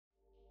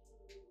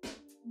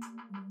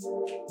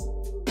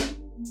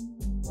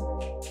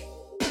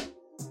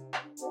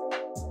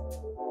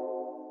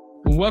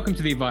Welcome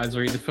to The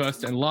Advisory, the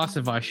first and last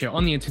advice show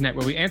on the internet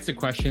where we answer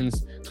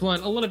questions to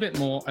learn a little bit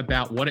more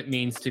about what it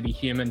means to be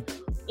human.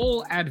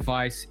 All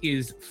advice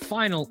is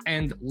final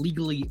and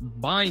legally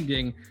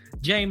binding.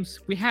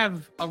 James, we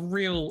have a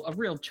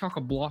real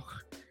chock-a-block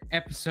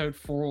episode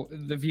for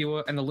the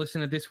viewer and the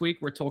listener this week.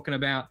 We're talking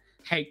about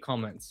hate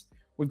comments.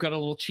 We've got a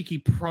little cheeky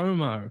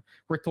promo.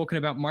 We're talking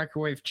about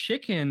microwave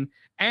chicken.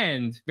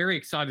 And very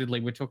excitedly,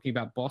 we're talking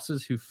about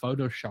bosses who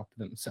Photoshop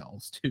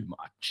themselves too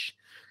much.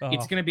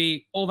 It's going to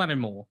be all that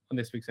and more on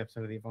this week's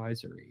episode of The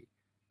Advisory.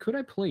 Could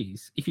I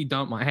please, if you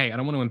don't mind, hey, I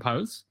don't want to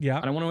impose. Yeah.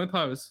 I don't want to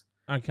impose.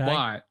 Okay.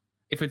 But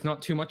if it's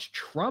not too much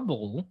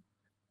trouble,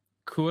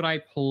 could I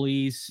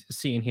please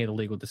see and hear the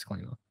legal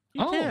disclaimer?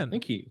 You can.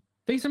 Thank you.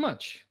 Thank you so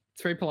much.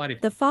 It's very polite of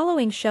you. The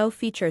following show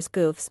features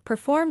goofs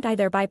performed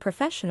either by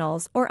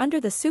professionals or under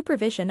the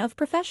supervision of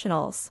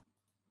professionals.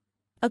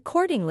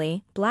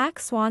 Accordingly, Black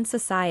Swan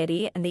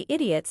Society and the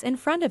idiots in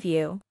front of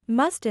you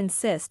must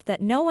insist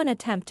that no one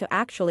attempt to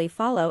actually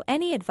follow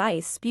any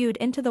advice spewed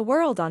into the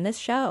world on this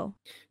show.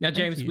 Now,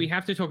 James, we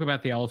have to talk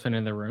about the elephant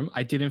in the room.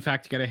 I did, in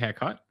fact, get a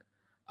haircut,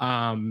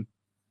 and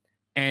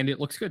it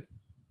looks good.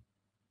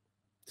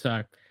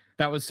 So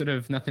that was sort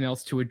of nothing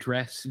else to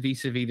address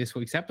vis-a-vis this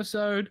week's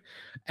episode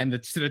and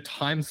the sort of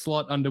time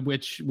slot under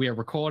which we are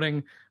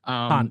recording.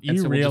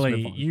 You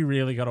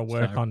really got to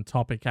work on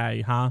topic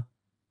A, huh?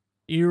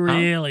 You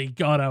really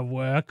got to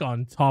work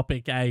on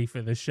topic A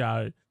for the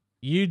show.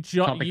 You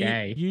jotted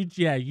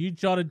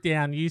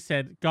down. You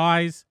said,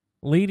 guys,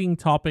 leading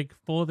topic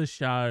for the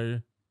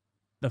show,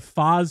 the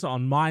fuzz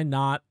on my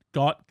nut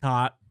got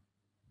cut.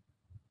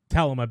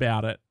 Tell them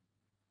about it.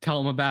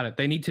 Tell them about it.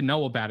 They need to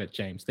know about it,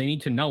 James. They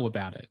need to know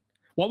about it.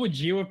 What would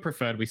you have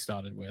preferred we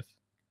started with?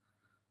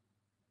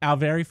 Our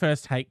very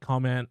first hate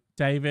comment,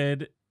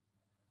 David.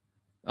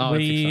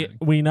 We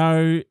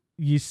know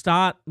you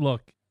start to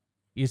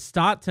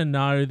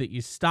know that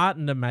you're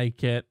starting to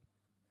make it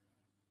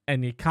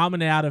and you're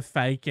coming out of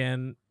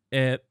faking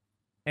it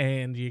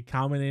and you're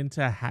coming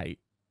into hate.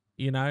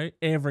 You know,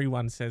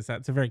 everyone says that.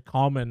 It's a very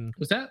common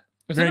Was that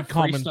a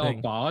common freestyle thing.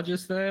 bar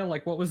just there?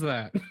 Like, what was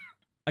that?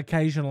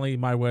 Occasionally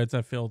my words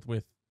are filled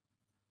with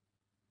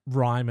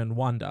rhyme and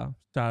wonder.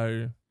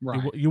 So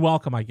Right. you're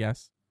welcome, I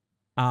guess.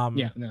 Thank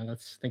you.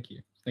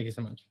 Thank you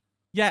so much.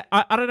 Yeah,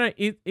 I don't know.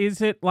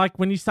 Is it like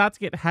when you start to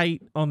get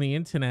hate on the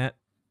internet?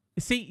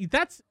 See,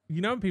 that's,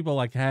 when people are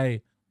like,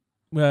 hey,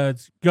 well,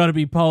 it's got to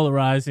be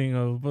polarizing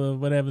or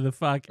whatever the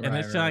fuck. And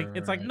it's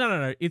like,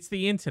 no. It's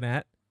the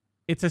internet.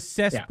 It's a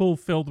cesspool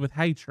filled with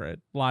hatred.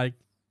 Like,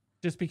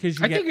 just because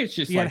you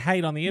get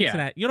hate on the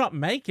internet, you're not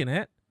making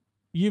it.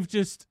 You've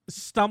just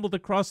stumbled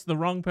across the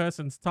wrong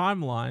person's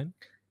timeline.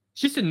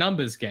 It's just a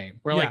numbers game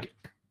where, like,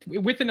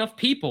 with enough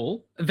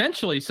people,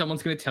 eventually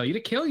someone's going to tell you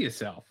to kill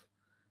yourself.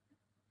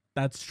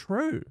 That's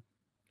true.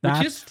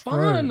 Which is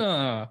fun.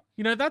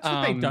 That's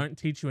what they don't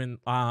teach you in,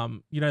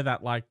 that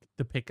like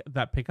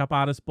that pickup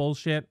artist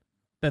bullshit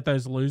that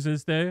those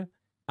losers do.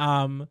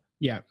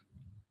 They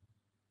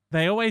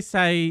always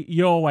say,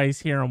 you always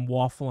hear them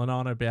waffling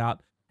on about,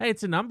 hey,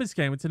 it's a numbers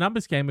game. It's a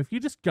numbers game. If you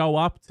just go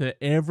up to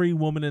every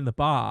woman in the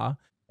bar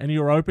and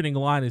your opening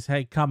line is,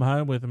 hey, come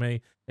home with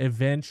me,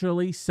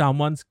 eventually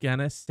someone's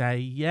gonna say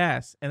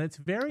yes. And it's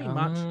very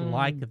much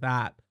like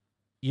that.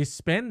 You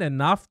spend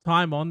enough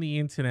time on the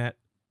internet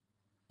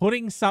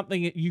putting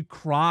something, you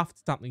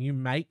craft something, you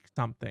make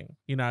something,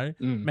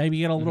 maybe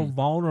you get a little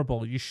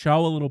vulnerable, you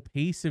show a little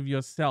piece of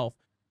yourself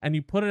and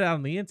you put it out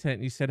on the internet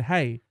and you said,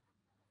 hey,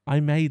 I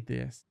made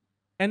this.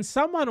 And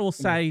someone will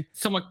say,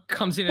 someone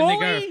comes in and they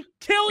go,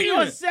 kill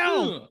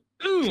yourself.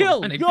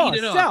 Kill and they yourself.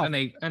 beat it up and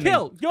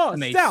kill yourself.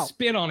 And they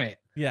spit on it.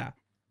 Yeah.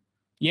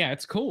 Yeah,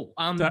 it's cool.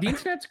 The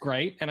internet's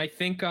great. And I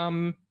think,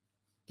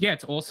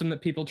 it's awesome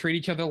that people treat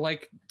each other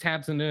like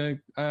tabs in a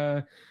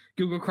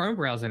Google Chrome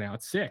browser now.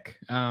 It's sick.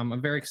 I'm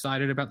very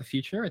excited about the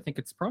future. I think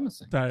it's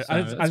promising. So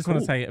I just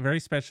want to say a very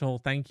special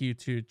thank you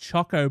to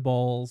Choco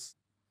Balls,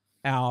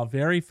 our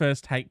very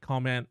first hate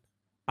comment.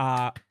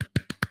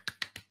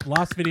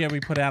 Last video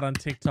we put out on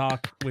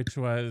TikTok, which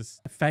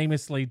was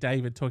famously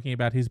David talking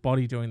about his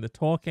body doing the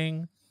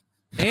talking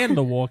and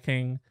the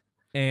walking,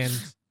 and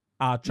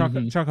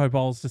Choco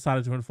Balls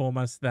decided to inform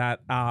us that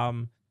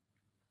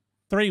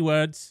 3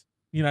 words.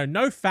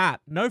 No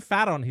fat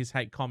on his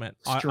hate comment.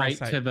 A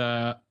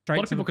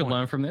lot of people can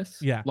learn from this.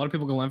 Yeah. A lot of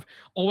people can learn.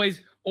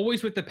 Always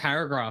with the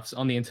paragraphs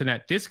on the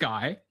internet. This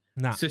guy,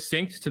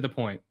 succinct to the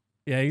point.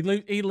 Yeah,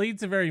 he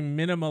leads a very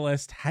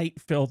minimalist,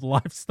 hate-filled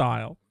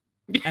lifestyle.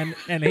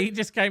 And he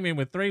just came in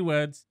with 3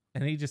 words,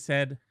 and he just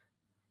said,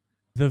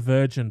 "The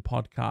Virgin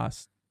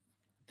Podcast."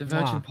 The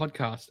Virgin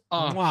Podcast.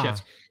 Oh,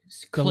 shit.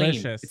 It's clean.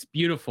 Delicious. It's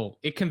beautiful.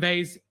 It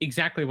conveys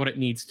exactly what it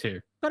needs to.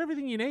 Got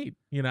everything you need,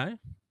 Yeah.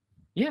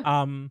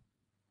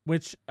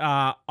 Which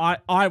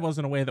I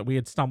wasn't aware that we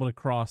had stumbled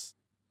across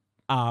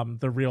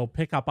the real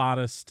pickup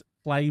artist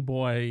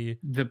Playboy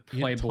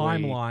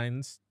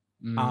timelines.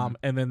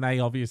 And then they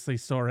obviously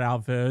saw our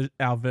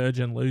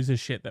virgin loser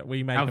shit that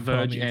we make. Our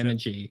Virgin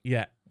energy.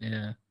 Yeah.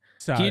 Yeah.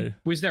 So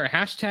Was there a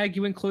hashtag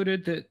you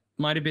included that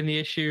might have been the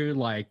issue?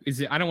 Like, is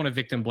it? I don't want to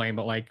victim blame,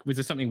 but like, was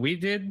it something we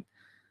did?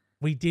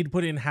 we did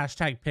put in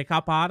hashtag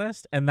pickup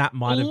artist, and that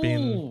might have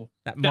been Ooh,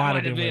 where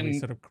we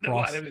sort of that might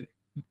crossed have been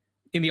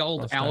in the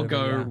old crossed over,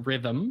 algo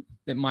rhythm.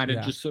 That might have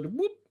Yeah. just sort of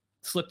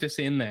slipped us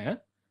in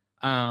there.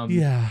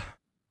 Yeah.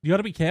 You got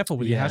to be careful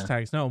with your Yeah.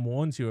 hashtags. No one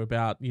warns you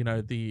about,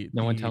 No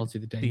one tells you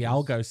the the dangers.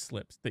 algo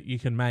slips that you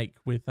can make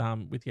with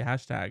your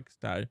hashtags.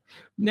 So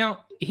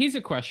Now, here's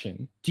a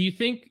question. Do you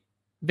think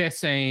they're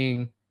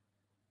saying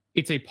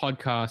it's a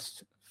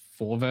podcast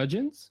for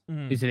virgins?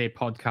 Is it a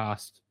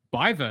podcast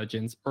by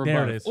virgins, or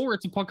There it both? is. Or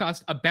it's a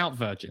podcast about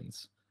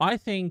virgins? I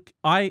think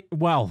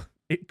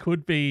it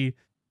could be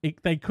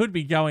they could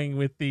be going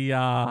with the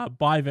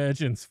by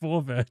virgins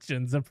for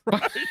virgins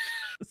approach.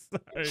 So,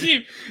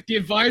 The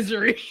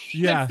advisory.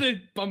 Yeah. That's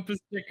the bumper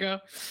sticker.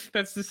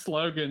 That's the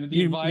slogan. The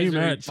New advisory.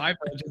 merch. By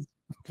virgins.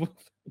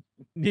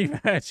 new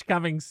merch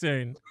coming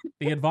soon.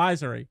 The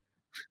advisory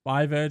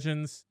by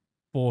virgins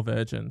for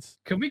virgins.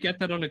 Can we get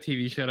that on a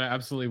TV show? I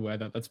absolutely wear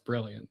that. That's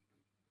brilliant.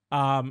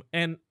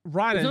 And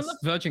writers. There's not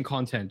enough virgin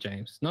content,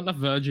 James. Not enough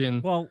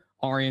virgin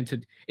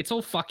oriented. It's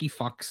all fucky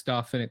fuck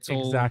stuff, and it's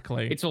all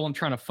I'm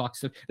trying to fuck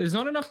stuff. There's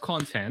not enough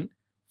content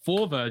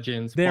for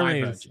virgins. There by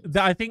is.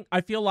 Virgins.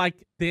 I feel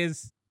like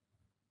there's.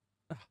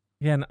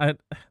 Yeah,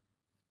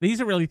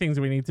 these are really things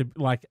that we need to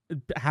like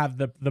have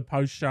the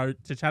post show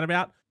to chat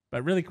about.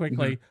 But really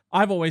quickly,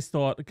 I've always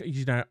thought,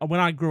 when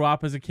I grew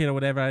up as a kid or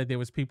whatever, there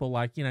was people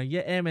like, your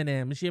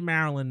Eminems, your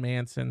Marilyn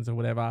Mansons or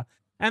whatever,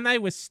 and they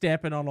were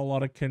stepping on a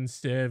lot of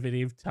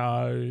conservative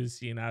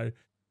toes.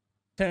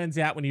 Turns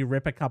out when you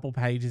rip a couple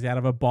pages out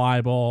of a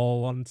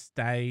Bible on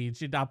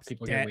stage, it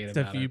upsets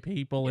a few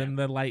people in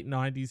the late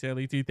 90s,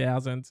 early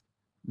 2000s.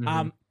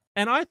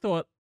 And I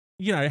thought,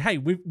 hey,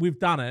 we've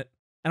done it.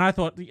 And I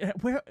thought,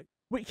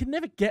 we can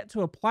never get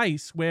to a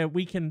place where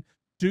we can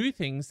do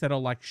things that are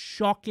like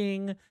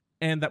shocking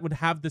and that would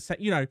have the same,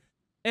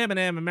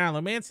 Eminem and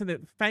Marilyn Manson,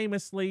 that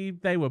famously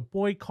they were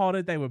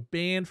boycotted, they were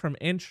banned from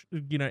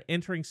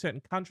entering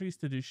certain countries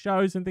to do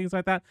shows and things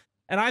like that.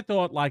 And I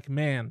thought, like,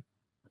 man,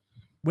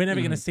 we're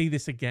never going to see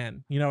this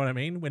again. You know what I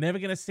mean? We're never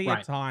going to see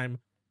a time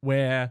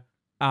where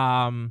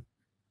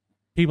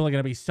people are going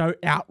to be so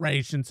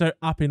outraged and so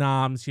up in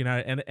arms,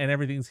 and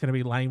everything's going to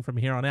be lame from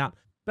here on out.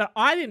 But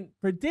I didn't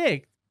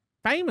predict,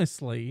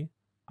 famously,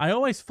 I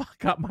always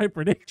fuck up my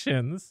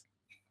predictions.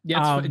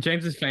 Yeah,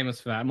 James is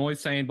famous for that. I'm always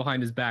saying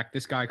behind his back,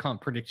 this guy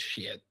can't predict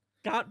shit.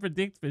 Can't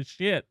predict for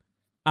shit.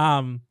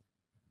 I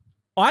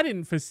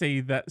didn't foresee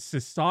that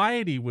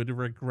society would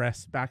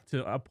regress back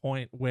to a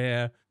point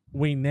where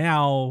we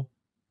now,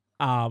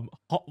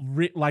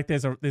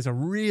 there's a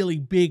really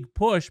big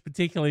push,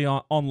 particularly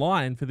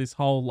online, for this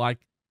whole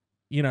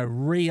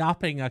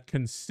re-upping a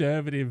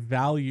conservative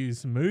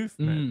values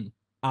movement.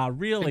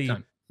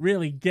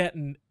 Really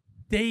getting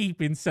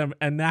deep in some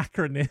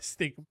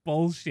anachronistic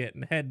bullshit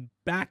and heading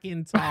back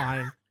in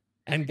time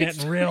and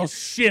getting real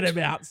shit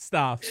about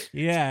stuff.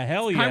 Yeah,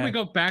 hell yeah. It's time we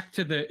go back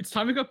to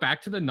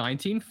the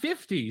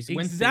 1950s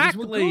when things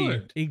were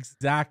good.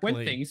 Exactly.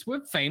 When things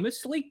were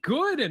famously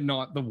good and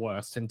not the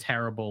worst and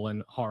terrible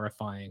and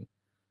horrifying.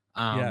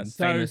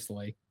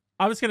 Famously.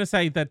 I was going to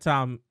say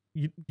that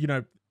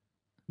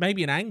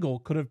maybe an angle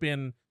could have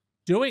been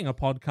doing a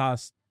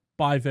podcast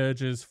by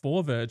verges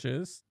for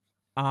verges.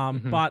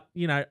 But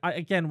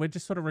again, we're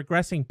just sort of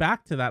regressing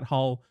back to that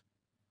whole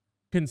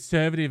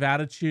conservative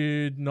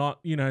attitude,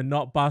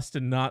 not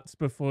busting nuts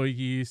before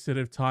you sort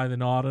of tie the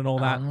knot and all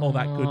that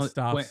good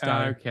stuff.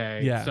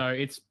 Okay. Yeah. So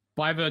it's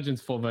by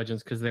virgins for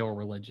virgins because they're all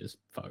religious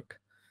folk.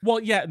 Well,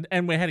 yeah,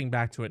 and we're heading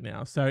back to it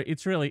now. So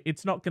it's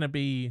not going to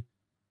be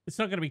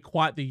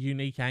quite the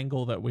unique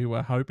angle that we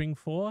were hoping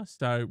for.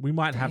 So we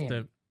might have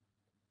to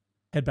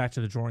head back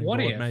to the drawing board,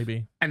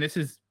 maybe. And this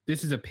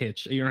is a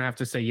pitch. You don't have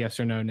to say yes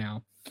or no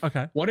now.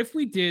 Okay. What if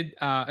we did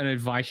an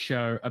advice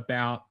show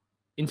about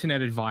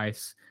internet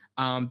advice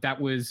that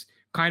was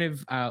kind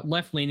of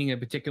left-leaning in a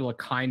particular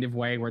kind of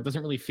way, where it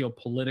doesn't really feel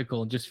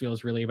political and just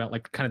feels really about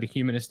like kind of the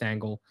humanist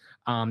angle,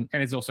 and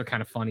it's also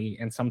kind of funny,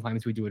 and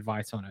sometimes we do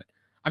advice on it.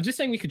 I'm just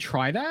saying we could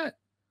try that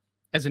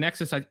as an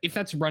exercise if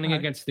that's running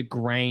against the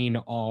grain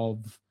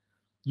of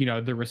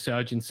the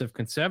resurgence of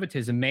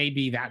conservatism.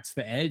 Maybe that's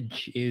the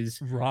edge.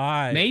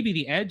 Maybe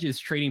the edge is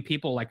treating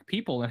people like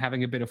people and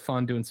having a bit of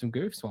fun doing some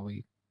goofs while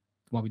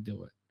we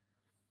do it.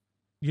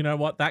 You know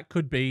what? That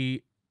could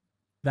be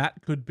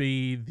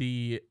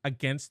the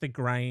against the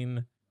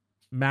grain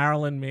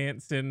Marilyn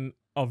Manson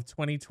of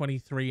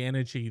 2023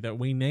 energy that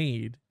we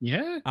need.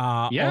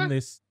 On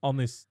this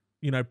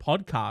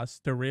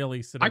podcast to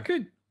really sort of.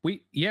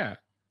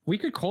 We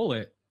could call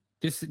it.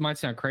 This might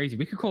sound crazy.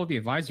 We could call it the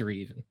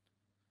advisory even.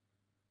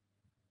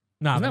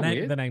 No,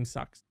 the name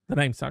sucks. The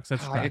name sucks.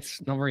 That's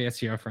it's not very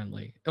SEO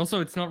friendly.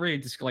 Also, it's not really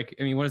just like,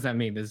 I mean, what does that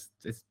mean?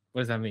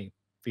 What does that mean?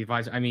 The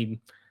advisor. I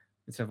mean,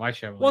 it's an advice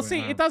show. Well,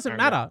 see, it doesn't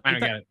matter. I don't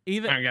get it.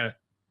 I don't get it.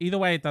 Either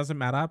way, it doesn't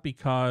matter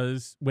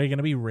because we're going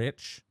to be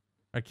rich.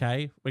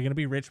 Okay, we're going to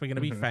be rich. We're going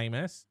to be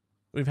famous.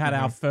 We've had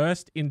our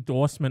first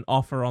endorsement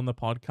offer on the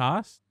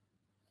podcast.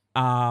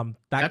 That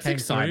That's came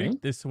exciting. through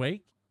this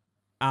week.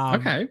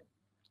 Okay.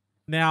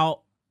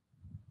 Now,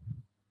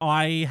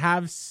 I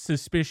have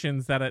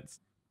suspicions that it's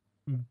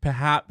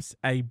perhaps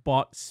a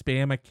bot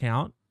spam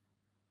account.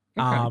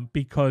 Okay.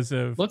 Because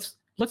of Let's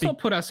not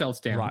put ourselves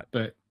down. Right.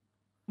 But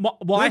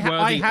well,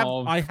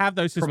 I have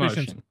those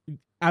suspicions. promotion.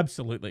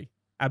 Absolutely,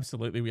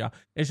 we are.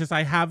 It's just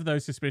I have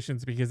those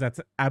suspicions because that's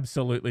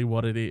absolutely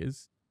what it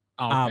is.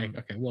 Oh, okay.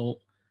 Okay.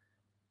 Well,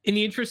 in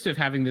the interest of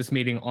having this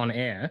meeting on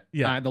air,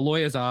 the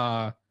lawyers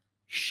are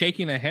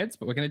shaking their heads,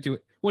 but we're going to do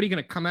it. What are you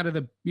going to come you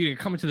going to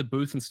come into the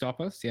booth and stop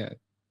us? Yeah.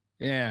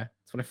 Yeah.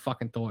 That's what I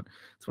fucking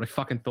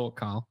thought.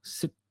 Carl.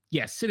 Sit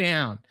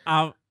down.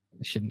 I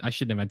shouldn't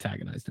have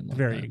antagonized him. Like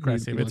very that.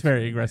 aggressive. It's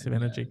very aggressive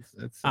energy.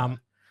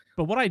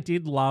 But what I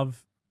did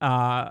love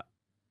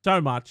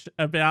so much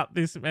about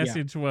this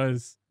message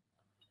was,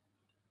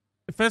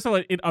 first of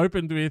all, it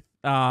opened with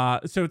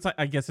so it's like,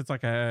 I guess it's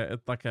like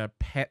a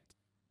pet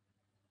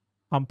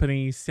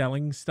company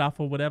selling stuff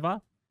or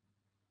whatever.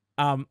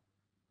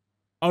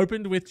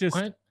 Opened with just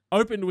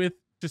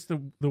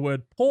the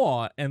word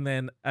paw and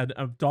then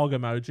a dog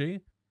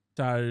emoji.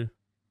 So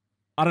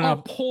I don't know.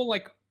 Paw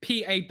like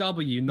PAW,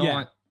 not.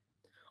 Yeah.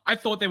 I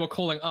thought they were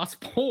calling us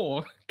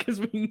poor because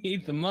we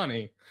need the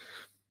money.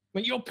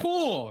 But you're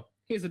poor.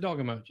 Here's a dog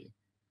emoji.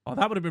 Oh,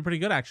 that would have been pretty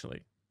good,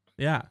 actually.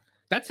 Yeah.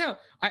 That's how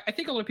I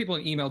think a lot of people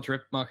in email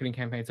drip marketing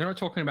campaigns, they're not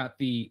talking about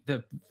the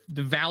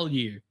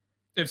value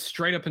of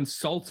straight up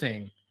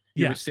insulting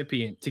your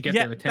recipient to get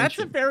their attention. That's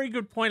a very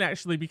good point,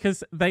 actually,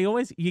 because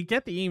you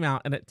get the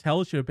email and it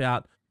tells you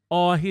about,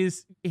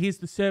 here's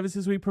the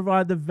services we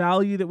provide, the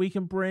value that we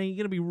can bring. You're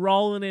going to be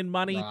rolling in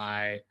money.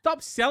 Right.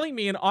 Stop selling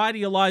me an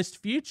idealized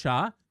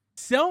future.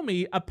 Sell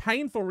me a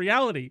painful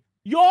reality.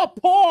 You're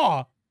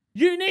poor.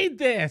 You need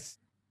this.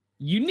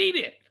 You need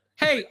it.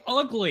 Hey,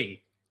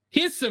 ugly.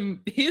 Here's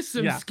some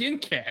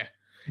skincare.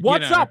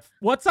 What's up,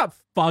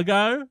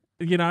 Fuggo?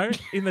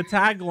 In the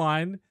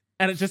tagline,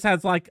 and it just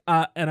has like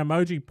an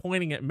emoji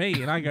pointing at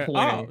me, and I go,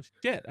 oh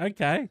shit,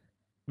 okay,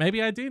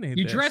 maybe I do need.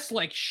 You this.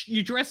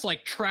 You dress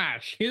like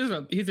trash. Here's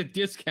a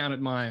discount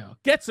at Maya.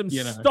 Get some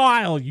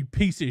style, you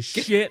piece of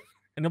shit.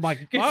 And I'm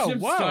like, whoa.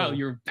 Style.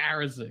 You're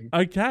embarrassing.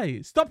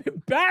 Okay, stop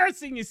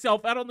embarrassing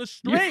yourself out on the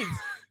streets.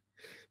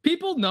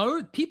 People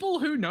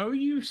who know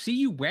you, see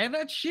you wear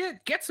that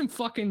shit. Get some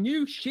fucking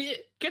new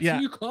shit. Get some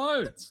new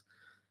clothes.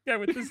 Go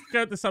with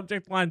the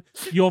subject line.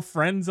 Your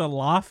friends are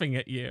laughing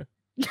at you.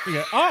 You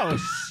go, oh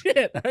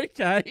shit.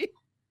 Okay.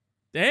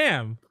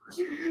 Damn.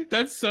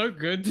 That's so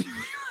good.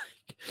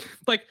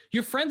 Like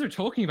your friends are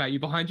talking about you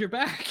behind your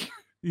back.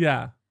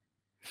 Yeah.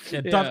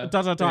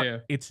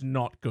 It's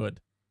not good.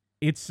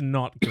 It's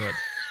not good.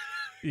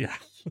 Yeah.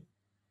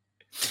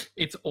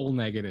 It's all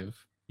negative.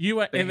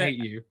 They hate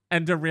you.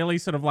 And to really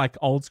sort of like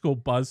old school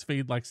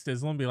BuzzFeed like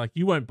Stizzle and be like,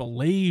 you won't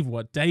believe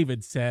what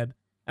David said.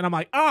 And I'm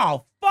like,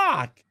 oh,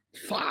 fuck.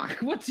 Fuck.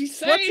 What's he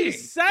saying? What's he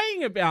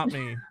saying about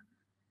me?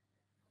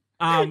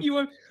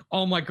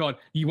 Oh my God.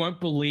 You won't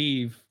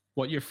believe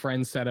what your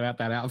friend said about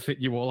that outfit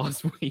you wore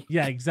last week.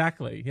 Yeah,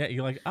 exactly. Yeah,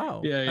 you're like,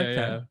 oh,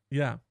 yeah.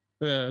 Yeah,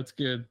 that's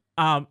good.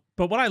 But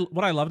what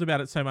I loved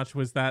about it so much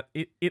was that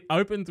it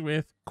opened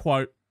with,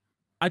 quote,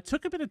 I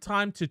took a bit of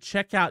time to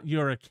check out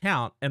your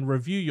account and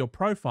review your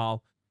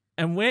profile,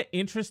 and we're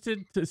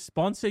interested to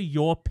sponsor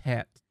your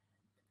pet.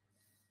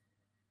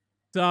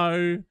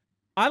 So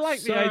I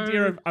like the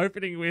idea of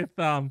opening with,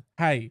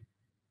 hey,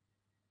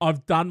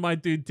 I've done my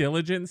due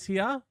diligence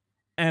here,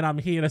 and I'm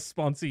here to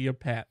sponsor your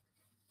pet.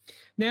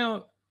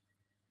 Now,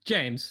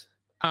 James,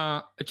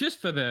 just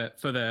for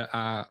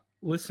the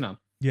listener,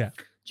 do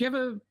you have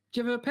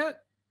a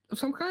pet of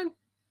some kind?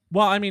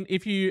 Well, I mean,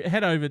 if you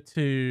head over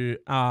to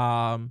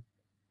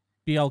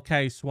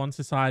BLK Swan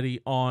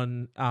Society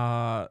on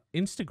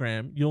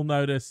Instagram, you'll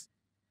notice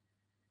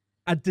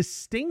a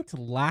distinct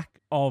lack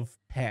of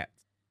pets.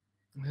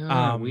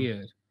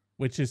 Weird.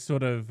 Which is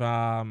sort of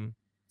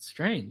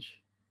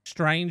strange.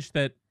 Strange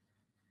that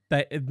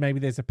maybe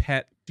there's a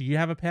pet. Do you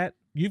have a pet?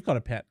 You've got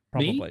a pet,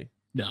 probably. Me?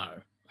 No,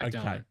 I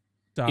don't.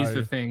 So, here's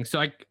the thing.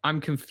 So I'm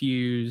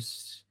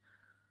confused.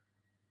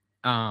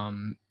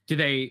 Have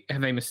they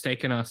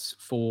mistaken us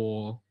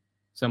for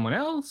someone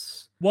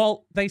else?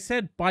 Well, they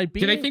said by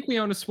being. Do they think we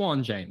own a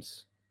swan,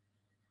 James?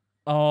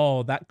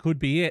 Oh, that could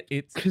be it.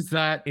 It's because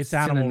it's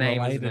animal in the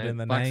name, related in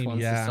the Black name. Swan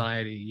yeah.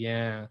 Society.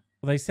 Yeah.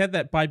 Well, they said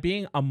that by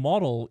being a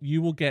model,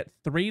 you will get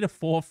 3 to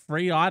 4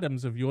 free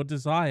items of your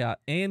desire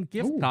and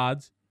gift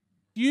cards,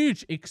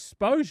 huge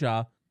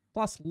exposure,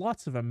 plus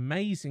lots of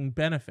amazing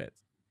benefits.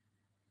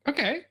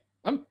 Okay.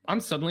 I'm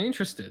suddenly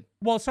interested.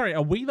 Well, sorry,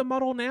 are we the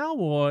model now,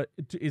 or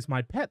is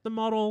my pet the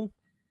model?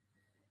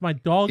 My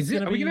dog.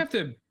 Are we gonna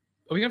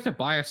have to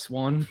buy a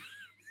swan?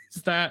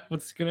 Is that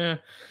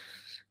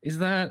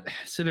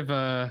sort of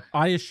a?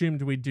 I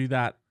assumed we'd do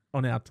that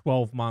on our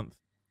 12-month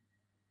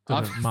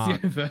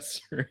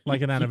anniversary,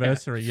 like an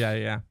anniversary.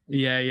 Yeah.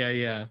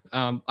 Yeah.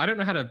 I don't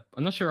know how to.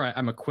 I'm not sure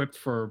I'm equipped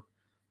for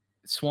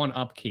swan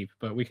upkeep,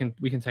 but we can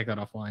take that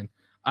offline.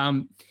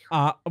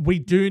 We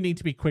do need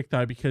to be quick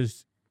though,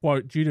 because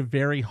quote, due to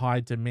very high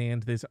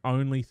demand, there's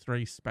only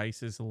 3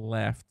 spaces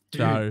left.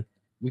 Dude, So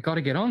we got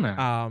to get on that.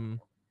 I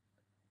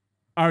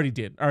already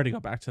did. I already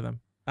got back to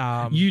them.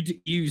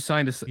 You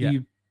signed us. Yeah.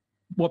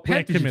 What We're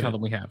pet did you tell committed.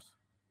 them we have?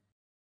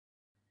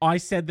 I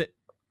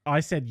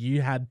said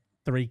you had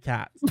 3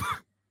 cats.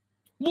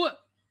 What?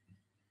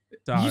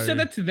 So, You said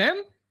that to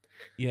them?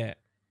 Yeah.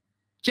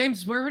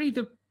 James, we're already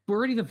the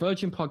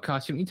Virgin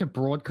podcast. You don't need to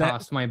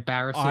broadcast my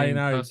embarrassing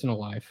personal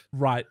life.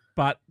 Right.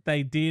 But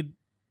they did.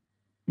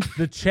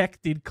 The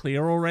check did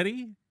clear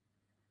already.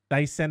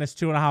 They sent us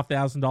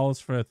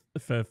 $2,500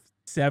 for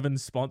 7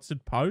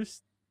 sponsored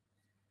posts.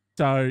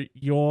 So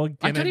you're gonna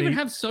I don't even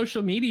have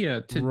social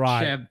media to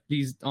share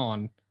these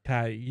on.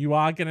 Okay, you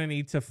are gonna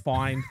need to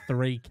find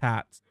 3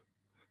 cats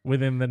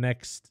within the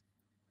next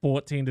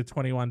 14 to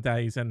 21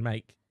 days and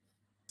make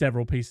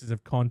several pieces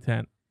of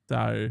content.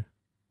 So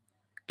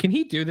can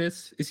he do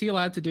this? Is he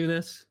allowed to do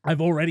this?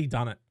 I've already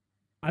done it.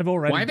 Why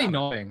are they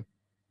nodding?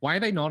 Why are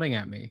they nodding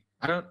at me?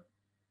 I don't.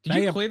 Did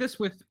you clear this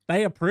with?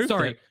 They approved.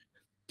 Sorry, it.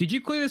 Did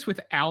you clear this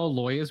with our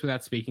lawyers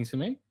without speaking to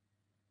me?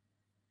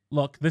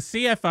 Look, the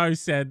CFO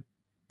said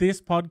this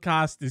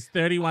podcast is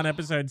 31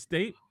 episodes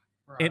deep.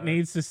 Right. It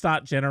needs to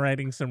start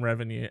generating some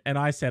revenue, and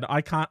I said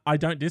I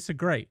don't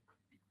disagree.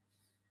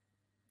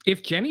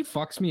 If Jenny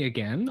fucks me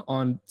again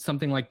on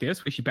something like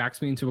this, where she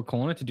backs me into a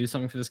corner to do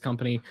something for this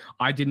company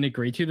I didn't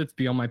agree to, that's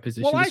beyond my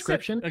position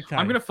description,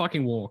 I'm gonna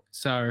fucking walk.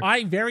 So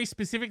I very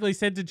specifically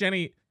said to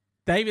Jenny,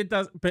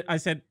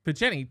 but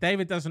Jenny,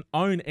 David doesn't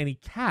own any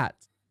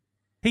cats.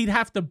 He'd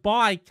have to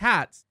buy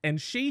cats.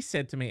 And she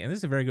said to me, and this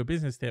is a very good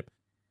business tip,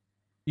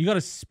 you got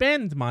to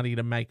spend money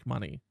to make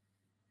money.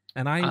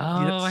 And I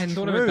hadn't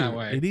thought of it that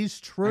way. It is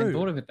true. I hadn't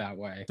thought of it that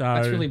way.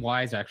 That's really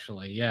wise,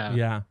 actually.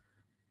 Yeah.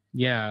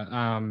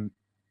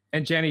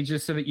 And Jenny,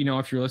 just so that you know,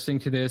 if you're listening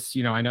to this,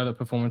 you know, I know that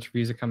performance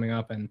reviews are coming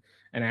up and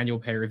an annual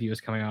pay review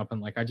is coming up.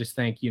 And like, I just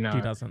think, you know,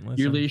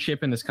 your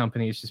leadership in this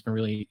company has just been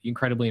really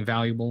incredibly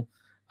invaluable.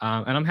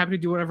 And I'm happy to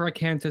do whatever I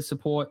can to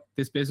support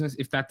this business.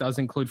 If that does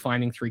include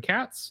finding 3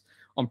 cats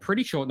on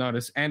pretty short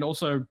notice, and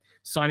also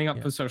signing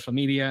up for social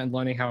media and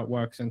learning how it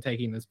works and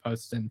taking this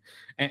post and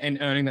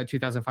earning that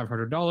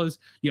 $2,500,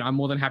 you know, I'm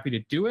more than happy to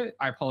do it.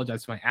 I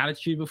apologize for my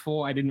attitude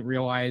before. I didn't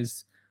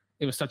realize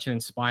it was such an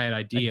inspired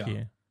idea. Thank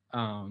you.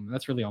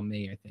 That's really on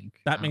me, I think.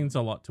 That means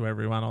a lot to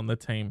everyone on the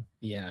team.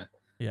 Yeah.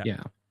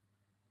 And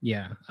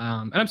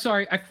I'm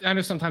sorry. I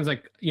know sometimes,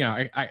 like, you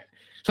know, I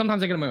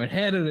sometimes I get in my own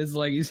head and it's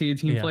like, is he a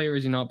team player or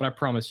is he not? But I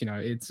promise, you know,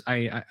 it's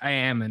I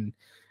am and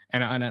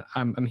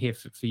I'm here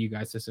for you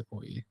guys to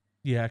support you.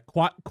 Yeah,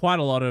 quite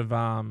a lot of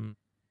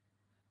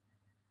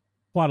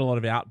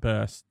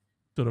outbursts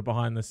sort of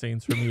behind the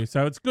scenes from you.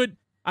 So it's good.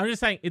 I'm just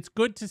saying it's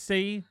good to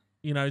see,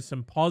 you know,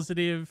 some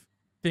positive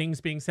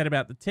things being said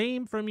about the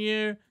team from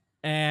you,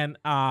 and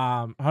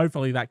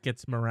hopefully that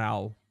gets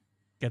morale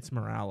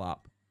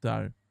up.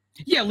 So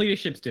yeah,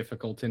 leadership's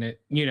difficult in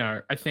it. You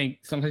know, I think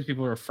sometimes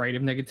people are afraid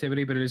of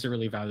negativity, but it is a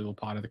really valuable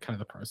part of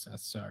the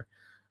process. So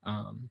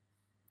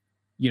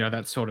you know,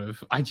 that's sort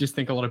of, I just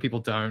think a lot of people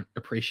don't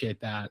appreciate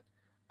that.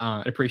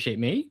 Appreciate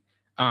me.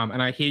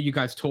 And I hear you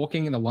guys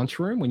talking in the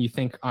lunchroom when you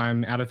think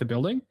I'm out of the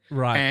building.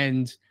 Right.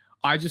 And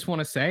I just want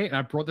to say, and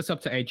I brought this up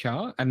to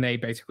HR and they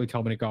basically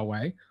told me to go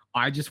away.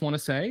 I just want to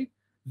say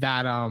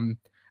that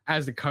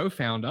as the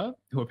co-founder,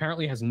 who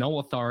apparently has no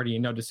authority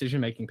and no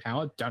decision-making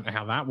power, don't know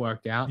how that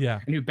worked out. Yeah.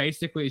 And who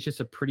basically is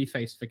just a pretty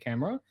face for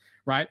camera,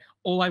 right?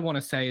 All I want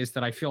to say is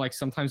that I feel like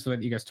sometimes the way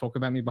that you guys talk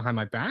about me behind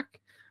my back,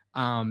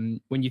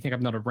 when you think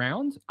I'm not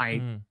around,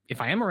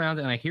 if I am around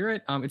and I hear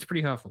it, it's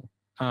pretty hurtful.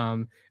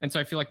 And so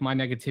I feel like my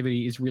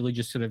negativity is really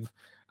just sort of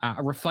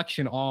a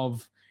reflection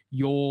of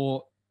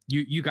you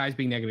guys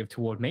being negative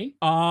toward me.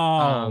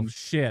 Oh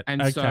shit!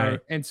 And okay.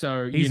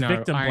 so he's you know,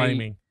 victim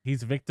blaming.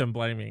 He's victim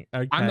blaming.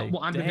 Okay, I'm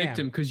the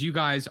victim because you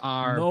guys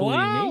are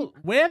bullying me.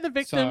 We're the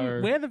victim.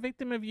 So, we're the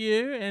victim of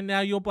you, and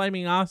now you're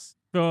blaming us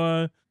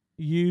for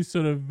you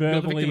sort of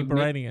verbally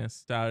berating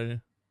us. So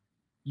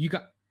you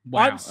got.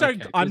 Wow,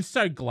 I'm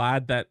so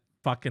glad that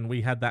fucking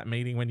we had that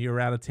meeting when you were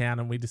out of town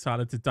and we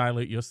decided to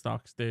dilute your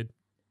stocks, dude.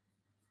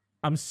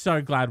 I'm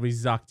so glad we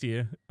zucked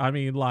you. I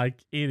mean,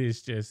 like, it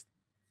is just...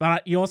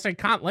 But you also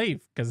can't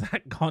leave because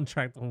that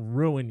contract will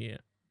ruin you.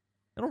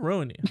 It'll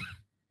ruin you.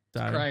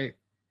 So, it's great.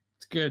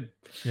 It's good.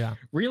 Yeah.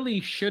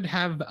 Really should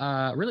have...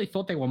 really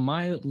thought they were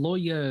my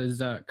lawyers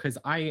because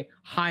I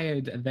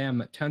hired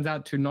them. Turns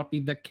out to not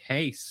be the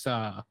case.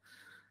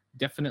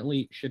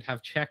 Definitely should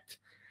have checked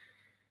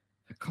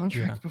the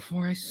contract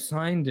before I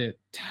signed it.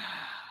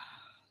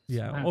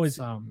 Yeah, so always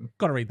got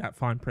to read that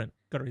fine print.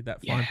 Got to read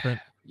that fine print.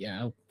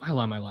 Yeah, I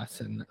learned my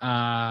lesson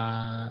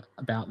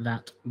about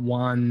that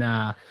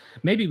one.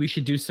 Maybe we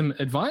should do some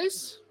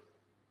advice.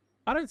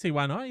 I don't see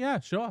why not. Yeah,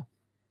 sure.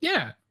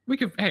 Yeah, we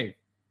could. Hey,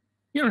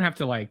 you don't have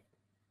to like.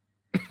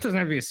 It doesn't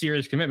have to be a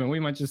serious commitment. We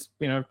might just,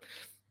 you know,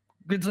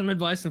 get some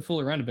advice and fool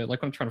around a bit,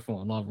 like when I'm trying to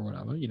fall in love or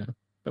whatever, you know.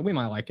 But we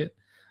might like it.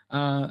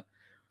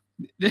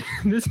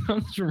 This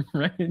comes from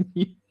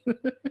Reddit.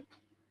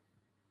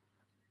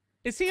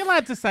 Is he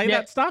allowed to say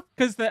that stuff?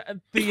 Because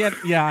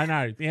yeah, I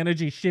know the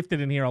energy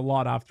shifted in here a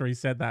lot after he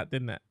said that,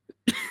 didn't it?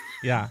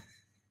 Yeah.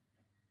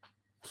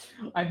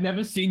 I've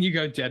never seen you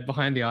go dead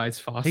behind the eyes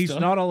faster. He's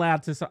not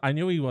allowed to. I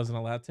knew he wasn't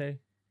allowed to.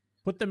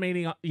 Put the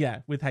meeting on. Yeah,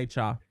 with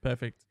HR.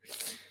 Perfect.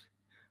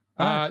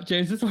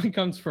 James, this one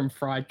comes from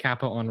Fried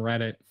Kappa on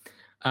Reddit.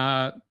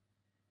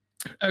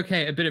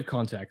 Okay, a bit of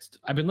context.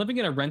 I've been living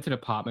in a rented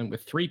apartment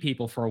with 3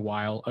 people for a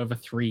while, over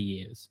 3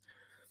 years.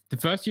 The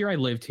first year I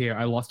lived here,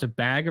 I lost a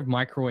bag of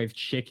microwave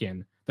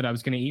chicken that I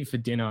was going to eat for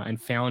dinner and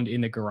found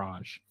in the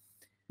garage.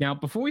 Now,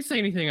 before we say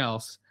anything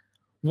else,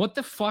 what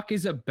the fuck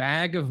is a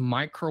bag of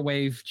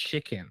microwave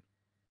chicken?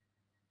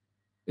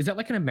 Is that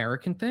like an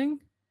American thing?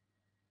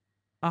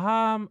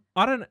 I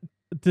don't.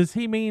 Does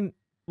he mean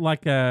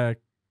like a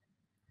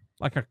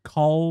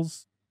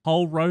Coles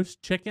whole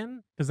roast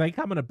chicken? Because they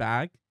come in a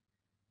bag.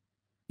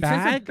 It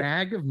says a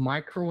bag of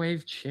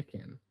microwave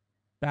chicken.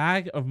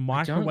 Bag of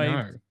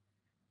microwave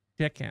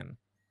chicken.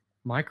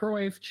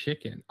 Microwave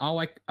chicken.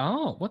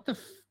 What the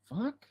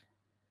fuck?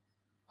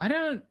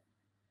 I'm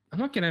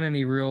not getting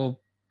any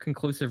real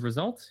conclusive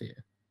results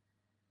here.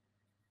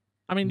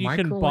 I mean, you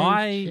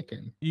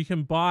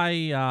can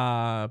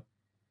buy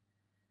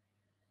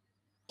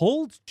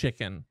pulled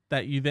chicken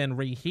that you then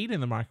reheat in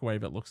the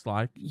microwave, it looks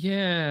like.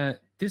 Yeah,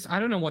 I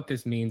don't know what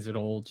this means at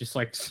all, just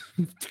like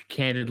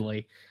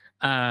candidly.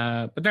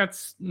 But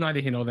that's neither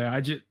here nor there.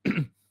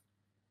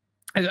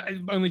 I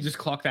only just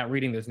clocked that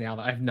reading this now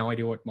that I have no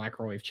idea what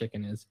microwave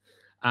chicken is.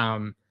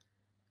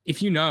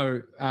 If you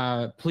know,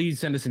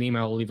 please send us an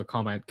email or leave a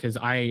comment, because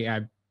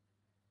I'm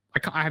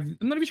not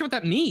even sure what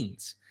that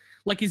means.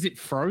 Like, is it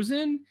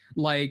frozen?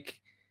 Like,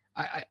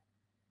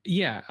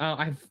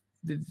 I've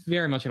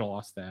very much at a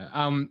loss there.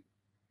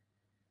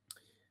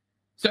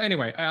 So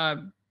anyway,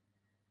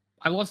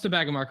 I lost a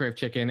bag of microwave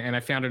chicken and I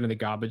found it in the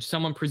garbage.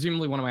 Someone,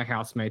 presumably one of my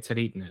housemates, had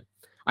eaten it.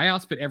 I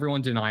asked, but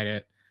everyone denied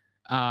it.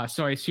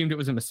 So I assumed it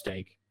was a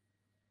mistake.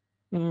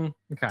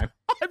 Okay.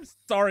 I'm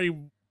sorry.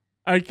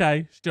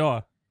 Okay,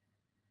 sure.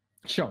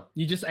 Sure.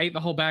 You just ate the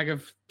whole bag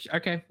of...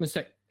 Okay,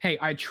 mistake. Hey,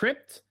 I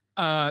tripped,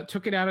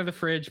 took it out of the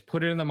fridge,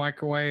 put it in the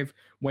microwave,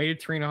 waited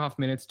 3.5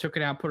 minutes, took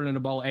it out, put it in a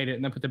bowl, ate it,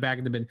 and then put the bag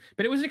in the bin.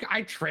 But it was like,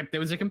 I tripped. It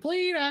was a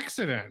complete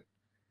accident.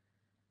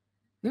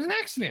 It was an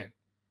accident.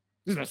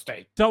 It was a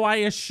mistake. So I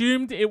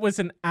assumed it was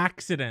an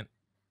accident.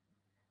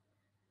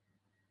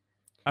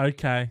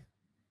 Okay.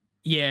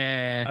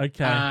 Yeah.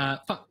 Okay.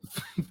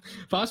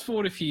 Fast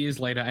forward a few years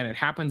later, and it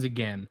happens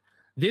again.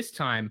 This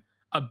time,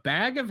 a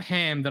bag of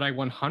ham that I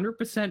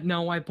 100%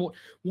 know I bought.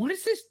 What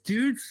is this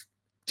dude's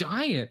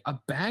diet? A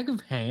bag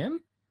of ham?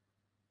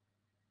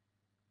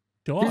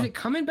 Sure. Does it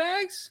come in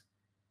bags?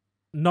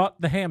 Not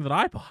the ham that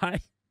I buy.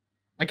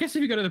 I guess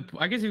if you go to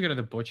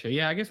the butcher,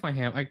 yeah. I guess my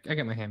ham. I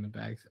get my ham in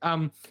bags.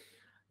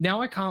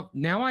 Now I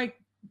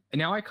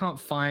can't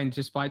find,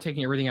 just by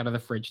taking everything out of the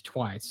fridge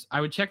twice.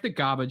 I would check the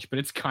garbage, but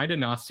it's kind of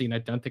nasty, and I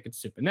don't think it's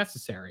super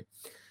necessary.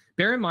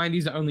 Bear in mind,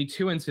 these are only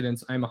 2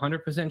 incidents I'm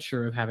 100%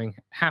 sure of having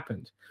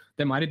happened.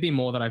 There might have been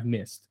more that I've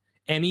missed.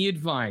 Any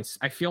advice?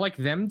 I feel like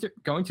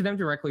going to them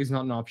directly is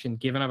not an option,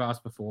 given I've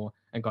asked before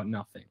and got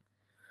nothing.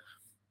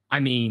 I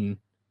mean,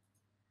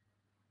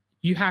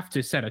 you have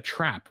to set a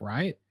trap,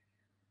 right?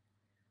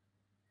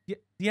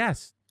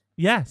 Yes.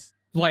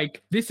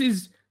 Like, this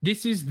is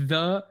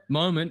the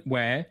moment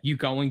where you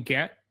go and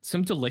get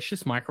some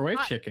delicious microwave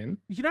chicken.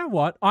 You know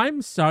what?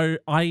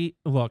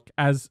 Look,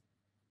 as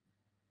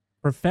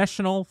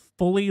professional,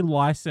 fully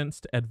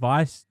licensed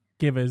advice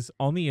givers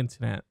on the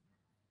internet,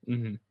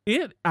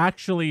 it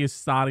actually is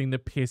starting to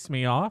piss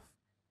me off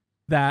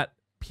that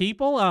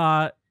people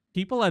are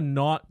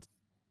not.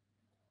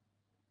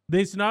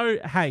 There's no,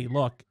 hey,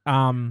 look,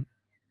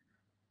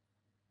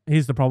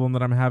 here's the problem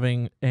that I'm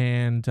having,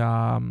 and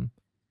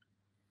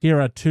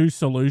here are 2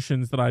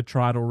 solutions that I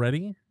tried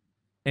already,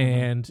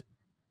 and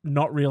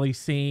not really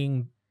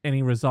seeing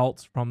any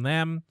results from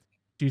them.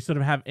 Do you sort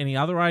of have any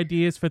other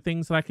ideas for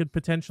things that I could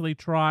potentially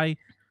try?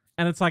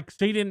 And it's like,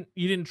 so you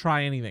didn't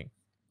try anything.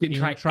 Didn't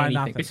try anything.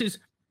 Nothing. This is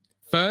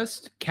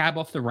first cab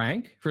off the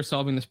rank for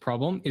solving this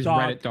problem is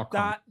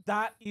Reddit.com.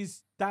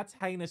 That's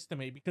heinous to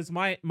me, because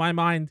my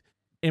mind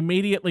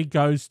immediately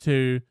goes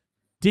to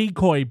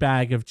decoy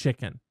bag of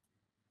chicken.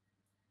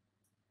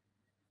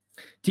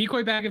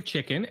 Decoy bag of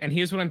chicken, and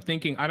here's what I'm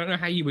thinking. I don't know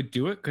how you would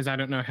do it, because I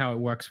don't know how it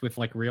works with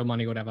like real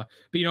money or whatever.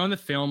 But you know, in the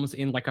films,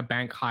 in like a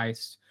bank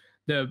heist,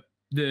 the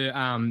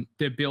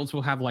bills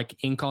will have like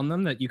ink on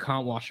them that you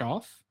can't wash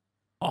off.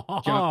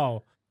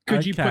 Oh,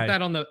 could you put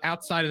that on the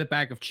outside of the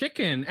bag of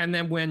chicken, and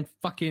then when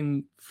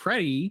fucking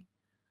Freddy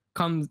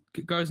goes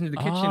into the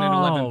kitchen at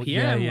 11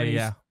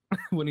 p.m.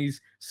 When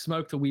he's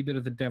smoked a wee bit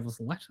of the devil's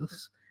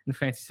lettuce and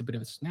fancies a bit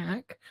of a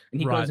snack, and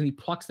he goes and he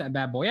plucks that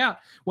bad boy out.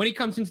 When he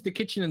comes into the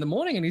kitchen in the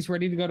morning and he's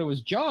ready to go to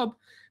his job,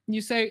 and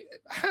you say,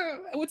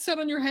 "What's that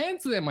on your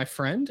hands there, my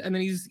friend?" And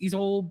then he's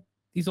all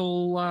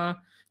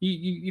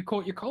you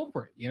caught your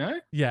culprit, you know?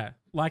 Yeah,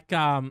 like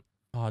oh,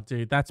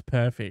 dude, that's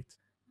perfect.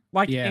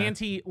 Like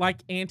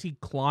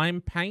anti-climb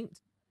paint.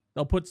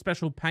 They'll put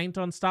special paint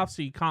on stuff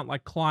so you can't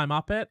like climb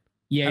up it.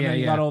 Yeah, and yeah, then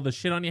you yeah. got all the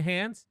shit on your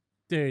hands.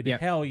 Dude,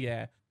 Yep. hell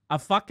yeah. A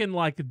fucking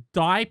like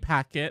dye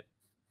packet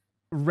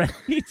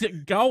ready to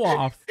go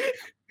off.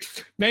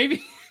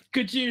 Maybe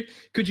could you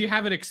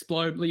have it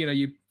explode? You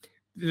know,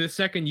 the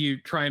second you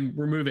try and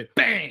remove it,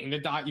 bang, the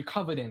dye, you're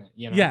covered in it.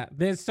 You know.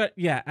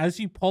 Yeah, as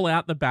you pull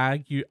out the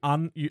bag, you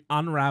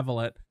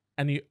unravel it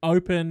and you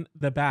open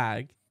the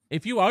bag.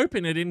 If you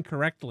open it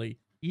incorrectly,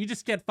 you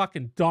just get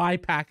fucking dye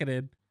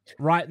packeted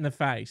right in the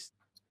face.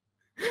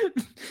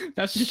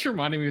 That's just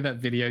reminding me of that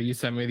video you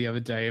sent me the other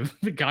day of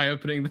the guy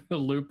opening the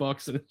loot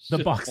box and it's The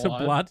just box of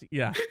blood.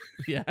 Yeah.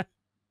 Yeah.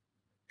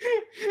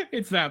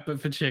 It's that, but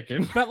for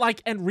chicken. But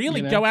like, and really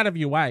You know? go out of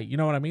your way. You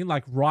know what I mean?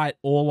 Like, write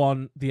all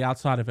on the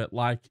outside of it,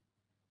 like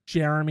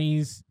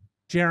Jeremy's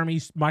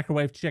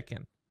microwave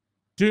chicken.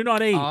 Do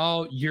not eat.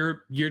 Oh,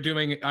 you're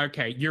doing it.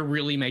 Okay, you're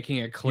really making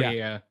it clear.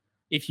 Yeah.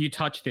 If you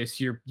touch this,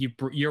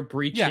 you're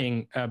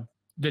breaching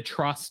the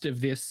trust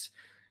of this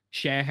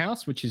share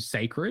house, which is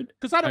sacred.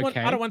 Because I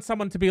don't want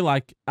someone to be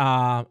like,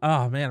 oh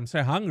man, I'm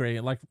so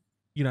hungry, like,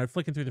 you know,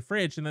 flicking through the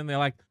fridge, and then they're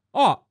like,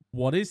 oh,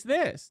 what is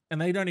this?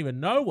 And they don't even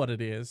know what it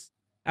is,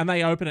 and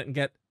they open it and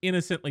get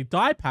innocently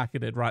dye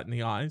packeted right in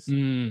the eyes.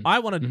 I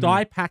want to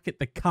dye packet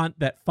the cunt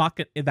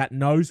that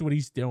knows what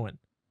he's doing.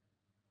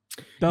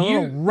 The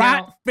little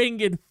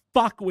rat-fingered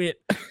fuckwit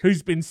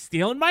who's been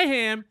stealing my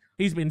ham.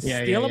 He's been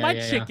stealing my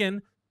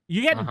chicken.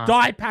 You get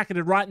dye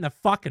packeted right in the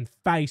fucking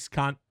face,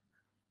 cunt.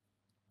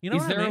 You know,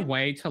 is there a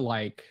way to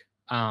like,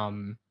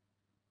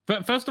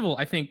 but first of all,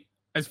 I think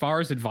as far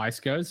as advice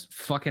goes,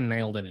 fucking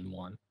nailed it in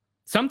one.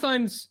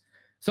 Sometimes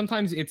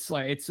it's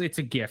like, it's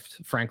a gift,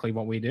 frankly,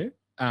 what we do.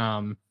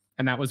 And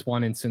that was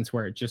one instance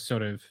where it just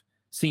sort of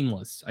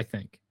seamless, I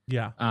think.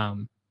 Yeah.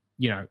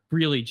 You know,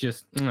 really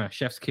just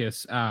chef's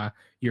kiss.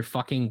 You're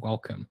fucking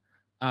welcome.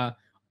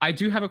 I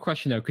do have a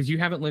question though, because you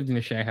haven't lived in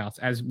a share house,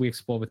 as we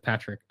explored with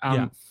Patrick.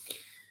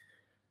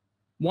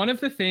 One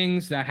of the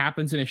things that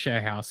happens in a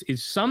share house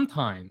is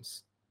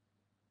sometimes,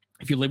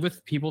 if you live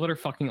with people that are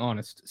fucking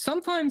honest,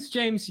 sometimes,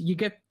 James, you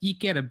get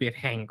a bit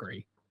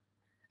hangry,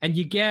 and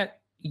you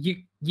get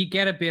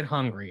a bit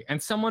hungry,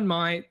 and someone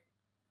might,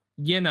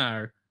 you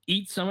know,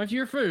 eat some of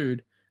your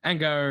food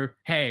and go,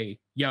 hey,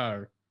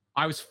 yo,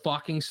 I was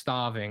fucking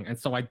starving, and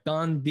so I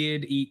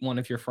did eat one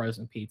of your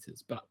frozen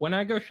pizzas, but when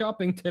I go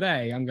shopping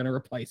today, I'm gonna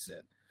replace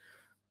it.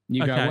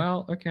 You go,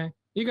 well, okay.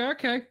 You go,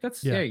 okay,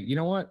 that's hey, you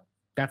know what?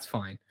 That's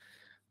fine.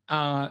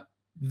 How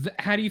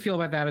do you feel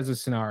about that as a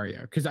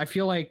scenario? Because I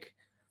feel like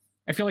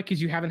because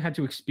you haven't had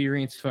to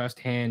experience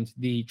firsthand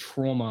the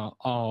trauma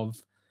of,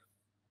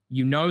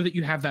 you know, that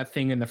you have that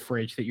thing in the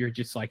fridge that you're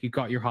just like, you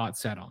got your heart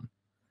set on,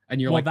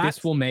 and you're like,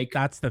 this will make.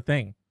 That's the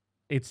thing.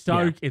 It's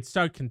so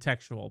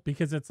contextual,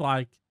 because it's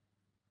like,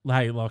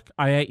 hey, look,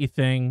 I ate your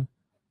thing.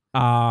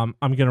 I'm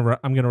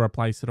gonna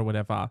replace it or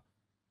whatever.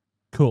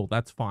 Cool,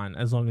 that's fine.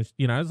 As long as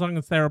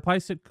they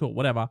replace it, cool,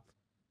 whatever.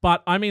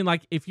 But I mean,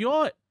 like,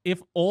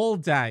 if all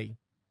day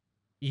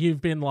you've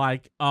been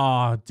like,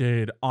 oh,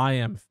 dude, I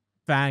am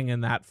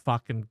fanging that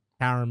fucking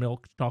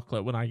caramel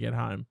chocolate when I get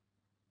home.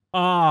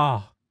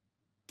 Oh,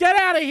 get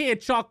out of here,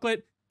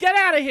 chocolate. Get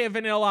out of here,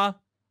 vanilla.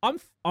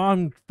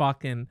 I'm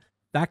fucking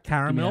that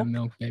caramel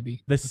milk,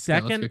 baby. The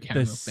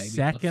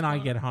second I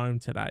get home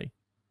today,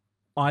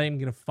 I am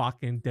gonna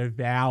fucking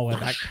devour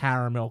that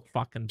caramel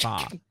fucking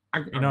bar.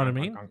 You know what I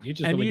mean?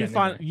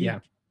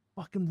 You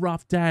fucking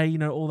rough day, you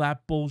know, all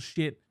that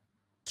bullshit,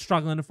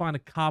 struggling to find a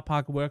car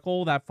park at work,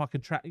 all that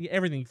fucking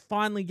everything.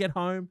 Finally get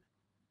home,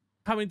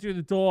 coming through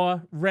the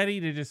door,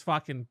 ready to just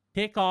fucking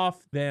kick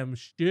off them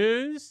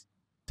shoes,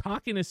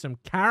 tuck into some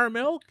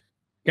caramel.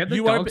 Get the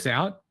dogs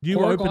out. You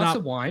pour open a glass up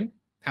of wine.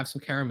 Have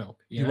some caramel.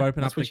 You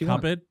open up the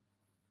cupboard.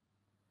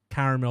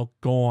 Caramel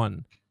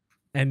gone,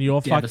 and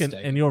your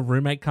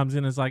roommate comes in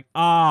and is like,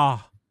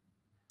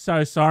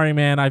 so sorry,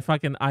 man. I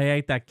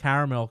ate that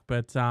caramel,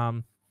 but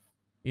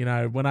you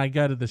know, when I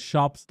go to the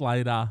shops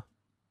later,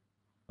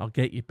 I'll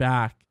get you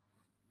back.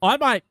 I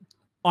might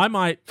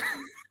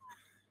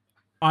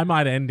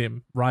end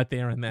him right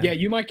there and then. Yeah,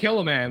 you might kill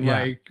a man,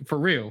 like, for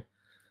real.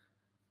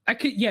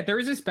 There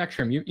is a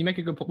spectrum. You make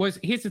a good point.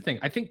 Here's the thing.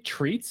 I think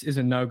treats is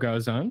a no-go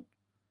zone.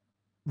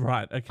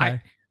 Right,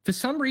 okay. For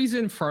some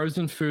reason,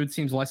 frozen food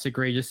seems less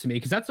egregious to me,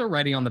 because that's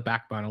already on the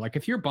back burner. Like,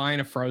 if you're buying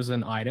a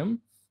frozen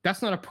item,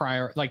 that's not a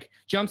prior. Like, do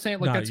you know what I'm saying?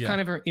 Like, that's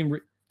kind of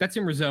that's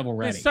in reserve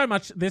already.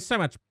 There's so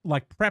much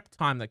like prep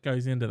time that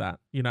goes into that,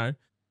 you know?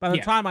 By the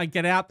time I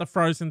get out the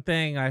frozen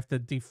thing, I have to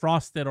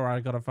defrost it, or I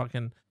got to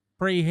fucking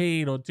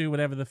preheat or do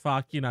whatever the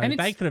fuck, you know.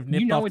 They could have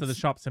nipped off to the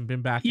shops and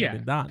been back and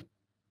been done.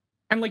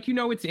 And like, you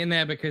know, it's in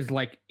there because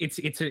like it's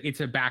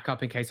a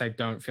backup in case I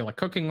don't feel like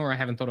cooking or I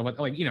haven't thought about,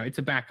 like, you know, it's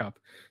a backup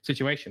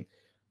situation.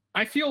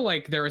 I feel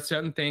like there are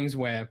certain things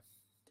where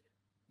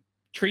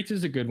treats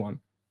is a good one.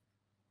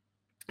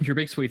 If you're a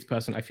big sweets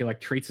person, I feel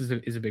like treats is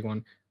a big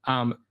one.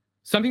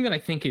 Something that I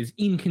think is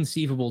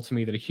inconceivable to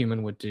me that a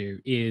human would do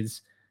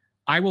is,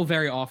 I will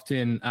very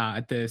often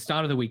at the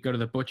start of the week go to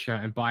the butcher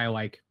and buy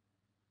like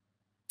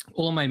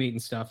all of my meat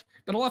and stuff.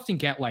 But I'll often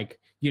get like,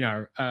 you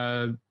know,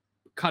 a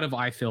cut of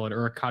eye fillet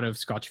or a cut of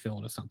Scotch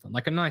fillet or something,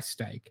 like a nice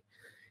steak.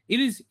 it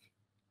is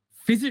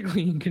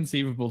physically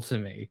inconceivable to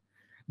me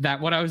that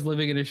when I was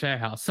living in a share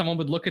house, someone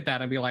would look at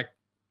that and be like,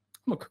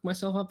 I'm gonna cook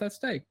myself up that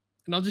steak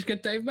and I'll just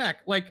get Dave back.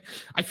 Like,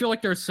 I feel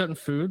like there are certain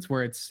foods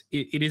where it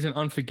is an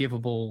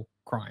unforgivable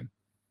crime.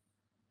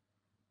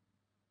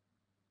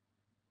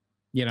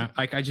 You know,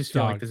 like I just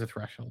feel like there's a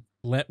threshold.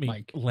 You're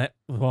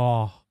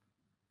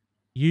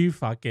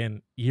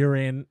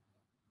in.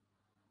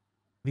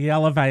 The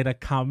elevator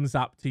comes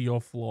up to your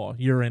floor.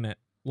 You're in it.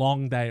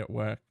 Long day at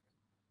work.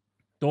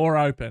 Door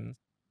opens.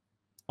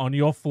 On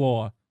your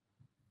floor,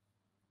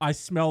 I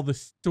smell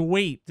the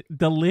sweet,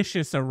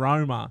 delicious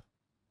aroma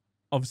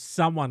of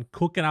someone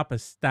cooking up a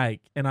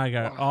steak. And I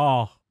go,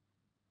 oh,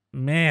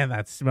 man,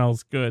 that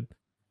smells good.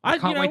 I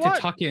can't wait to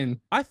tuck in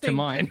to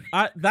mine.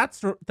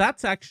 That's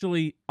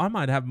actually, I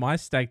might have my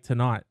steak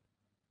tonight.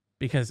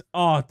 Because,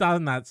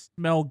 doesn't that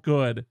smell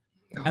good?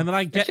 And then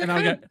I get, and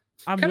I go,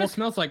 kind of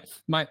smells like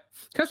my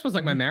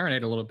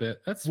marinade a little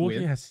bit. That's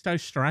weird. Yeah, it's so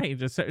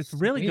strange. It's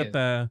really weird. got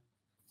the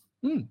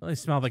really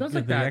smell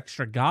the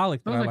extra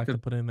garlic that I like to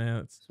put in there.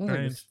 It's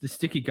strange. Like the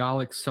sticky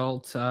garlic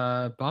salt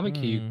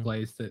barbecue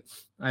glaze that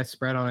I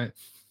spread on it.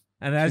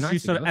 And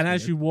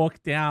as you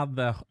walk down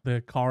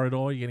the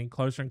corridor, you're getting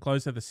closer and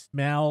closer. The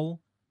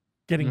smell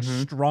getting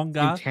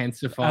stronger,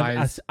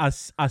 intensifies.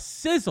 A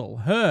sizzle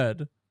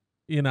heard,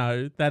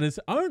 that is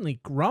only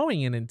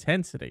growing in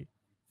intensity.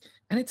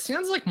 And it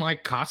sounds like my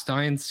cast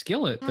iron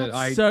skillet that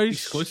I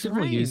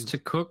exclusively use to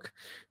cook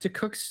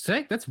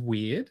steak. That's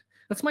weird.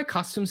 That's my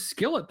custom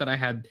skillet that I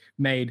had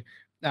made.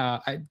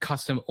 I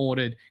custom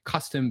ordered,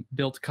 custom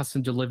built,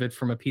 custom delivered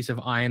from a piece of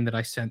iron that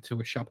I sent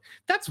to a shop.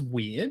 That's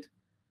weird.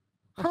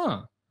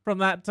 Huh. From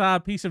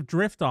that piece of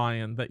drift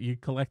iron that you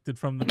collected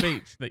from the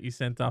beach that you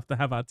sent off to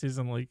have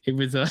artisanally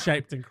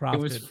shaped and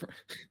crafted.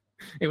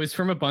 It was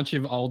from a bunch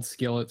of old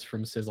skillets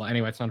from Sizzler.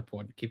 Anyway, it's not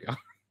important. Keep going.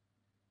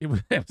 It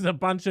was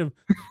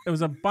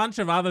a bunch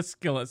of other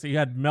skillets that you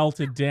had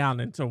melted down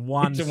into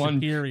one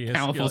superior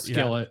powerful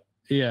skillet.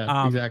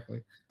 Yeah,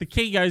 exactly. The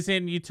key goes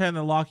in, you turn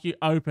the lock, you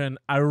open,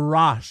 a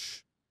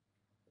rush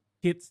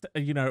hits,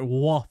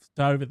 wafts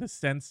over the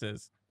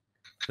senses.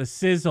 The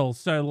sizzle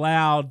so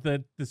loud,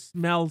 the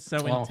smell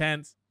so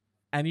intense,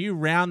 and you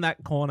round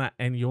that corner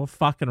and your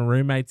fucking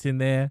roommate's in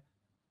there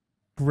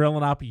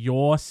grilling up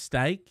your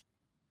steak.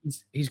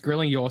 He's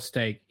grilling your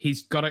steak.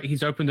 He's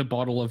opened a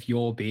bottle of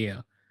your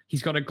beer.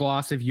 He's got a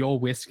glass of your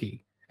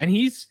whiskey, and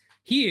he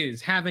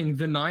is having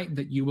the night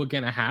that you were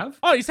gonna have.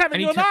 Oh, he's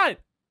having your night.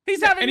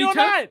 He's having your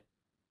night.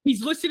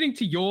 He's listening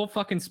to your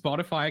fucking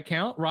Spotify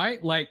account,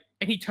 right? Like,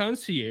 and he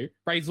turns to you,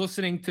 right? He's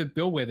listening to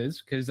Bill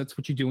Withers, because that's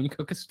what you do when you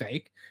cook a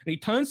steak. And he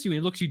turns to you and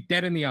he looks you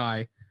dead in the eye,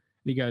 and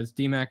he goes,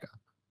 D-Mac,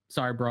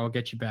 sorry, bro, I'll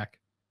get you back.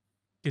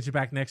 Get you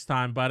back next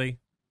time, buddy.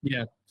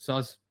 Yeah,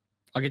 so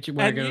I'll get you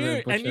when I go to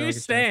the butcher. And you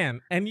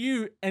stand and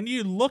you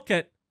look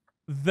at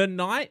the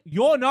night,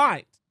 your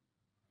night.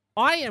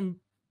 I am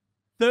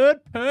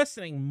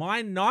third-personing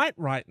my night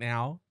right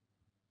now.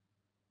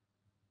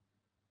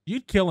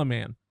 You'd kill a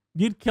man.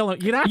 You'd kill him.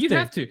 You'd have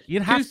to.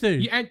 You'd have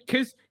to.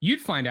 Because you'd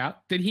find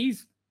out that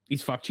he's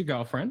fucked your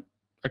girlfriend.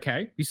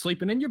 Okay, he's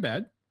sleeping in your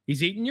bed.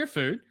 He's eating your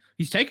food.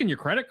 He's taking your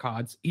credit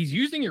cards. He's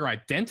using your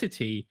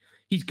identity.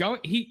 He's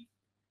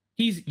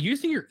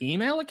using your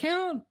email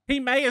account. He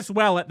may as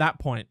well at that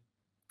point.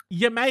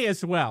 You may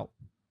as well.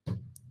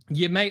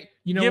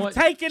 You've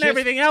taken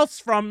everything else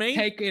from me.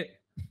 Take it.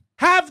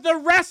 Have the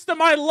rest of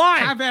my life.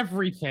 Have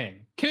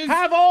everything.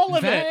 Have all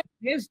of it.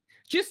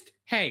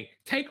 Hey,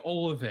 take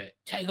all of it.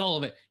 Take all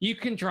of it. You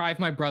can drive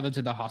my brother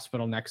to the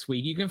hospital next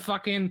week. You can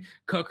fucking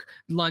cook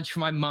lunch for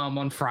my mom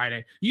on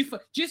Friday.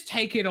 Just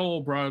take it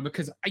all, bro,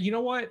 because you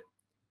know what?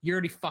 You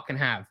already fucking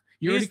have.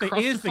 You already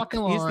crossed the fucking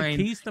line. Here's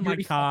the keys to my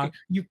car.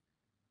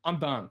 I'm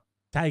done.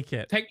 Take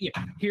it.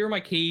 Here are my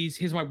keys.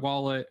 Here's my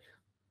wallet.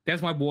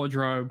 There's my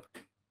wardrobe. Do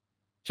you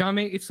know what I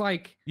mean? It's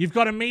like... You've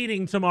got a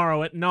meeting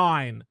tomorrow at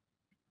 9.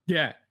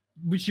 Yeah.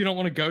 Which you don't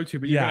want to go to,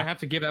 but you're going to have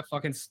to give that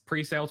fucking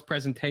pre-sales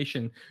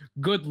presentation.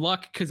 Good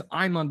luck, because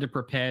I'm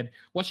underprepared.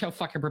 Watch how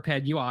fucking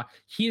prepared you are.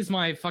 Here's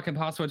my fucking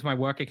password to my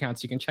work account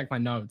so you can check my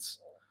notes.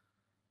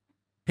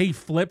 He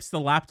flips the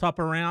laptop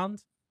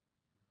around.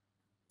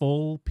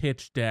 Full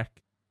pitch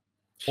deck.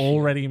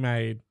 Already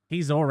made.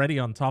 He's already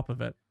on top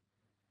of it.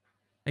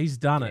 He's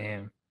done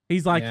it.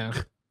 He's like,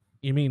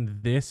 you mean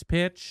this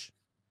pitch?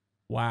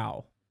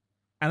 Wow.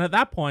 And at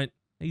that point,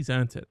 he's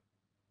earned it.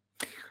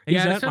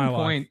 At a certain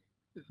point,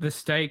 the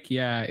steak,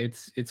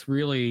 it's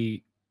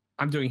really,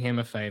 I'm doing him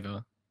a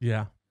favor.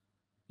 Yeah.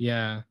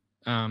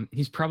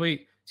 He's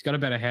got a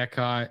better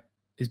haircut.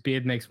 His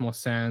beard makes more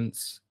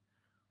sense.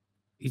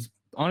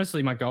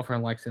 Honestly, my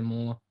girlfriend likes him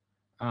more.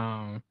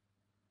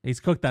 He's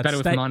cooked that better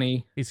steak. With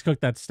money. He's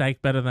cooked that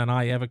steak better than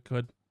I ever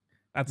could.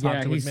 That's hard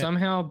to admit. He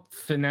somehow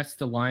finessed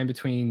the line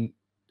between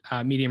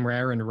medium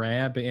rare and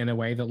rare, but in a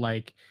way that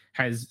like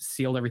has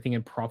sealed everything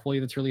in properly.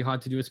 That's really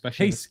hard to do,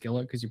 especially in a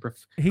skillet, because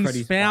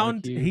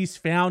he's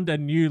found a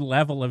new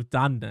level of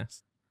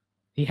doneness.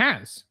 He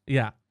has.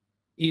 Yeah.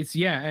 He's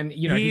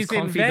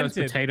confit those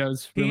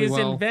potatoes really well.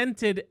 He has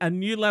invented a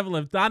new level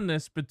of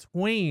doneness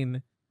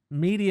between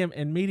medium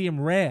and medium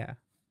rare.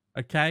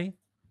 Okay?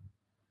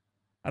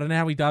 I don't know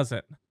how he does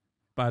it,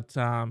 but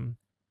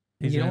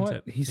he's You know earned what?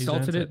 it. He's He's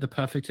salted earned it the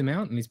perfect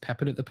amount, and he's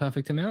peppered it the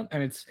perfect amount.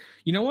 And it's,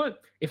 you know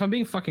what? If I'm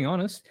being fucking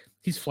honest,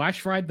 he's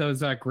flash fried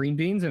those green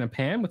beans in a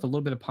pan with a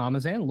little bit of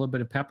parmesan, a little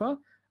bit of pepper.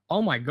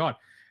 Oh my god,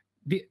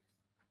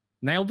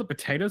 nailed the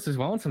potatoes as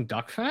well and some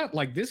duck fat.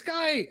 Like this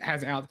guy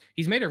has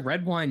he's made a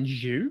red wine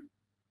jus.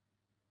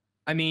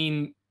 I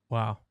mean,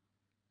 Wow.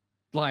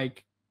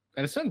 like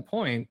at a certain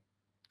point,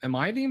 am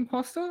I the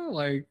imposter?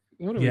 Like,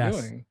 what are we Yes.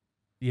 doing?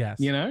 Yes.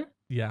 You know?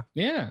 Yeah.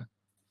 Yeah.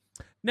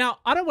 Now,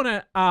 I don't want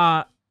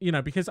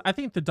to, because I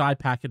think the dye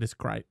packet is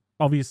great.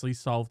 Obviously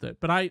solved it.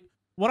 But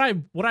what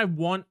I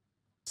want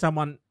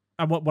someone,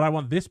 what I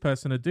want this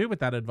person to do with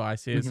that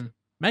advice is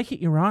make it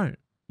your own,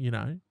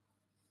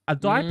 A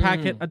dye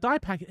packet,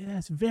 yeah,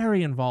 it's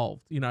very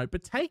involved,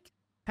 but take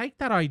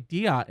that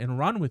idea and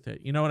run with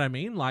it. You know what I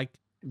mean? Like,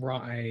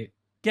 right.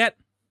 Get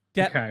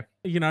okay.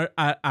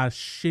 A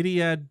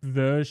shittier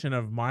version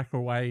of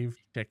microwave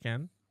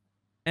chicken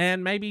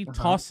and maybe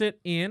toss it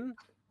in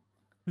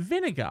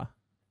vinegar,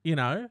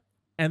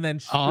 and then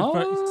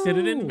sit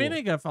it in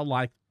vinegar for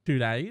like 2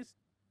 days.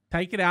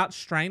 Take it out,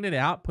 strain it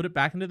out, put it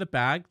back into the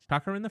bag,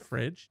 chuck her in the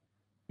fridge.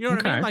 You know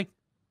what I mean?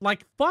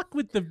 Like fuck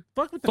with the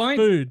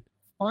food.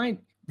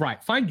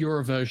 Find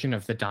your version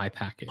of the dye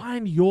packet.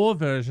 Find your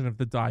version of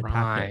the dye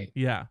packet.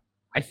 Yeah.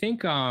 I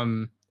think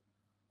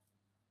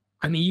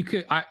I mean, you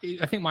could. I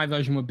think my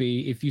version would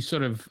be if you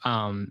sort of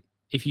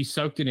if you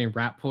soaked it in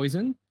rat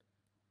poison,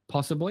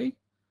 possibly,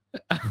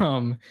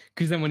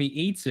 because then when he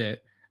eats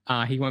it,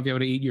 he won't be able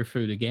to eat your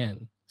food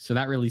again. So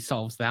that really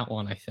solves that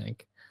one, I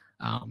think.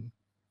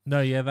 No,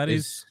 yeah, that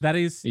is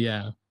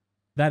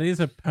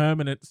a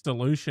permanent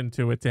solution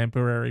to a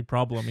temporary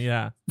problem.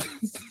 Yeah,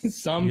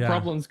 some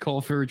problems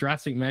call for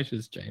drastic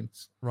measures,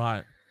 James.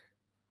 Right.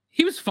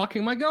 He was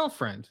fucking my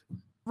girlfriend.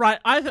 Right,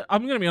 I'm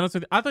going to be honest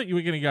with you. I thought you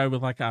were going to go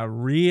with like a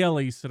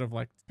really sort of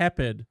like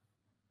tepid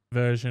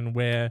version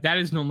where... That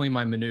is normally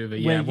my maneuver,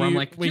 where I'm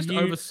like, just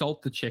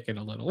oversalt the chicken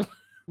a little.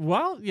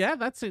 Well, yeah,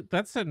 that's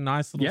a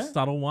nice little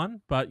subtle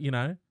one. But,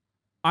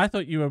 I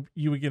thought you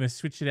were going to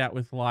switch it out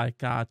with like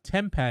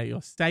tempeh or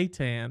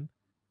seitan.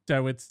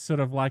 So it's sort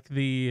of like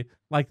the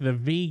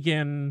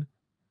vegan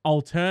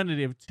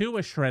alternative to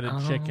a shredded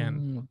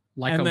chicken.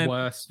 Like a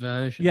worse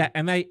version. Yeah,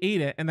 and they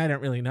eat it and they don't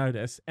really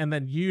notice. And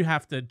then you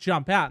have to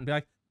jump out and be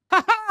like,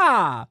 ha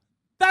ha!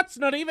 That's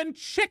not even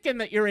chicken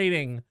that you're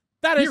eating.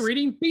 You're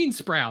eating bean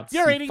sprouts.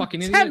 You're eating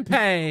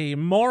tempeh,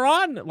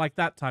 moron! Like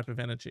that type of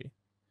energy.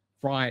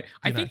 Right.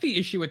 I think the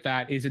issue with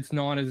that is it's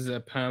not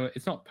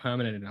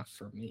permanent enough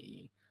for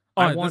me.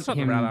 I want him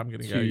the route I'm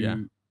going to go, yeah.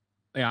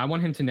 Yeah, I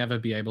want him to never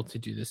be able to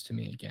do this to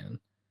me again.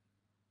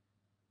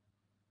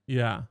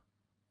 Yeah.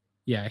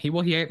 Yeah,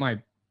 he ate my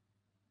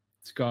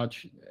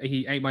scotch.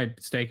 He ate my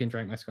steak and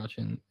drank my scotch,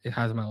 and it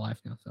has in my life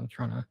now. So I'm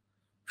trying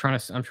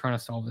to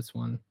solve this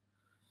one.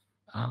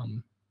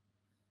 Trying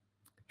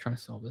to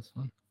solve this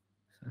one.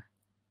 So.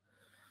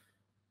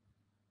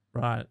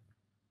 Right.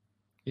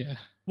 Yeah.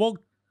 Well,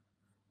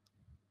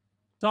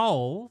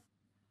 solved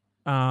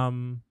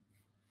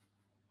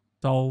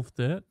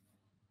it.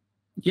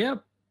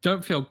 Yep.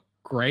 Don't feel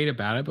great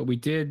about it, but we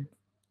did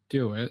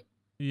do it.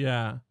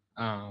 Yeah.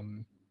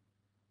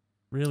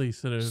 Really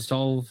sort of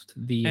solved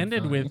the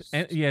ended with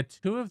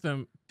two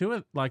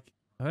of like,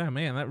 oh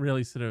man, that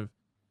really sort of,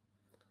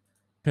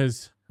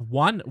 because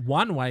one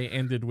way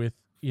ended with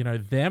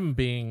them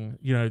being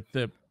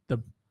the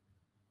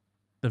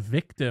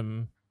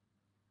victim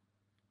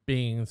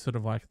being sort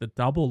of like the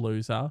double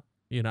loser,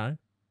 because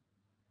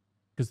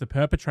the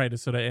perpetrator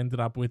sort of ended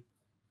up with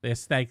their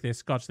steak, their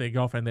scotch, their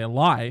girlfriend, their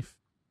life,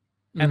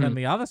 and then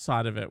the other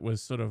side of it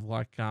was sort of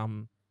like a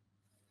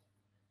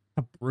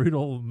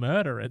brutal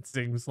murder, it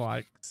seems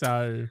like.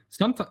 So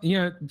sometimes,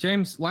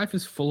 James, life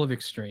is full of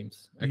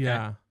extremes. Okay?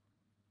 Yeah.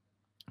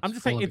 I'm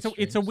just saying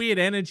it's a weird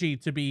energy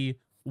to be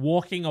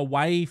walking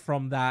away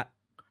from that.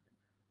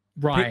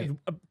 Right.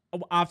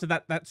 After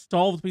that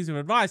solved piece of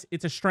advice,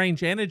 it's a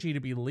strange energy to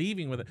be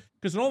leaving with it.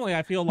 Because normally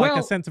I feel like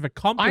a sense of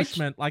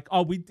accomplishment, like,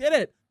 oh, we did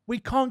it. We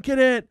conquered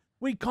it.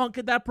 We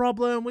conquered that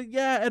problem.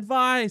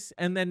 Advice.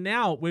 And then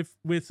now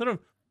we're sort of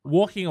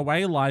walking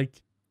away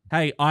like,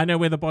 hey, I know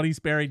where the body's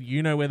buried,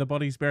 you know where the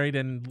body's buried,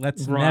 and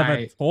let's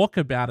never talk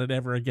about it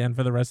ever again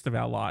for the rest of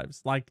our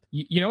lives. Like,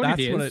 you know what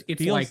it is? What it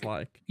feels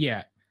like.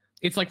 Yeah.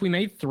 It's like we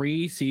made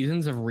 3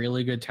 seasons of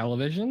really good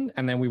television,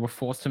 and then we were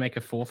forced to make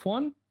a 4th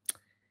one,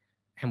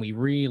 and we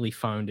really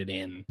phoned it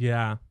in.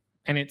 Yeah.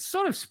 And it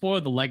sort of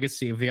spoiled the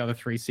legacy of the other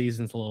 3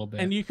 seasons a little bit.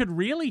 And you could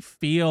really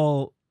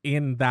feel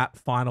in that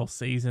final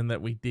season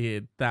that we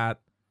did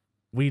that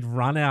we'd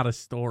run out of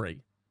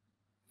story.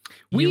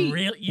 You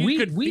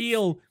could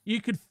feel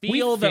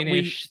that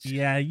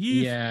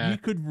you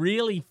could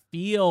really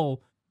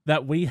feel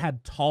that we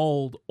had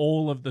told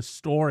all of the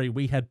story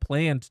we had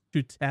planned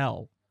to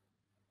tell.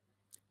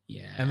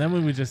 Yeah. And then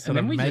we were just sort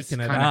of making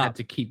it up. Had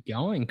to keep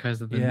going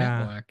because of the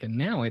network. And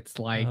now it's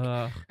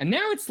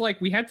like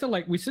we had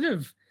to we sort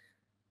of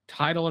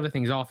tied a lot of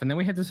things off, and then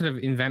we had to sort of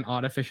invent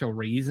artificial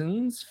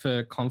reasons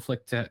for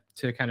conflict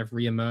to kind of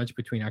reemerge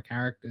between our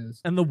characters.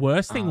 And the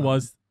worst thing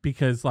was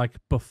because like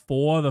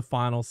before the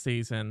final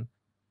season,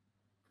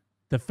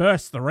 the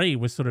first 3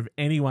 was sort of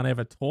anyone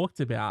ever talked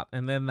about,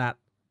 and then that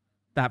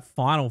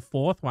final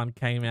 4th one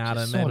came out,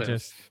 and then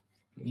just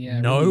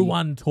no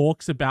one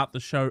talks about the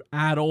show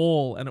at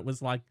all, and it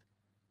was like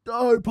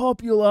so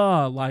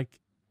popular, like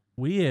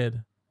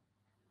weird.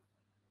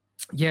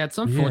 Yeah, it's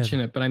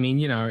unfortunate, but I mean,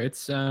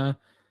 it's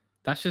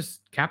that's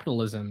just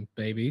capitalism,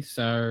 baby.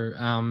 So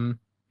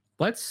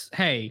let's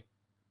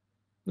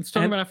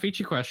talk about our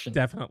feature question.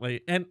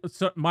 Definitely. And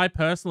so my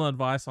personal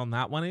advice on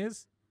that one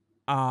is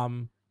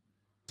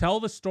tell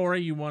the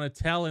story you want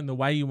to tell in the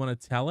way you want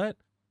to tell it,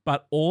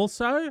 but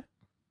also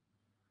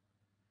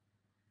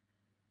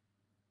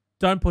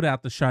don't put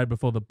out the show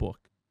before the book.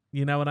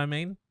 You know what I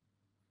mean?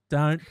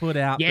 Don't put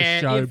out the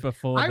show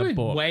before the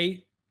book.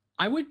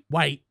 I would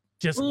wait.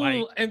 Just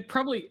wait. And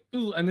probably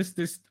and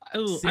this I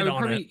would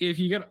probably if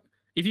you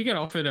get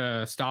offered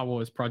a Star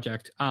Wars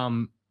project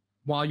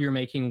while you're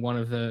making one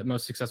of the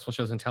most successful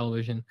shows on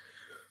television,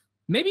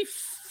 maybe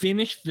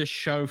finish the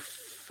show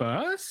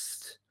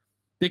first,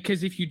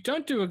 because if you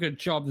don't do a good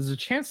job, there's a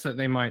chance that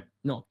they might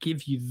not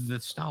give you the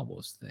Star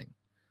Wars thing.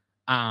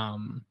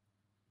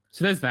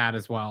 So there's that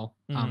as well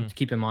to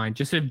keep in mind.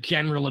 Just a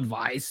general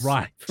advice,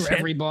 right, for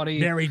everybody.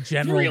 Very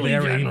general, really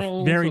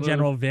very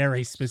general,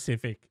 very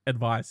specific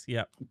advice.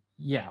 Yep.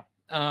 Yeah.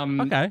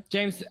 Okay.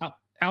 James,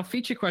 our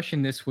feature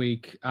question this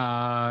week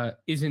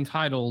is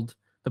entitled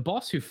 "The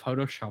Boss Who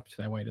Photoshopped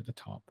Their Way to the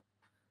Top."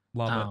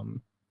 Love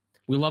it.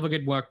 We love a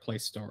good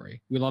workplace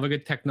story. We love a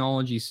good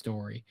technology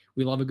story.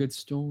 We love a good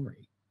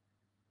story.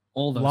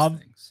 All those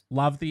things.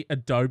 Love the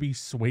Adobe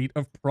suite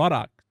of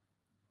product.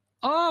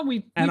 Oh,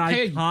 we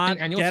pay an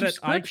annual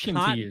subscription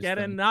to use them. I can't get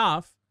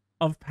enough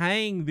of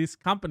paying this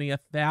company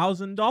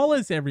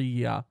 $1,000 every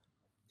year.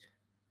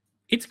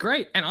 It's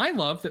great. And I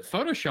love that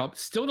Photoshop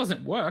still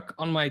doesn't work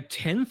on my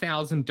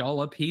 $10,000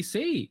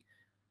 PC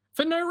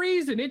for no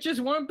reason. It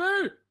just won't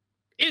boot.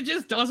 It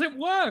just doesn't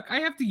work. I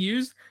have to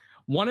use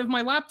one of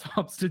my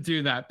laptops to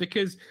do that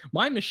because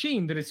my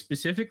machine that is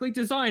specifically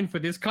designed for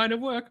this kind of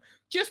work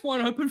just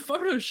won't open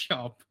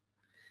Photoshop.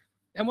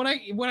 And when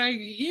I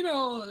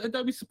email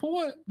Adobe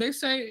support, they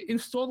say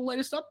install the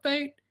latest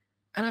update.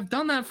 And I've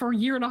done that for a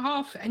year and a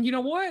half. And you know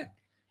what?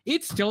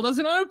 It still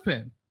doesn't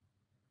open.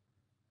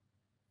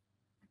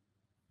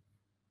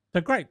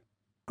 So great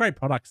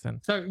products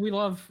then. So we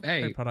love,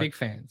 big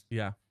fans.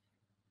 Yeah.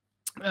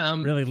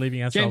 Really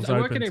leaving ourselves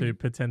James, open to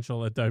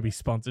potential Adobe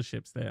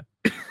sponsorships there.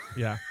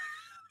 Yeah.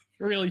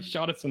 Really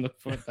shot us in the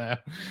foot there.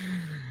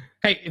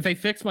 Hey, if they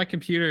fix my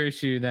computer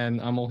issue, then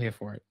I'm all here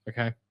for it.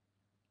 Okay.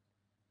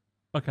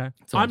 Okay.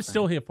 I'm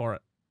still here for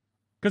it.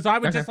 Because I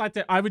would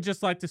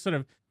just like to sort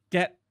of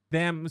get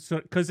them,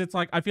 because it's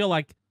like, I feel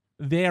like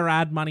their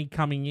ad money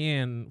coming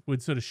in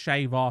would sort of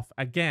shave off,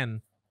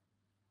 again,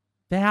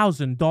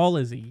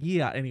 $1,000 a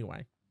year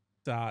anyway.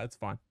 So it's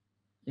fine.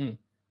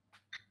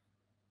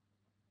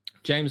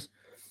 James,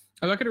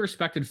 I work at a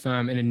respected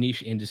firm in a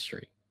niche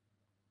industry.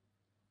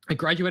 I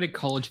graduated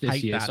college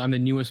this year, so I'm the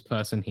newest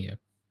person here.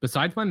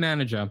 Besides my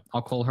manager,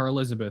 I'll call her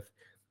Elizabeth,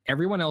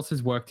 everyone else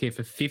has worked here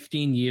for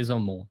 15 years or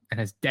more and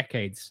has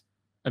decades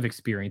of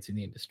experience in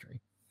the industry.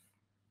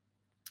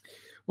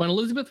 When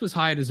Elizabeth was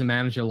hired as a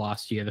manager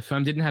last year, the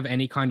firm didn't have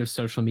any kind of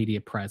social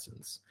media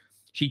presence.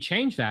 She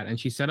changed that and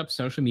she set up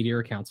social media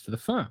accounts for the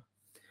firm.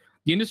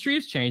 The industry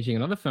is changing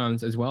and other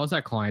firms, as well as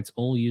our clients,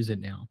 all use it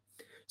now.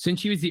 Since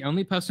she was the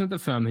only person at the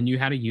firm who knew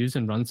how to use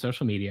and run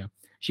social media,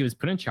 she was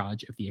put in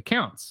charge of the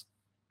accounts.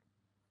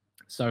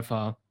 So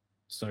far,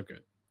 so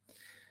good.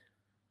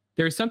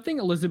 There is something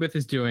Elizabeth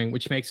is doing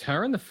which makes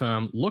her and the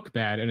firm look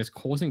bad and is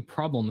causing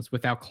problems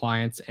with our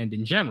clients and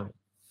in general.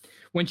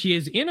 When she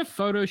is in a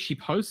photo she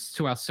posts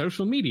to our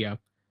social media,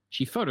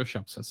 she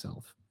photoshops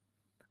herself.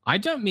 I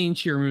don't mean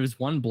she removes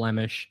one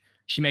blemish.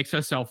 She makes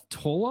herself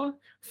taller,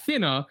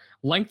 thinner,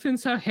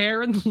 lengthens her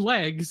hair and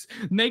legs,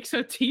 makes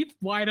her teeth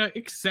whiter,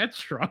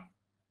 etc.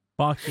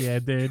 Fuck yeah,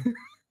 dude.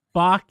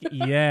 Fuck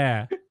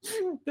yeah.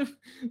 The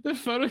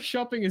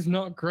photoshopping is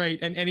not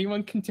great, and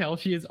anyone can tell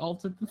she has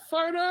altered the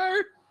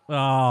photo.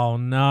 Oh,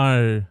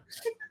 no.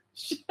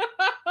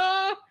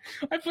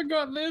 I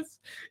forgot this.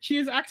 She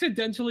has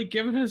accidentally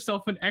given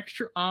herself an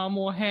extra arm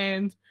or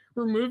hand,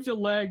 removed a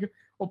leg,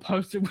 or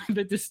posted with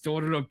a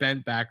distorted or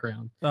bent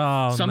background.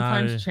 Oh,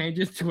 sometimes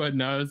changes to her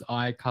nose,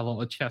 eye color,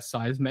 or chest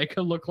size make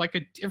her look like a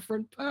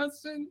different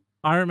person.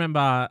 I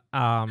remember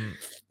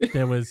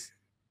there was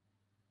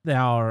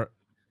our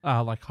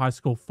like high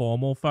school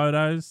formal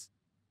photos.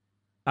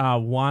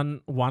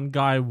 One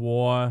guy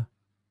wore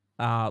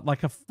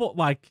like a foot,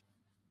 like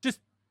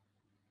just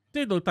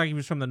dude looked like he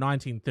was from the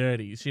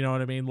 1930s. You know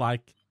what I mean?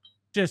 Like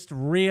just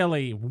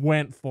really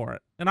went for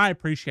it. And I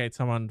appreciate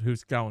someone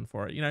who's going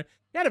for it. You know,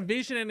 he had a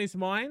vision in his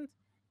mind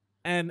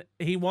and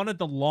he wanted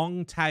the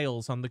long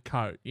tails on the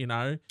coat, you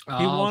know?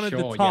 He wanted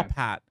the top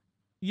hat.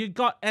 You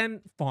got,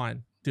 and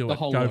fine, do it.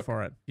 Go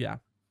for it. Yeah.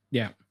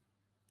 Yeah.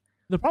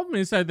 The problem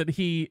is though that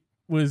he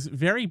was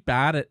very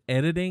bad at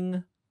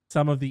editing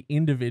some of the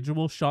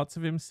individual shots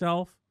of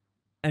himself.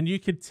 And you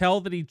could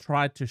tell that he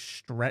tried to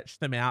stretch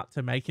them out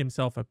to make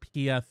himself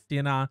appear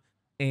thinner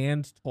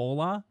and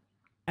taller.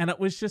 And it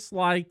was just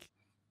like,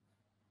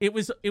 it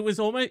was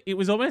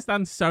almost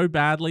done so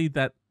badly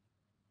that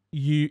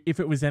if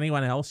it was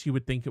anyone else, you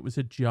would think it was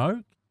a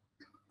joke.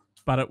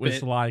 But it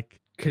was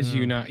because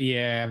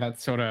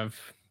that's sort of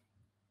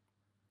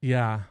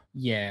yeah.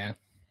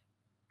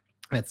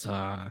 That's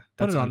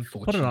put it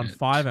unfortunate. on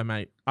Fiverr,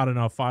 mate. I don't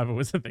know if Fiverr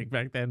was a thing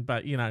back then,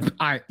 but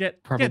get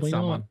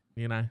someone,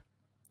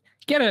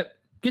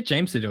 Get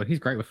James to do it. He's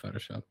great with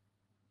Photoshop.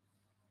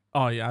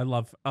 Oh yeah,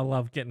 I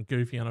love getting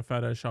goofy on a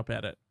Photoshop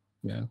edit.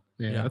 Yeah.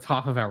 That's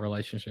half of our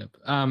relationship.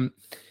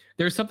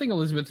 There's something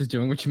Elizabeth is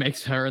doing which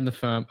makes her and the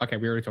firm. Okay,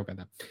 we already talked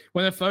about that.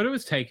 When a photo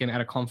is taken at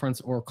a conference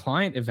or a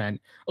client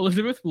event,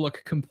 Elizabeth will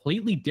look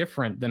completely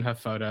different than her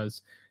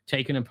photos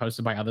taken and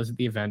posted by others at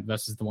the event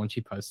versus the one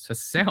she posts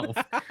herself.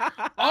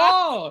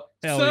 Hell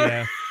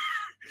yeah.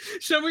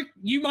 So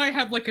you might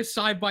have like a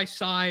side by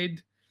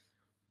side.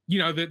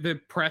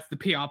 The press, the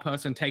PR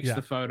person takes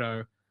the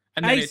photo,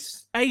 and then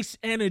Ace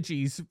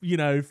Energy's,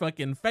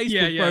 fucking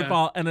Facebook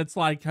profile, and it's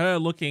like her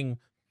looking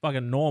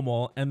fucking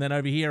normal, and then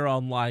over here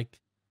on like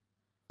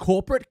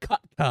Corporate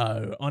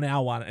Cutco on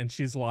our one, and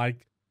she's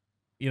like,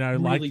 really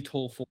like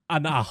tall,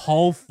 a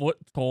whole foot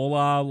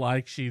taller,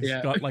 like she's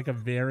got like a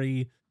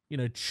very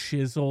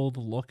chiseled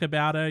look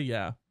about her.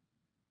 Yeah.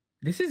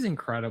 This is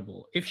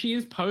incredible. If she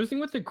is posing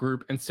with a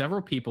group and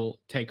several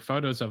people take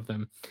photos of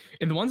them,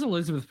 in the ones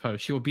Elizabeth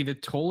posts, she will be the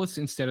tallest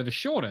instead of the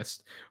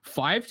shortest,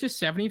 5 to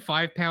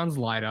 75 pounds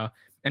lighter,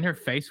 and her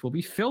face will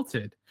be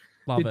filtered.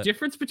 The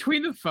difference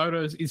between the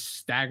photos is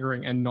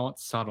staggering and not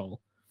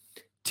subtle.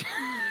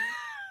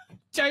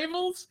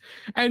 Tables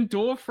and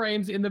door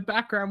frames in the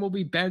background will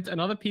be bent,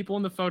 and other people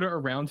in the photo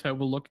around her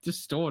will look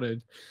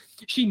distorted.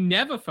 She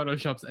never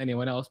photoshops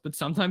anyone else, but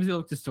sometimes they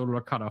look distorted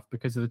or cut off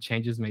because of the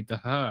changes made to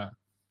her.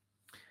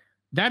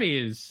 That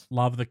is...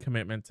 Love the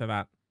commitment to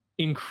that.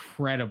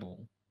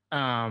 Incredible.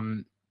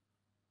 Clients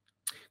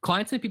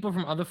and people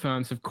from other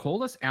firms have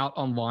called us out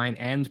online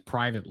and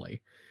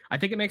privately. I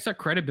think it makes our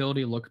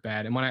credibility look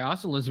bad. And when I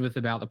asked Elizabeth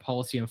about the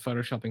policy on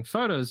photoshopping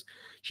photos,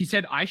 she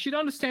said, I should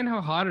understand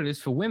how hard it is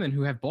for women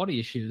who have body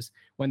issues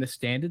when the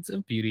standards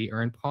of beauty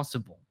are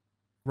impossible.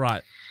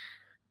 Right.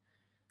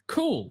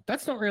 Cool.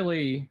 That's not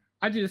really...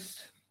 I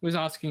just was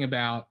asking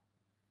about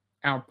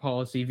our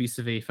policy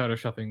vis-a-vis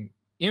photoshopping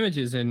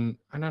images, and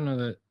I don't know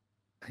that...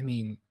 I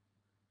mean...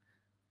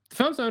 The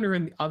firm's owner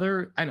and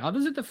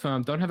others at the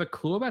firm don't have a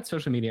clue about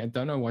social media and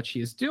don't know what she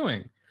is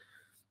doing.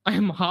 I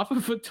am half a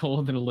foot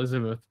taller than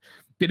Elizabeth,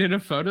 but in a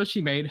photo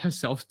she made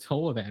herself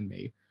taller than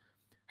me.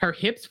 Her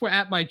hips were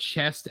at my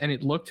chest and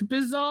it looked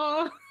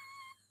bizarre.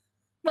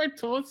 My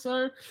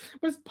torso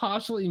was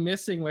partially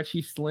missing where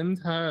she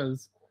slimmed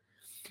hers.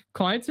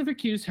 Clients have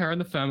accused her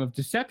and the firm of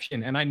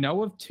deception, and I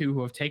know of 2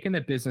 who have taken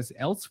their business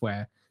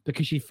elsewhere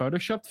because she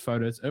photoshopped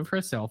photos of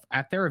herself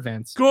at their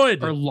events.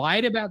 Good. Or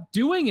lied about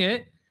doing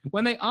it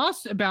when they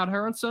asked about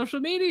her on social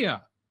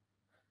media.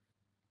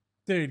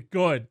 Dude,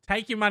 good.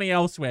 Take your money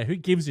elsewhere. Who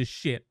gives a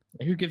shit?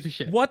 Who gives a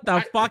shit? What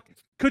the fuck?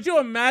 Could you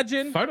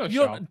imagine? Photoshop.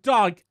 Your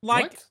dog,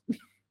 like,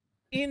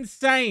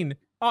 insane.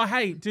 Oh,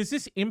 hey, does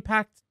this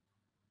impact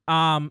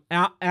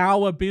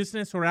our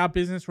business or our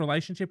business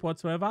relationship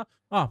whatsoever?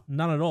 Oh,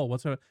 none at all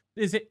whatsoever.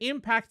 Is it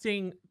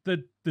impacting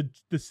the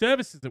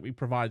services that we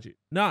provide you?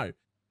 No.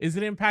 Is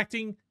it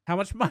impacting how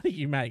much money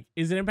you make?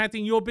 Is it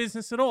impacting your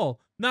business at all?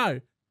 No.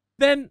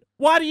 Then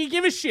why do you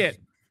give a shit?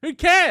 Who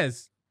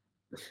cares?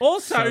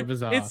 Also,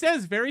 it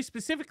says very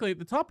specifically at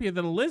the top here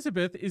that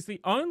Elizabeth is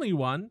the only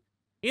one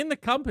in the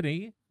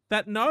company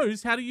that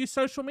knows how to use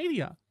social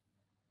media.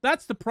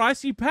 That's the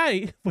price you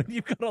pay when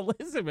you've got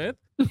Elizabeth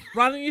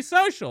running your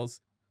socials.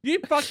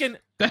 You fucking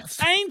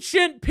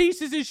ancient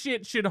pieces of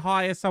shit should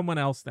hire someone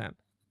else then.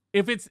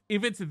 If it's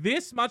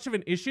this much of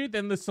an issue,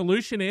 then the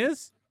solution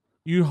is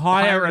you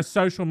hire a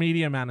social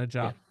media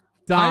manager.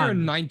 Yeah. Hire a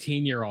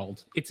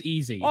 19-year-old. It's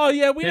easy. Oh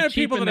yeah, we know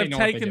people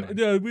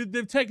that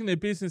they've taken their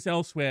business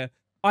elsewhere.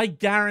 I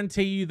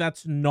guarantee you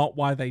that's not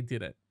why they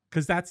did it,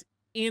 because that's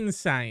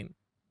insane.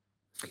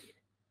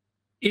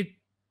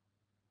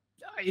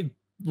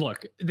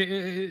 Look,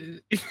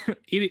 it'd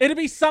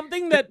be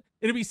something that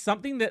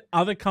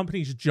other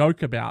companies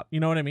joke about. You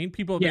know what I mean?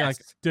 People would be like,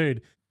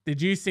 dude, did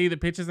you see the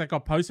pictures that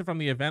got posted from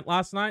the event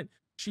last night?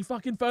 She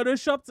fucking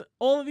photoshopped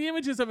all of the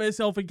images of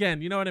herself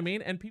again. You know what I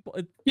mean? And people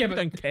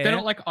don't care. They're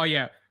not like, oh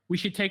yeah, we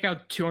should take our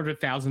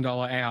 $200,000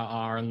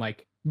 ARR and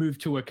like move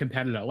to a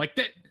competitor. Like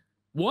that,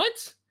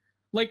 what?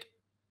 Like,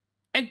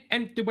 and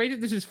the way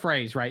that this is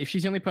phrased, right? If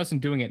she's the only person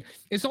doing it,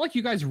 it's not like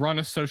you guys run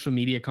a social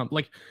media company.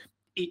 Like,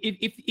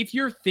 if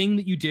your thing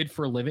that you did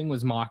for a living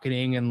was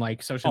marketing and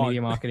like social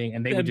media marketing,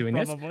 and they were doing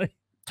this,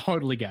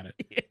 totally get it.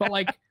 Yeah. But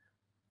like,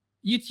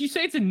 you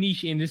say it's a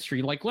niche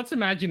industry. Like, let's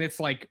imagine it's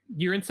like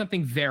you're in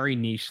something very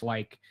niche,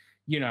 like,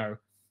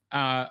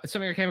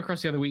 something I came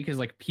across the other week is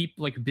like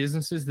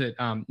businesses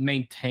that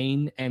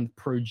maintain and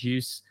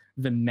produce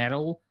the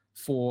metal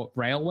for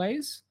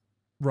railways.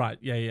 Right.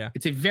 Yeah. Yeah.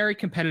 It's a very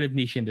competitive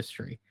niche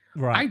industry. I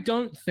Right.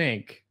 don't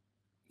think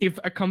if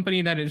a company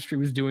in that industry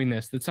was doing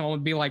this, that someone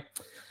would be like,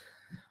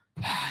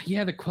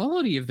 yeah, the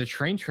quality of the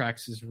train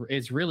tracks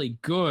is really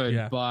good,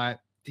 Yeah.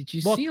 but did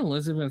you Look, see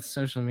Elizabeth's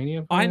social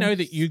media posts? I know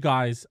that you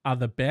guys are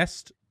the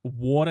best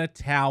water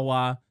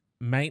tower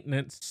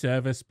maintenance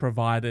service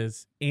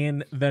providers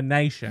in the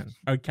nation,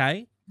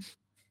 okay?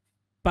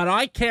 But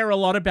I care a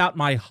lot about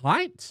my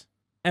height,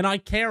 and I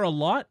care a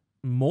lot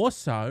more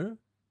so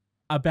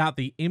about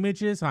the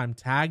images I'm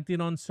tagged in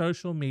on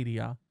social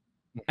media.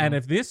 And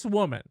if this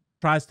woman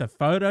tries to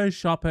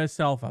Photoshop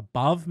herself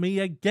above me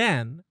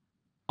again,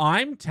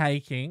 I'm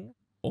taking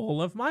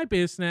all of my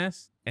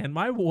business and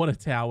my water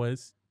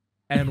towers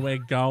and we're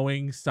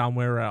going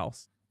somewhere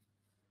else.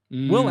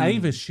 We'll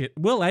Avis shit.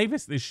 We'll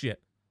Avis this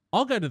shit.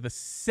 I'll go to the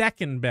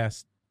second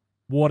best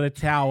water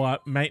tower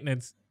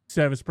maintenance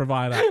service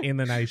provider in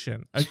the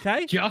nation.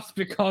 Okay? Just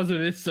because of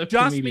this social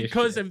Just media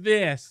because shit. of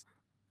this.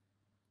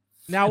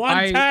 Now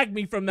untag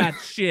me from that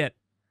shit.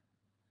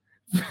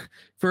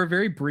 For a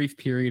very brief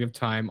period of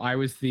time, I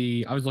was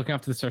looking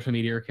after the social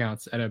media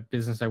accounts at a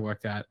business I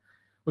worked at,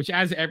 which,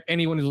 as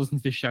anyone who's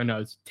listened to this show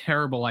knows,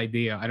 terrible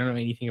idea. I don't know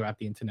anything about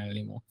the internet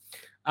anymore.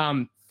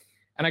 And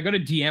I got a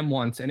DM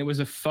once, and it was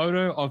a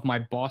photo of my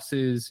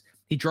boss's.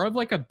 He drove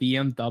like a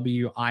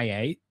BMW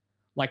i8,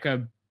 like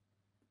a,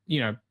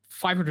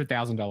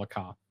 $500,000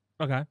 car.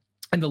 Okay.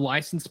 And the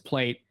license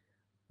plate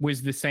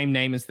was the same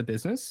name as the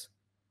business.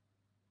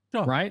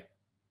 Sure. Right?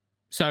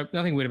 So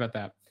nothing weird about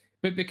that.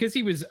 But because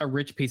he was a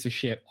rich piece of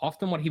shit,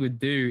 often what he would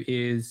do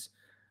is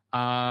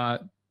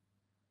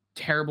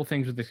terrible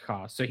things with his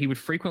car. So he would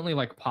frequently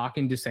like park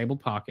in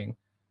disabled parking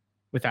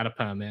without a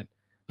permit.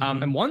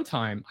 And one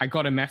time I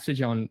got a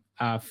message on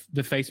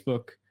the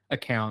Facebook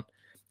account,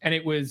 and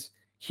it was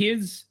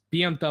his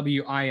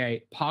BMW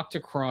i8 parked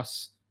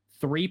across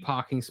 3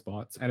 parking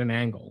spots at an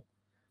angle.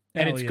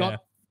 And it's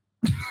got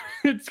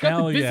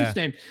the business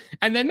name.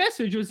 And their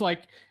message was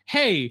like,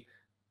 hey,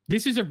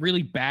 this is a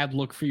really bad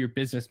look for your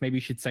business. Maybe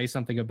you should say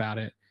something about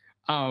it.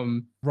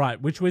 Right,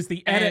 which was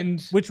the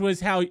edit, which was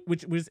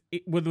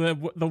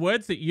the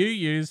words that you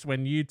used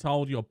when you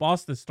told your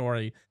boss the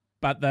story,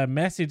 but the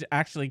message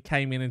actually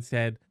came in and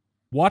said,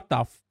 "What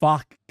the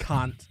fuck,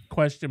 cunt?" ?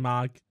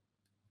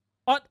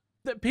 What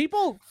the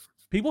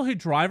people who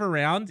drive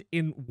around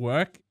in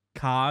work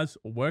cars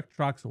or work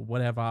trucks or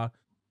whatever,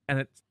 and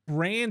it's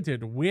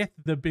branded with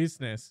the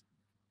business,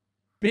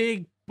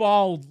 big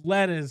bold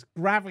letters,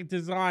 graphic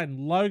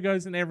design,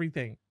 logos, and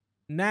everything,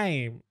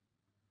 name,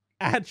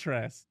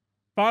 address,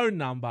 phone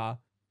number,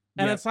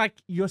 and it's like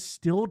you're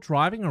still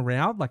driving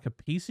around like a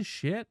piece of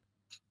shit.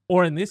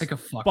 Or in this like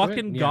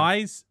fucking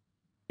guy's,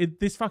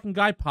 this fucking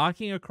guy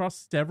parking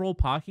across several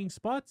parking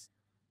spots,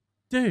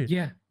 dude.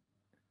 Yeah.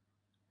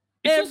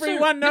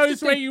 Everyone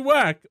knows where you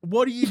work.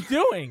 What are you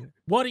doing?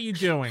 What are you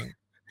doing?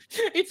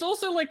 It's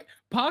also like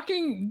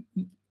parking.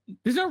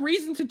 There's no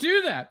reason to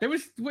do that.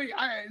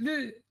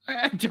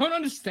 I don't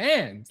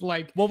understand.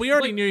 Like, well, we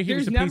already knew he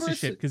was a piece of shit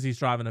shit because he's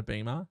driving a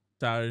Beamer.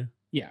 So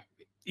yeah,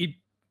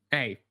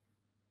 hey,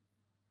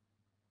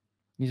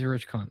 he's a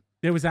rich cunt.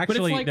 There was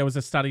there was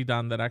a study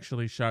done that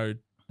actually showed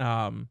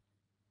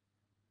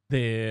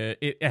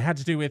it had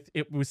to do with,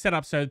 it was set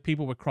up so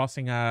people were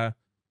crossing a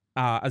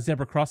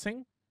zebra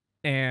crossing,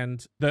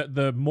 and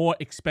the more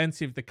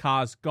expensive the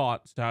cars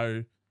got,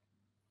 so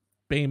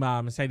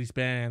Beamer,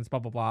 Mercedes-Benz, blah,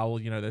 blah, blah, all,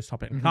 those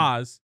top-end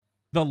cars,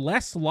 the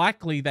less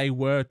likely they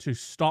were to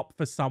stop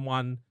for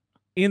someone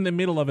in the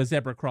middle of a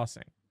zebra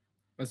crossing.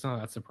 That's not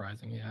that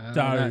surprising, yeah.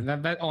 So,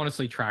 that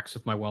honestly tracks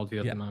with my worldview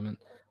at the moment.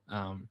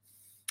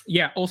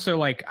 Also,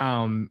 like,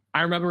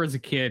 I remember as a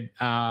kid,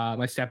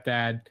 my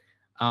stepdad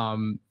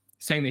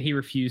saying that he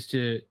refused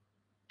to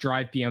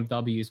drive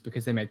BMWs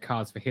because they made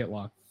cars for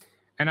Hitler.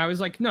 And I was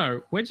like,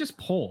 no, we're just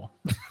poor.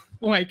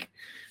 Like,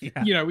 we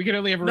could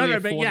only ever really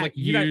afford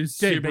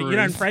used Subarus. But you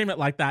don't frame it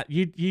like that.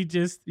 You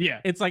just,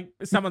 it's like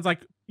someone's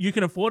like, you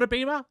can afford a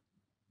Beamer?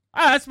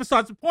 That's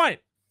besides the point.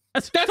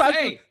 That's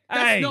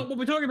not what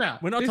we're talking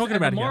about. We're not talking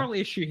about a moral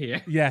issue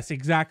here. Yes,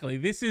 exactly.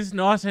 This is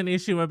not an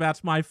issue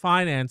about my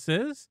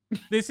finances.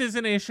 This is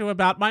an issue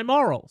about my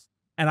morals,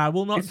 and I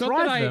will not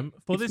drive them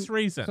for this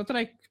reason.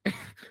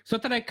 It's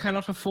not that I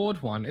cannot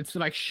afford one. It's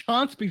that I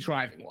shan't be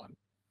driving one.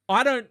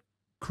 I don't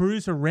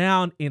cruise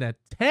around in a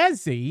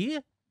Tessie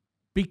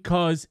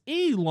because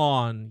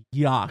Elon,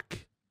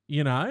 yuck,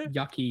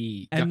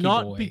 yucky, and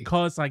not boy.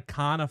 Because I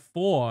can't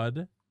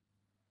afford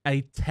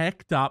a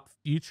teched up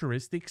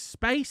futuristic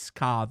space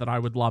car that I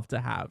would love to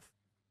have.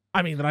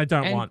 I mean, that I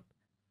don't want.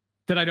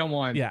 That I don't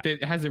want. Yeah.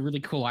 It has a really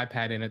cool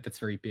iPad in it that's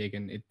very big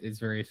and it is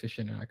very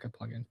efficient, and I could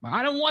plug in. But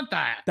I don't want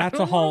that. That's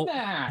a whole.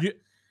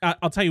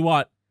 I'll tell you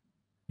what.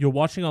 You're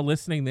watching or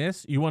listening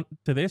this. You want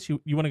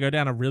to go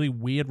down a really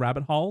weird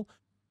rabbit hole.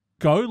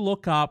 Go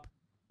look up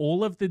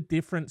all of the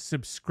different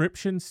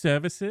subscription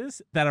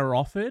services that are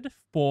offered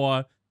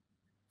for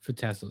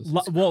Teslas.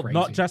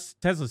 Not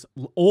just Teslas,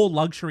 all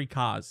luxury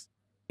cars.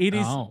 It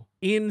is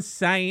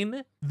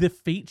insane, the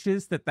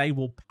features that they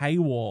will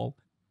paywall.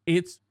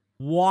 It's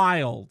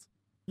wild.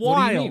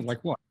 What do you mean?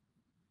 Like what?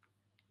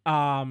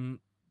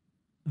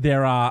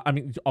 there are, I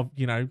mean,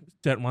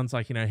 certain ones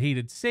like,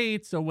 heated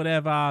seats or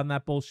whatever and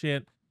that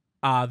bullshit.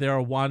 There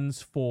are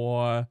ones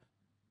for,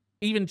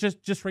 even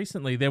just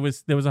recently, there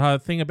was a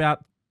thing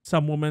about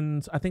some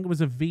woman's, I think it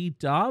was a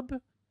V-dub,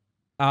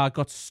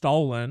 got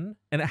stolen,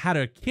 and it had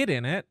her kid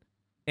in it.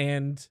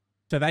 And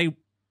so they,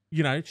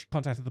 she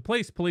contacted the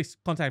police. Police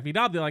contact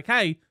V-dub. They're like,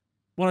 hey,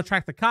 want to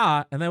track the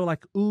car? And they were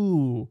like,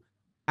 ooh,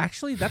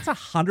 actually, that's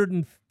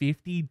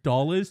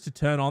 $150 to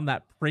turn on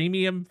that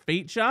premium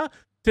feature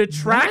to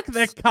track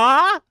the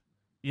car.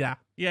 Yeah,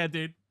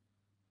 dude.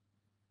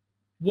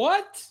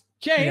 What?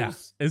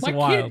 James, it's my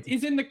wild. kid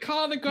is in the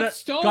car that got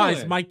stolen.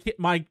 Guys,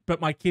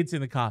 my kid's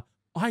in the car.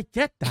 I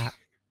get that,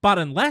 but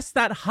unless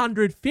that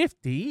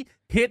 150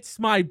 hits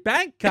my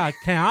bank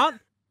account,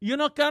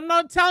 I'm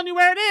not telling you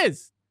where it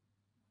is.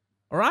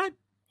 All right?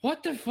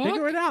 What the fuck?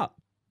 Figure it out.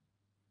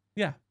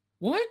 Yeah.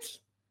 What?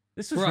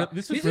 This is the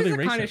really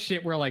recent. kind of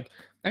shit where, like,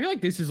 I feel like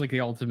this is like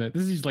the ultimate.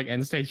 This is like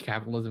end stage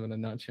capitalism in a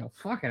nutshell.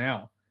 Fucking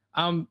hell.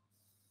 I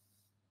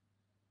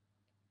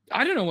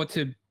don't know what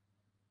to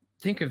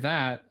think of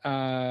that.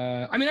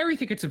 I mean, I really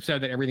think it's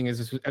absurd that everything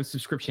is a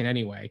subscription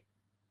anyway.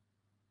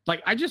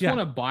 Like, I just want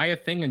to buy a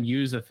thing and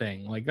use a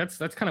thing. Like, that's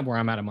kind of where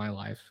I'm at in my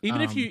life.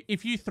 Even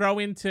if you throw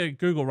into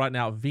Google right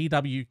now,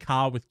 VW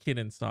car with kid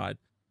inside,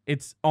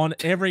 it's on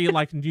every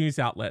like news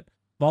outlet.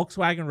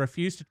 Volkswagen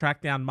refused to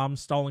track down mum's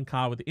stolen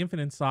car with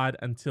infant inside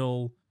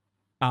until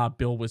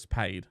bill was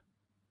paid.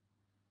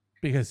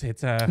 Because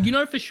it's a...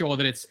 for sure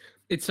that it's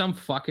some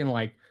fucking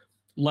like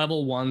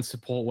level 1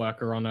 support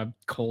worker on a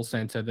call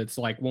center that's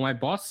like, well, my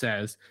boss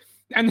says,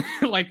 and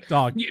like,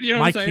 dog,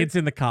 my kid's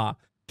in the car.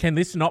 Can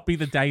this not be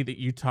the day that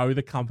you toe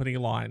the company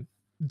line?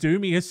 Do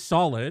me a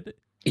solid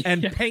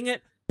and ping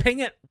it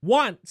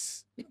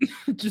once.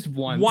 Just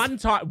once. One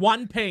time,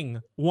 one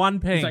ping.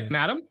 It's like,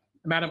 madam,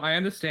 I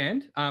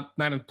understand.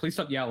 Madam, please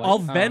stop yelling. I'll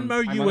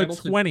Venmo you a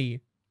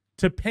 20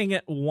 to ping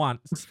it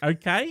once,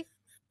 okay?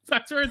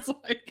 That's where it's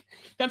like,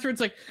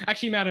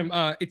 actually, madam,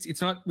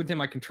 it's not within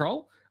my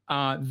control.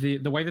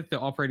 The way that the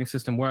operating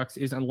system works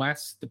is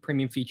unless the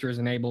premium feature is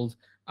enabled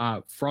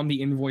from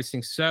the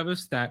invoicing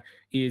service that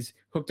is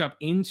hooked up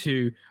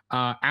into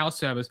our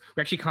service,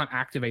 we actually can't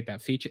activate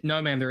that feature.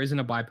 No, man, there isn't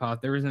a bypass.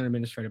 There isn't an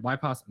administrative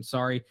bypass. I'm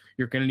sorry.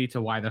 You're going to need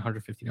to wire that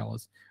 $150.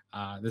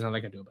 There's nothing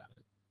I can do about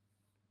it.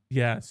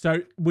 Yeah.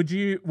 So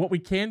what we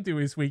can do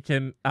is we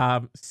can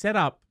set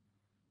up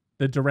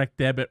the direct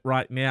debit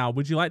right now.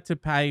 Would you like to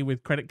pay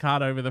with credit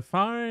card over the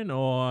phone,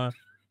 or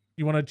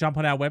you want to jump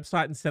on our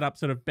website and set up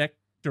sort of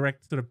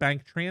direct sort of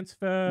bank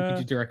transfer? You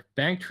could do direct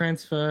bank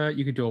transfer.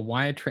 You could do a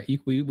wire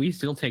we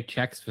still take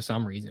checks for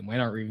some reason. We're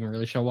not even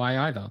really sure why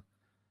either.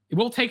 It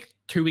will take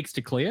 2 weeks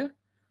to clear,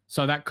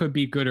 so that could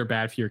be good or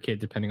bad for your kid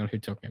depending on who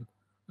took him.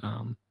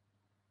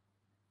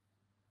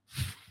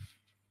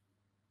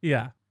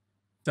 Yeah.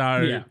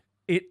 So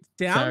it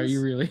sounds.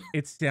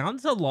 It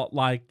sounds a lot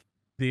like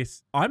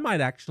this. I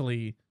might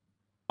actually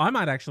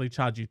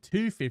charge you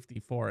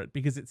 $250 for it,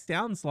 because it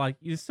sounds like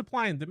you're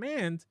supply and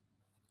demand.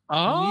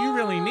 Oh, you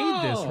really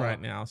need this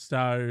right now.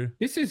 So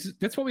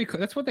that's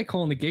what they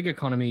call in the gig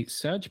economy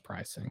surge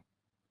pricing,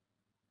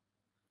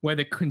 where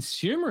the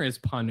consumer is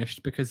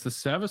punished because the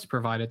service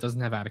provider doesn't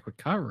have adequate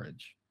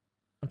coverage.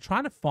 I'm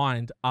trying to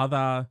find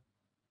other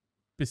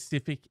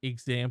specific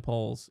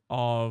examples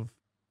of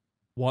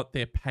what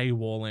they're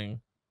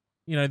paywalling.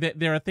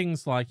 There are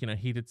things like,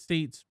 heated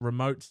seats,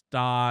 remote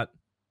start.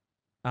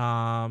 There's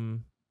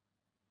I'm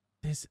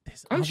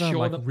other sure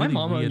like that really my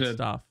mom weird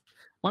stuff.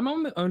 My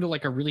mom owned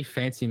a really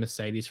fancy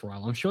Mercedes for a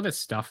while. I'm sure there's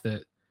stuff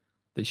that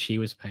she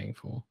was paying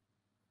for.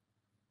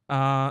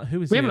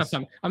 Who is we have enough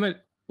time. Let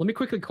me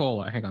quickly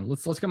call her. Hang on.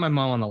 Let's get my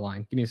mom on the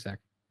line. Give me a sec.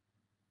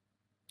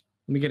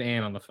 Let me get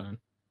Anne on the phone.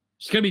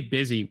 She's gonna be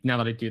busy now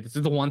that I do this. This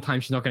is the one time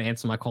she's not gonna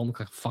answer my call and look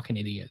like a fucking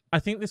idiot. I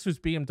think this was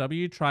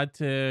BMW tried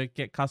to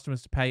get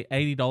customers to pay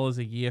 $80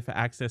 a year for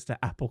access to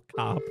Apple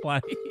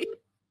CarPlay.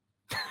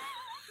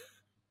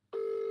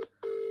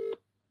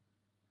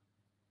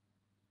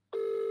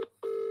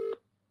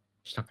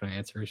 She's not gonna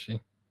answer, is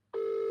she?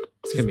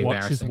 It's gonna be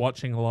embarrassing. She's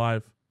watching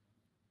live.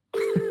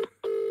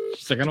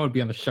 She's like, I don't want to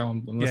be on the show.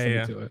 I'm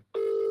listening to it.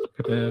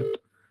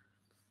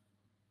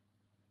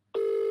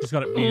 She's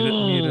got it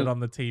muted on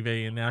the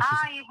TV, and now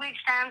she's... you've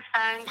reached Sam's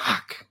phone.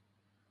 Fuck.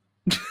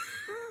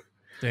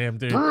 Damn,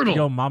 dude. Brutal.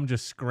 Your mum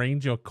just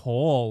screened your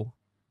call.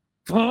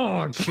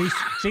 Fuck.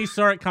 She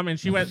saw it coming.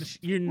 She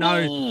went, you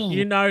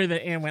know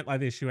that Anne went like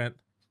this. She went,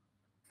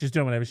 she's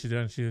doing whatever she's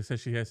doing. She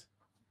goes,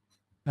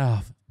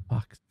 oh,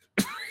 fuck.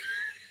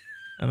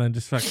 And then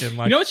just fucking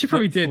like... You know what she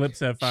probably did? Flips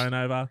her phone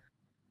over.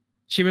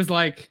 She was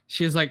like,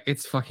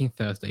 it's fucking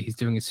Thursday. He's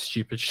doing his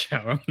stupid show.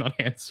 I'm not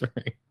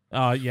answering.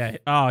 Oh yeah.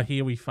 Oh,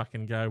 here we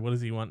fucking go. What does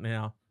he want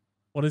now?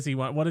 What does he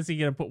want? What is he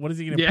gonna put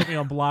me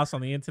on blast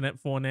on the internet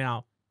for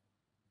now?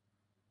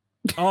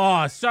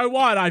 Oh, so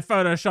what? I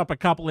Photoshop a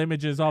couple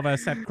images of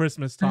us at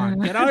Christmas time.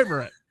 Get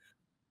over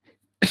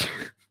it.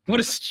 What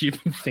a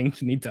stupid thing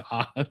to need to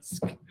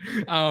ask.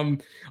 I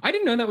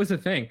didn't know that was a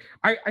thing.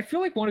 I feel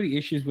like one of the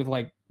issues with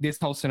like this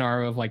whole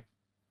scenario of like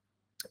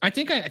I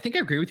think I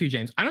agree with you,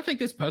 James. I don't think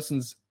this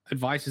person's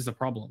advice is the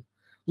problem.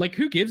 Like,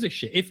 who gives a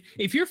shit?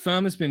 If your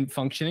firm has been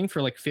functioning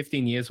for like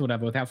 15 years or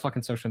whatever without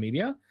fucking social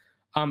media,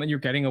 and you're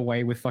getting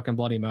away with fucking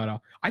bloody murder,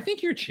 I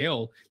think you're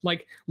chill.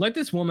 Like, let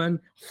this woman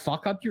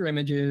fuck up your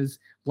images.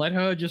 Let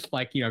her just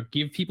like, you know,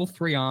 give people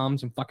 3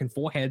 arms and fucking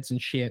 4 heads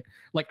and shit.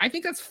 Like, I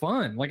think that's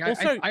fun. Like,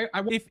 Also, I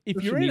want if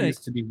social medias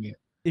to be weird.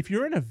 If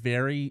you're in a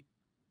very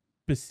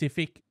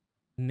specific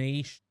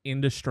niche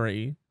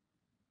industry,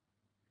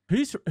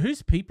 who's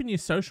peeping your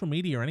social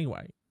media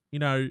anyway? You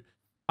know,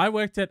 I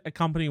worked at a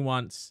company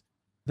once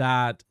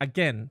that,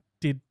 again,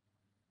 did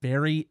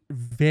very,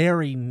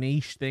 very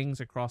niche things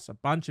across a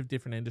bunch of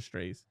different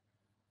industries.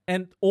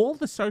 And all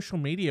the social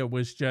media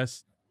was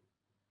just,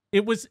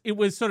 it was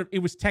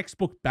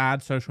textbook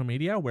bad social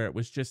media where it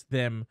was just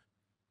them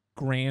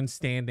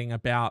grandstanding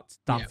about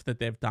stuff that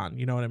they've done.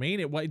 You know what I mean?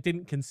 It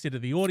didn't consider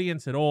the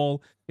audience at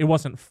all. It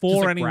wasn't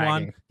for anyone.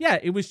 Bragging. Yeah,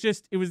 it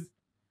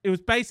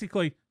was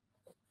basically,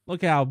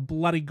 look how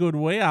bloody good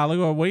we are. Look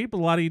what we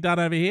bloody done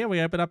over here.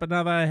 We opened up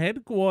another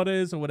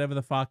headquarters or whatever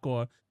the fuck,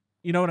 or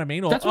you know what I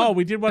mean? Or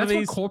we did one of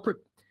these. Corporate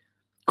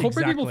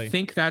Exactly. people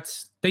think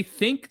they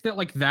think that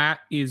like that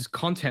is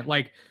content.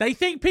 Like, they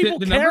think people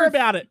care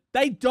about it.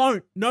 They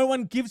don't. No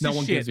one gives a shit. No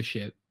one gives a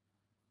shit.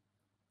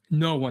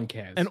 No one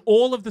cares. And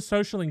all of the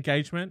social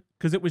engagement,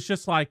 because it was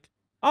just like,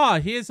 oh,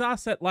 here's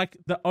us at like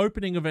the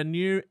opening of a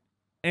new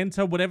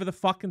enter whatever the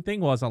fucking thing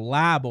was, a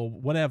lab or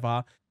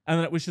whatever. And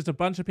then it was just a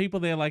bunch of people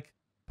there like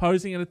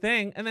posing in a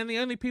thing. And then the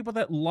only people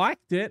that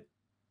liked it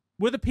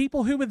were the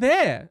people who were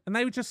there. And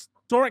they just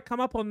saw it come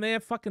up on their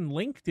fucking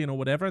LinkedIn or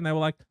whatever. And they were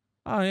like,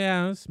 oh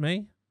yeah, that's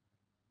me.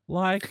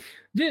 Like,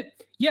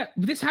 yeah,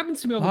 this happens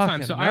to me all the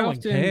time. So no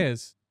one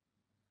cares.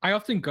 I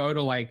often go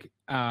to like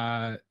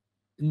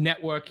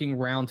networking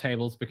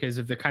roundtables because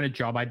of the kind of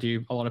job I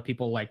do. A lot of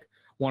people like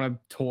want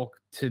to talk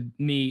to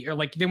me, or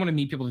like they want to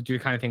meet people to do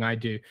the kind of thing I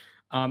do.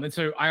 And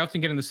so I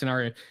often get in the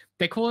scenario,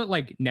 they call it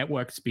like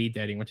network speed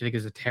dating, which I think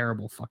is a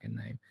terrible fucking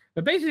name.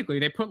 But basically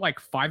they put like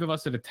 5 of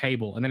us at a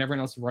table and then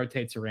everyone else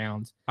rotates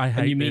around. I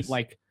hate and you this. meet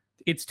like,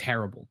 it's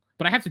terrible,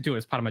 but I have to do it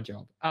as part of my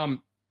job.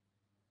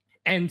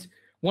 And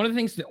one of the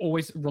things that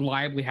always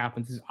reliably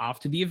happens is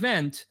after the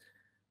event,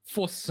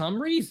 for some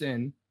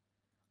reason,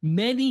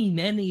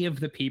 many of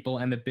the people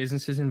and the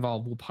businesses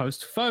involved will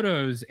post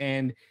photos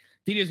and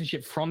videos and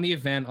shit from the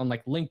event on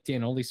like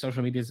LinkedIn, all these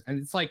social medias. And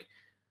it's like,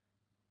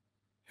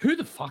 who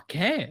the fuck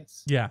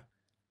cares? Yeah.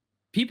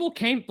 People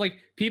came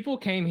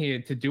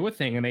here to do a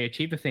thing and they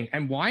achieved the thing.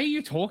 And why are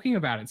you talking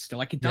about it still?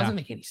 Like, it doesn't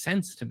make any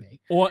sense to me.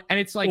 And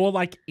it's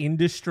like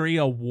industry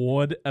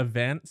award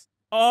events.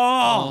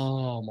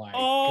 Oh my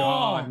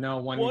God. No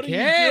one cares. What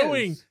are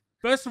you doing?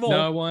 First of all,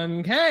 no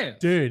one cares.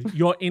 Dude,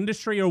 your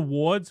industry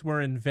awards were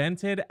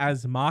invented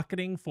as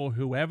marketing for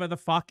whoever the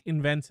fuck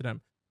invented them.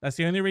 That's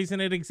the only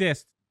reason it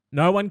exists.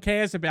 No one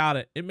cares about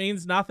it. It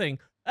means nothing.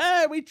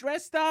 Hey, we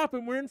dressed up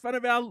and we're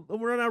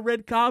on our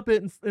red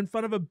carpet in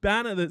front of a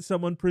banner that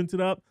someone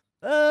printed up.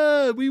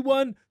 We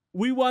won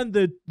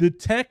the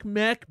Tech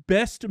Mech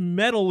Best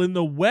Medal in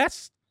the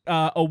West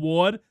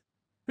award.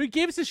 Who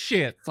gives a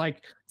shit? It's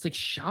like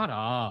shut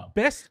up.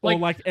 Best, like, or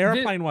like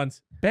airplane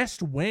ones.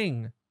 Best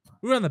wing.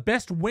 We won the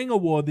Best Wing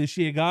Award this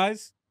year,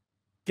 guys.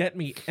 Get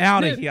me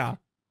out of here.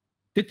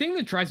 The thing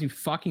that drives me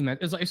fucking mad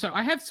is like, so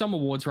I have some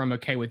awards where I'm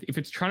okay with if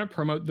it's trying to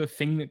promote the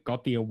thing that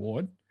got the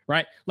award,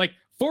 right? Like,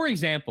 for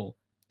example,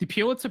 the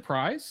Pulitzer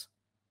Prize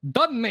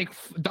doesn't make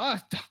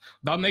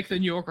the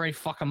New Yorker any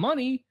fucking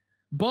money,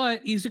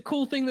 but is a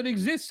cool thing that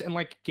exists and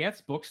like gets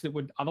books that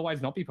would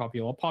otherwise not be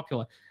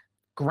popular.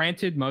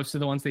 Granted, most of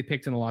the ones they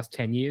picked in the last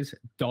 10 years,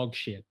 dog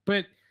shit.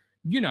 But,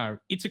 you know,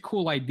 it's a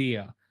cool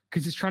idea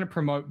because it's trying to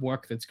promote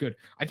work that's good.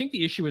 I think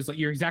the issue is like,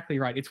 you're exactly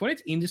right. It's when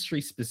it's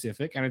industry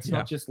specific and it's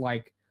not just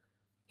like,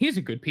 here's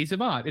a good piece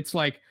of art. It's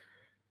like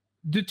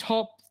the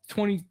top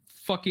 20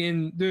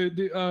 fucking,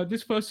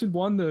 this person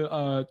won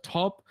the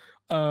top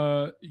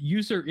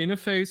user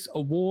interface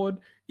award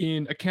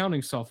in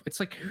accounting software. It's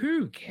like,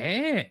 who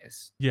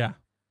cares? Yeah.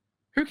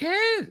 Who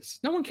cares?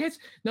 No one cares.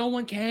 No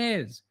one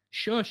cares.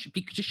 Shush.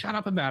 Just shut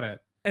up about it.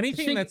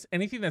 Anything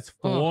that's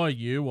for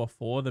you or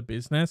for the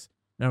business,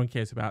 no one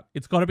cares about.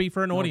 It's got to be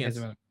for an audience.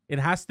 It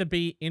has to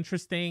be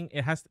interesting.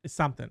 It has to,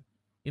 something.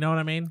 You know what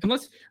I mean?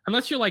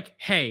 Unless you're like,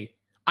 hey,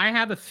 I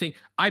have a thing.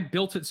 I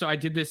built it. So I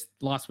did this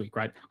last week,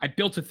 right? I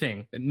built a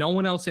thing that no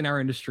one else in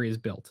our industry has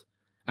built.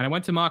 And I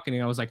went to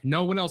marketing. I was like,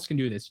 no one else can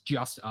do this,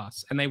 just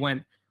us. And they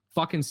went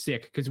fucking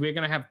sick because we're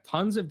going to have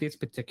tons of this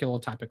particular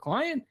type of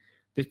client,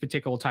 this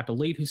particular type of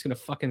lead who's going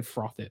to fucking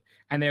froth it.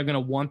 And they're going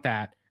to want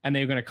that. And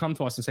they're going to come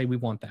to us and say, we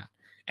want that.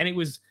 And it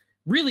was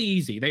really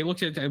easy. They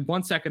looked at it in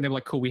 1 second. They were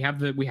like, cool, we have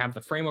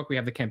the framework. We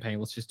have the campaign.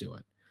 Let's just do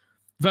it.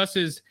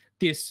 Versus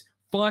this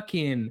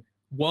fucking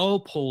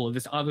whirlpool of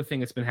this other thing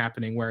that's been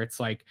happening where it's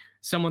like,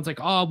 someone's like,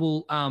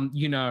 oh, well,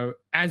 you know,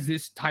 as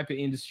this type of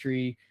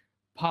industry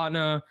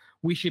partner,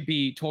 we should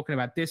be talking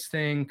about this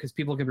thing because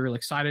people are going to be really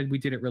excited. We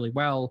did it really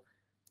well.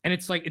 And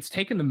it's like, it's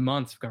taken them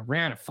months to go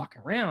round and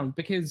fucking round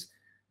because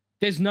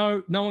there's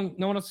no one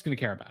else is going to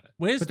care about it.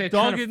 Where's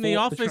Dog in the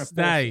Office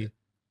Day?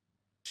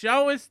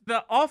 Show us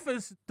the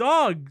office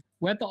dogs.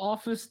 Where the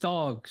office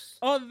dogs?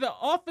 Oh, the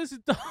office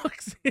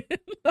dogs.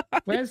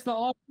 Where's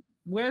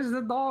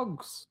the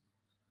dogs?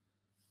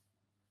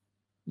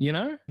 You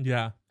know?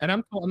 Yeah. And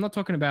I'm not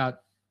talking about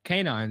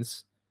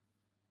canines.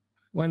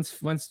 When's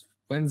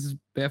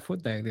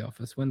barefoot day at the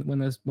office? When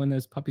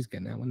those puppies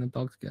getting out? When the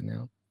dogs getting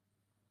out?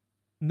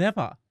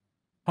 Never.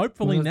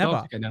 Hopefully When those never.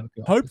 dogs getting out of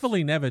the office?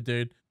 Hopefully never,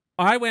 dude.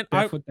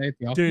 Barefoot day at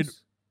the office. Dude,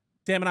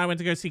 Sam and I went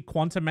to go see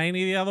Quantumania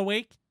the other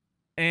week,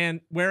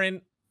 and we're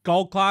in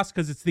gold class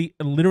because it's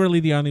literally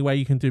the only way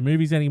you can do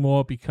movies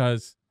anymore.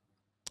 Because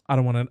I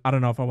don't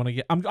know if I want to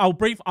get.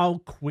 I'll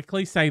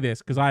quickly say this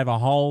because I have a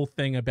whole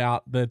thing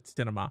about the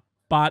cinema.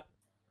 But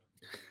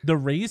the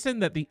reason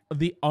that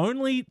the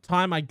only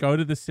time I go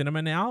to the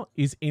cinema now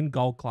is in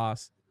gold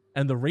class,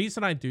 and the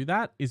reason I do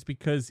that is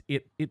because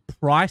it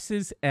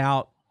prices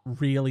out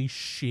really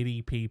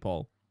shitty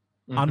people.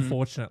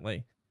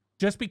 Unfortunately,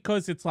 just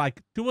because it's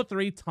like 2 or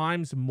 3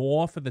 times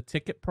more for the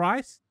ticket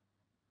price,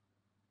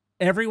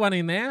 everyone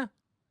in there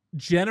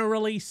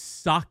generally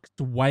sucked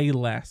way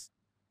less,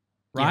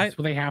 right? Yes,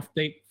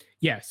 well,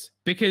 yes,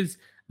 because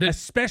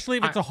especially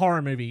if it's a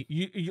horror movie,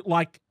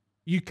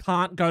 you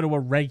can't go to a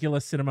regular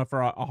cinema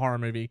for a horror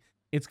movie.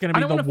 It's going to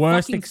be the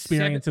worst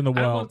experience in the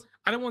world.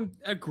 I don't want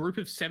a group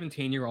of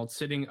 17-year-olds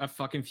sitting a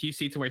fucking few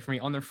seats away from me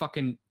on their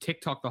fucking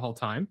TikTok the whole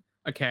time.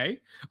 Okay,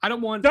 I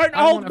don't want. Don't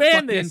old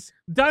man this.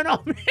 Don't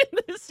old man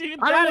this.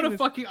 I don't want to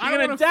fucking. I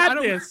don't want to dad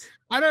this.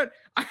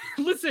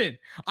 Listen.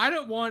 I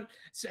don't want.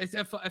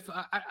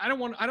 I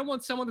don't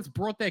want someone that's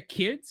brought their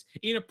kids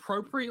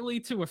inappropriately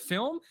to a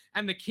film,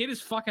 and the kid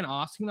is fucking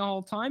asking the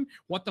whole time,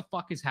 "What the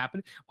fuck is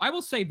happening?" I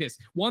will say this: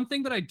 one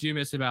thing that I do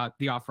miss about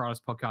the After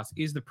Hours podcast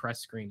is the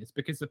press screeners,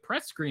 because the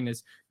press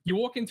screeners, you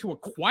walk into a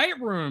quiet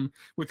room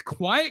with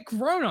quiet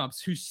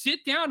grown-ups who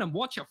sit down and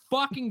watch a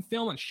fucking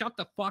film and shut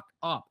the fuck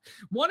up.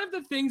 One of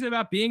the things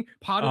about being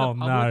part of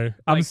the public,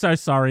 I'm so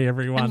sorry,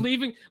 everyone. And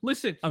leaving.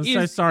 Listen, I'm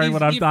so sorry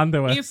what I've done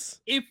to us.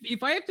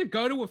 If I have to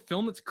go to a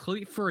film that's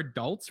clearly for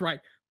adults, right?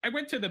 I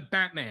went to the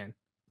Batman,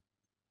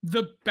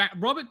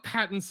 Robert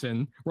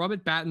Pattinson's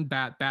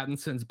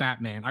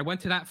Batman. I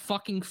went to that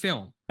fucking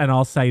film. And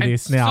I'll say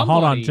this now.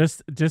 Hold on,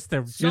 just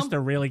to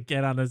really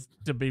get under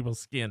people's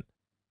skin.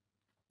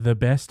 The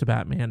best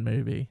Batman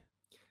movie.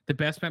 The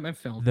best Batman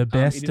film. The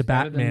best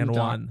Batman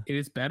one. It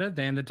is better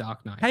than The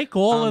Dark Knight. Take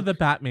all of the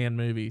Batman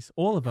movies,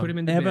 all of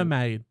them ever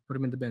made. Put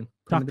them in the bin.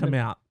 Tuck them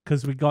out,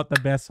 because we got the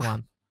best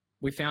one.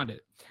 We found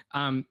it.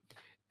 I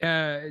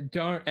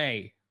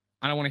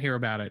don't want to hear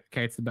about it.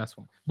 Okay, it's the best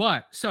one.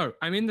 But so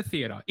I'm in the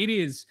theater. It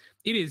is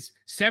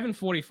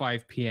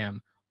 7:45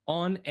 p.m.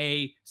 on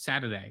a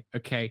Saturday.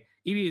 Okay,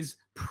 it is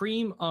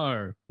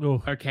primo.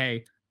 Ooh.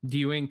 Okay,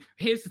 viewing.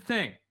 Here's the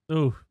thing.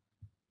 Ooh.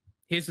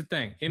 Here's the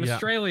thing. In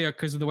Australia,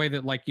 because of the way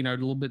that, like, you know, a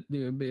little bit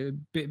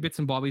bits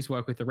and bobbies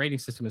work with the rating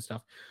system and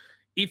stuff.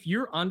 If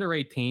you're under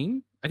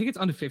 18, I think it's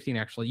under 15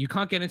 actually, you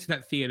can't get into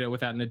that theater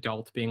without an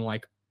adult being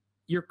like,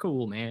 "You're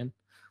cool, man."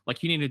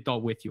 Like, you need an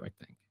adult with you. I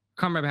think.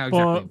 Can't remember how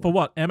exactly. For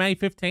what? MA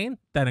 15?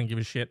 They don't give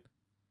a shit.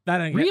 They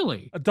don't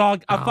really. A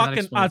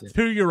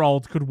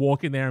 2-year-old could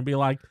walk in there and be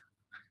like,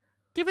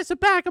 "Give us a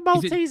bag of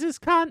Maltesers,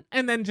 cunt,"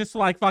 and then just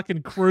like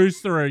fucking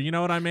cruise through. You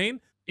know what I mean?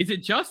 Is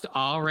it just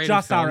R-rated?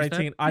 Just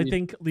R18. I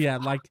think, yeah,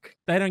 like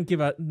they don't give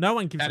a. No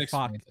one gives a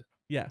fuck.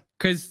 Yeah.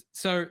 Because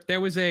so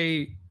there was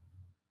a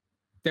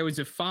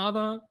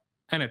father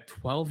and a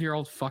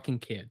 12-year-old fucking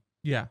kid.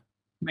 Yeah.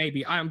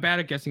 Maybe. I'm bad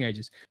at guessing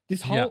ages. The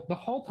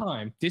whole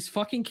time, this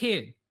fucking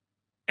kid,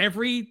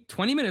 every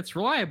 20 minutes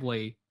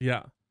reliably.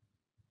 Yeah.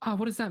 Oh,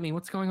 what does that mean?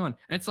 What's going on?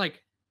 And it's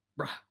like,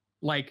 bruh,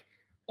 like,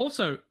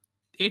 also,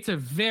 it's a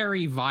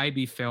very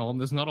vibey film.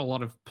 There's not a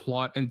lot of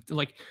plot, and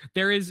like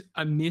there is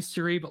a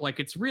mystery, but like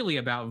it's really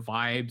about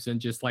vibes and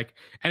just like,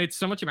 and it's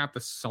so much about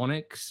the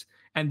Sonics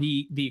and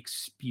the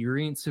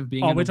experience of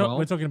being. We're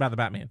talking about the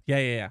Batman.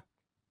 Yeah.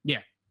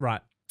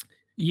 Right.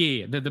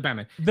 Yeah, the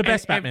Batman. The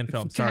best Batman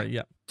film. Sorry,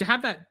 yeah. To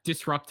have that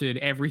disrupted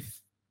every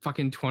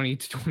fucking 20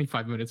 to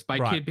 25 minutes by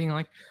a kid being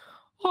like,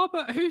 "Oh,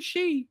 but who's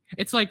she?"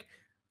 It's like,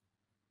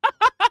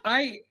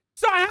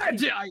 is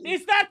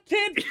that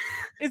kid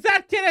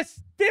a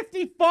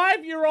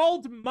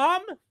 55-year-old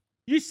mum?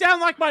 You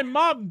sound like my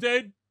mum,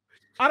 dude.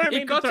 I don't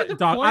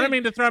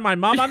mean to throw my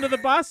mum under the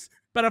bus,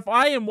 but if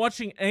I am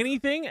watching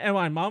anything and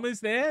my mum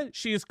is there,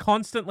 she is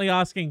constantly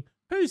asking,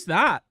 "Who's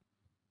that?"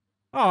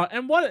 Oh,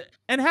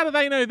 and how do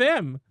they know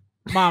them?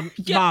 Mum,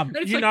 Mum,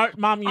 you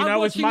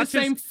know as much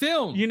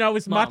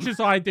as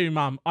I do,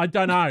 Mum. I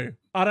don't know.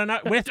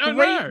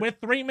 We're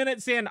 3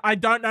 minutes in. I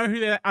don't know who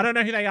they are. I don't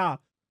know who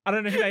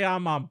they are,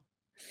 Mum.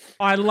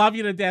 I love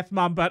you to death,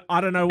 Mum, but I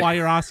don't know why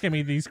you're asking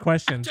me these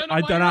questions.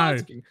 I don't know.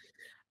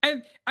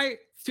 And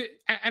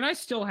I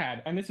still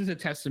had, and this is a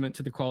testament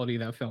to the quality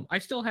of that film, I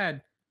still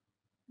had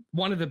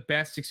one of the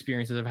best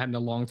experiences I've had in a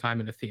long time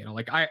in the theater.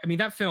 Like, I mean,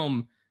 that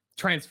film,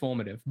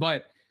 transformative,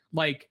 but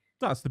like,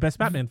 that's the best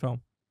Batman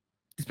film.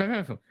 It's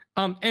Batman film.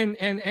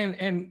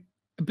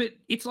 But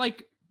it's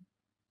like,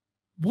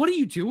 what are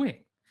you doing?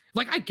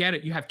 Like, I get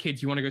it. You have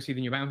kids. You want to go see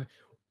the new Batman.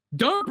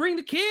 Don't bring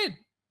the kid.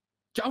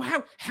 Joe,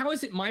 how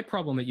is it my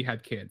problem that you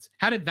had kids?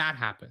 How did that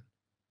happen?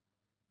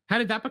 How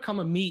did that become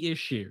a me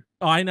issue?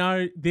 I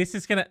know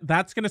that's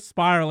gonna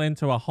spiral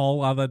into a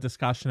whole other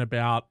discussion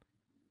about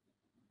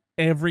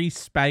every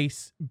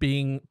space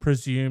being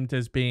presumed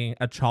as being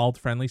a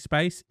child-friendly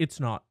space. It's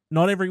not.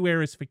 Not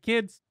everywhere is for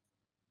kids,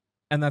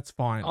 and that's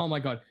fine. Oh my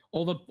god,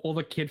 all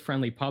the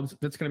kid-friendly pubs.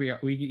 That's gonna be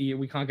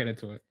we can't get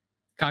into it.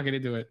 Can't get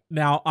into it.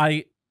 Now,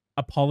 I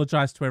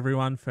apologize to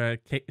everyone for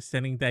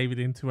sending David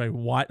into a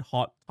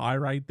white-hot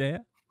tirade there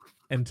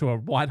and to a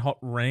white-hot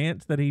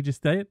rant that he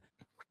just did.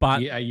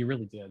 But yeah, you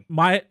really did.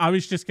 I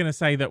was just going to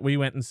say that we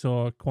went and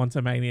saw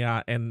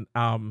Quantumania and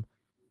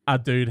a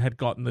dude had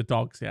gotten the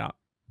dogs out.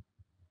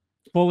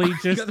 Fully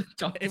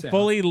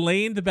fully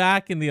leaned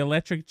back in the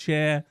electric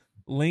chair,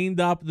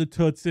 leaned up the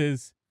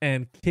tootsies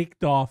and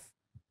kicked off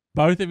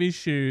both of his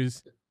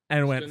shoes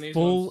and went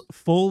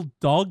full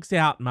dogs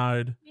out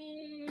mode.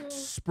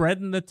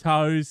 Spreading the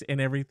toes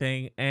and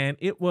everything, and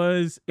it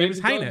was heinous.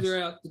 Dogs are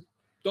out. The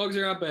dogs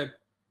are out, babe.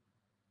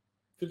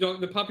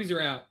 The puppies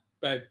are out,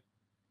 babe.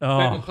 Oh,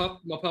 Babe,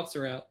 my pups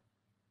are out.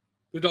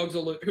 The dogs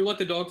are who let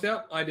the dogs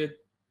out? I did.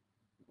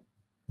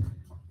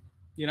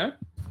 You know,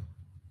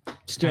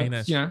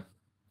 heinous. You know.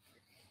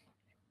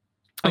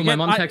 Oh, my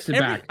mom texted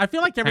back. I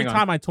feel like every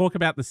time I talk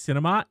about the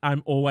cinema,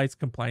 I'm always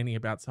complaining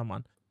about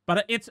someone,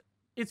 but it's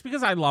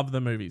because I love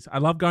the movies. I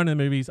love going to the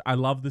movies. I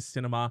love the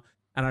cinema.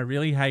 And I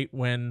really hate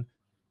when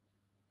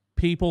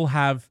people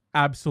have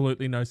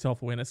absolutely no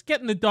self-awareness.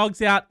 Getting the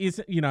dogs out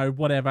is,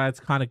 whatever. It's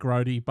kind of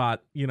grody,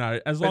 but,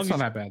 as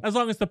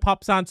long as the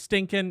pups aren't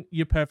stinking,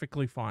 you're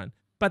perfectly fine.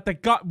 But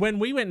when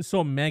we went and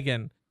saw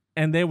Megan,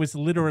 and there was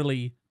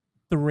literally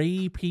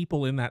 3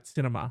 people in that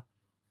cinema,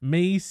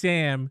 me,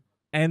 Sam,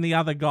 and the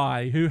other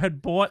guy who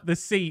had bought the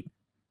seat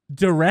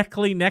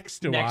directly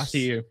next to us. Next to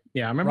you.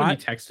 Yeah, I remember you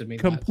texted me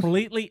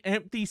completely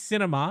empty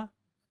cinema,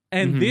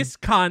 and this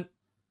cunt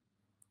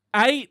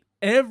ate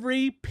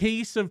every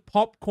piece of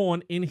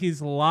popcorn in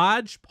his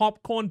large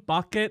popcorn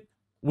bucket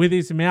with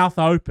his mouth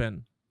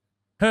open.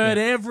 Heard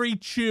every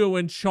chew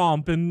and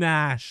chomp and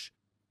gnash.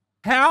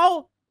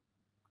 How,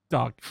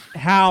 Doug?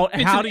 How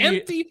do you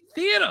empty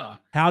theater?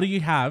 How do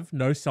you have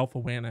no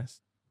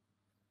self-awareness?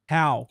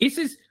 How?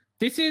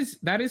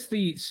 That is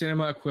the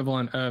cinema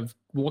equivalent of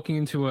walking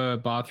into a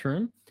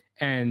bathroom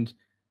and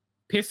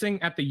pissing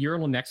at the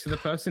urinal next to the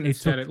person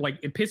instead of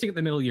pissing at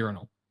the middle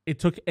urinal. It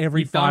took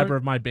every fiber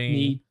of my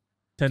being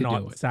to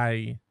not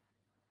say,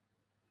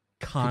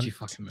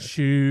 "Cunt,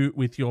 chew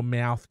with your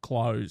mouth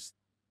closed.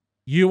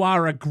 You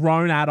are a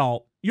grown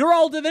adult. You're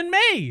older than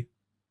me.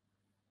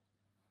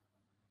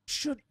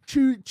 Chew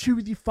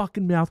with your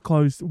fucking mouth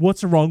closed.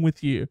 What's wrong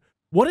with you?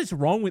 What is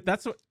wrong with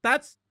that's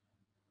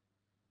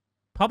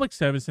public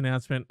service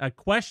announcement. A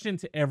question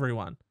to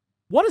everyone: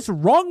 what is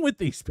wrong with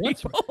these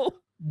people?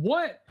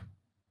 What?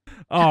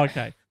 Oh,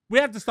 okay. We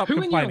have to stop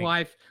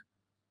complaining.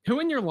 Who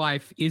in your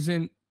life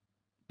isn't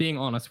being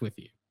honest with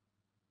you?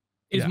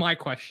 Is my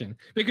question.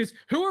 Because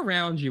who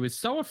around you is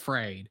so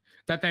afraid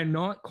that they're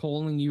not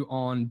calling you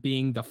on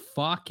being the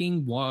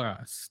fucking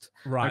worst?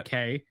 Right.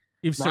 Okay.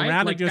 You've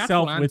surrounded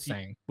yourself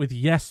with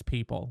yes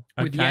people.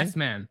 Okay? With yes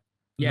men.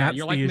 Yeah, that's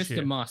you're like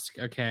issue. Mr. Musk.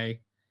 Okay.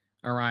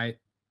 All right.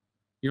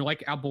 You're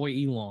like our boy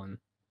Elon.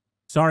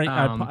 Sorry,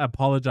 I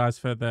apologize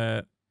for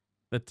the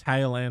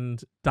tail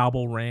end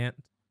double rant.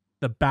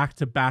 The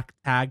back-to-back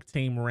tag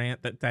team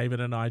rant that David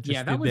and I just did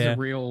there. Yeah, that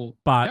was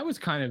that was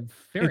kind of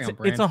very on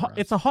brand for us.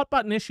 It's a hot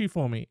button issue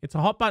for me. It's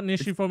a hot button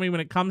issue for me when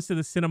it comes to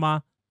the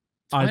cinema.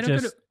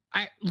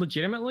 I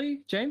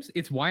legitimately, James,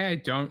 it's why I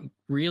don't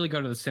really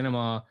go to the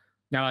cinema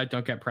now that I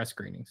don't get press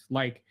screenings.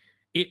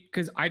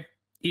 Because I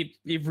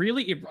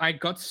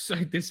got so,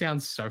 this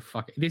sounds so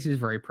fucking, this is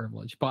very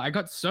privileged, but I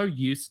got so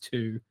used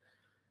to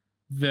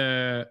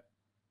the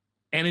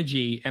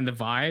energy and the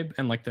vibe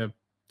and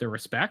the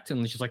respect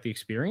and just the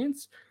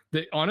experience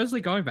that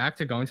honestly going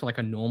to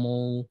a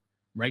normal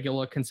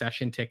regular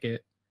concession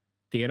ticket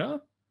theater,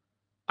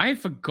 I had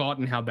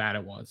forgotten how bad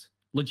it was.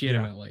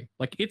 Legitimately.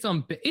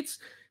 It's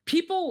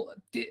people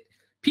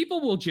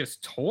will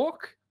just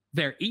talk.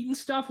 They're eating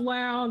stuff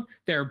loud.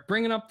 They're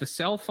bringing up the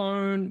cell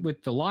phone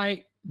with the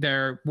light.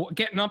 They're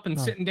getting up and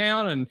sitting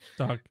down, and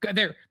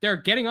they're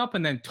getting up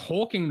and then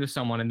talking to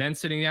someone and then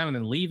sitting down and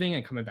then leaving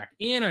and coming back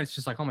in. And it's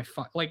just oh my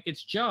fuck.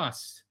 It's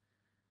just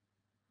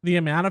the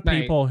amount of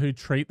people who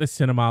treat the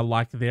cinema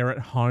like they're at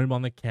home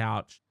on the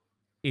couch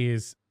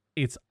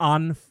it's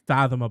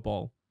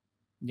unfathomable.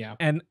 Yeah.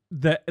 And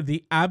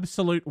the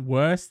absolute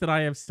worst that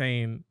I have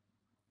seen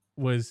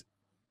was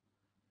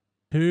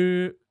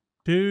two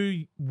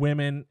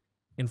women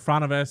in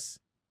front of us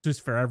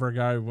just forever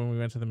ago when we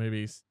went to the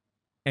movies,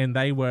 and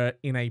they were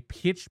in a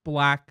pitch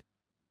black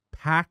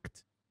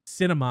packed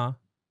cinema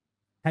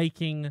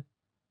taking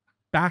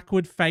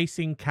backward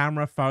facing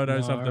camera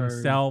photos of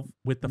themselves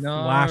with the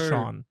flash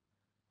on.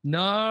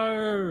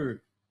 No.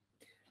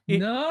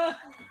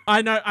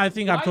 I know. I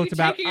think I've talked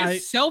about taking a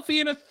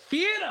selfie in a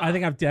theater. I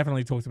think I've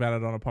definitely talked about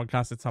it on a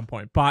podcast at some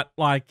point, but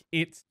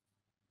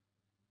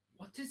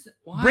What does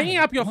why? Bringing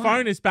up your Why?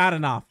 phone is bad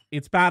enough.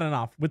 It's bad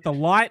enough with the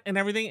light and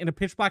everything in a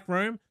pitch black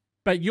room.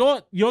 But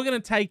you're gonna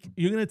take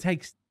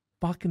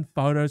fucking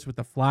photos with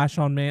the flash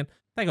on, man.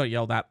 They got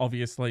yelled at,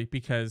 obviously,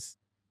 because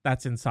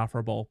that's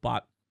insufferable.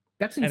 But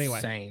That's anyway.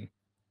 insane.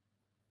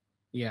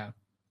 Yeah.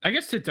 I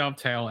guess to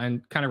dovetail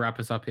and kind of wrap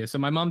us up here. So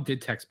my mom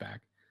did text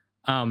back.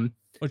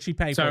 What'd she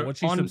pay So for? What'd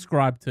she on-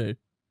 subscribe to?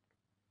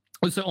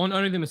 So on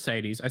Only the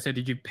Mercedes, I said,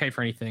 did you pay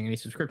for anything, any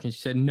subscriptions?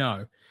 She said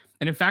no.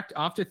 And in fact,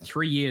 after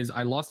 3 years,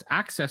 I lost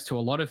access to a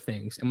lot of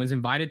things and was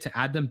invited to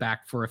add them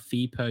back for a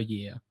fee per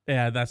year.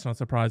 Yeah, that's not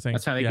surprising.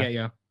 That's how they get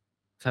you.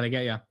 That's how they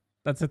get you.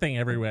 That's the thing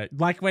everywhere.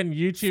 Like when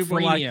YouTube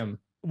were Freemium. like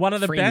one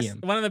of the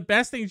Freemium.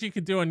 best things you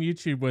could do on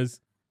YouTube was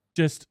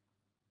just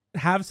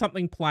have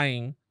something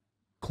playing,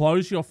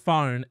 close your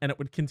phone, and it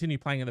would continue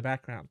playing in the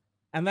background.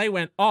 And they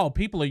went, "Oh,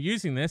 people are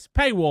using this.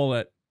 Paywall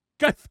it.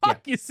 Go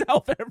fuck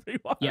yourself,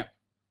 everyone." Yep.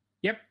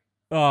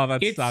 Oh,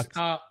 that It's sucks.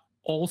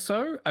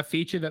 also a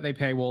feature that they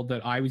paywall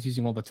that I was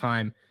using all the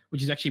time,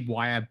 which is actually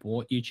why I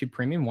bought YouTube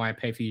Premium, why I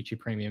pay for YouTube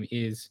Premium,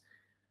 is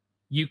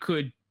you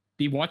could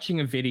be watching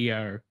a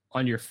video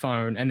on your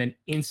phone and then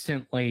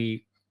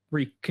instantly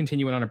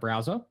continue it on a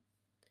browser.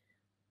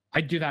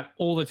 I do that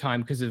all the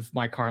time because of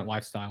my current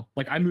lifestyle.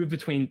 Like I move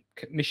between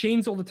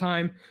machines all the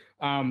time.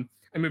 I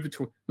move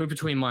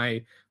between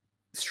my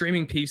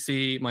streaming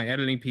PC, my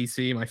editing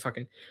PC, my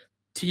fucking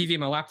TV,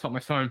 my laptop, my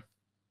phone.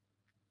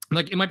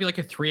 Like it might be like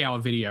a 3-hour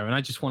video, and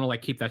I just want to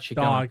like keep that shit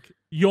going.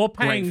 You're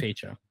Great paying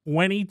feature.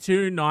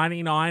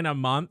 $22.99 a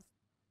month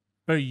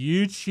for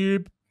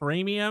YouTube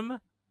Premium.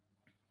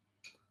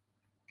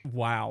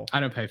 Wow. I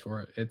don't pay for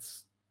it.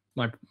 It's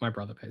my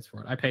brother pays for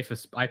it. I pay for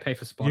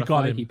Spotify. You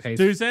got him. He pays.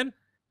 Susan?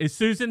 Is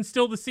Susan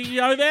still the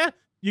CEO there?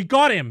 You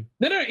got him.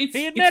 No,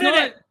 He admitted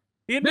it.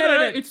 He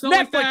admitted it. It's not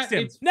Netflix like that.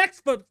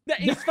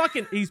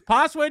 him. He's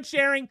password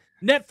sharing.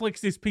 Netflix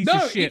this piece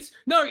of shit.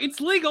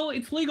 It's legal.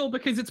 It's legal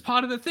because it's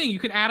part of the thing. You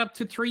can add up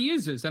to 3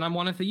 users, and I'm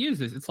one of the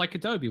users. It's like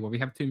Adobe where we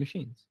have 2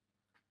 machines.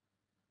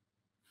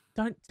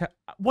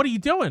 What are you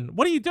doing?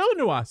 What are you doing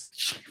to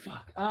us?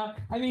 Fuck.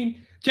 I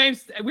mean,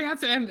 James, we have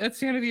to end. That's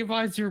the end of the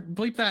advisor.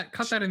 Bleep that.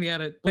 Cut that in the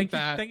edit. Bleep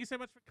that. Thank you so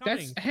much for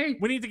coming. Hey,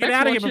 we need to get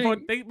out of here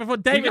before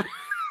David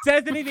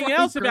says anything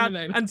else about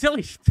until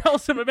he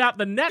tells him about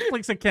the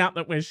Netflix account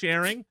that we're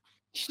sharing.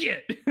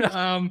 Shit.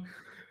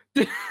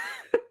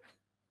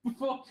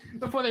 Before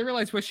they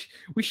realize we're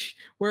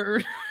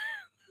sharing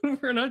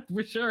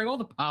all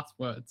the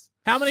passwords.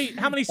 How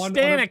many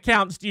Stan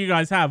accounts do you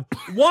guys have?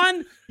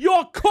 One,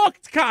 you're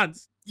cooked,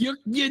 cunts. You're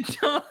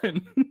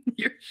done.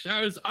 Your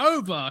show's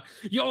over.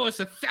 You owe us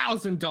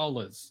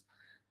 $1,000.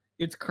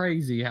 It's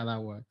crazy how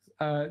that works.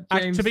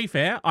 James, to be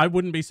fair, I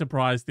wouldn't be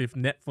surprised if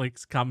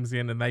Netflix comes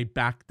in and they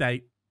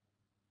backdate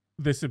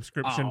the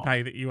subscription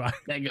pay that you are.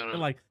 They're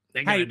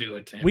gonna do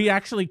it. We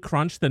actually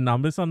crunched the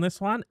numbers on this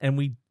one, and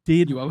we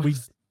did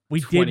notice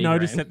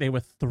that there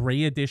were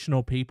 3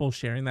 additional people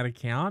sharing that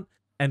account,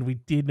 and we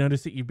did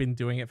notice that you've been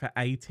doing it for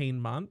 18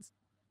 months.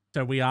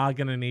 So we are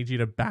going to need you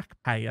to back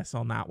pay us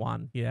on that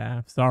one.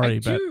 Yeah, sorry,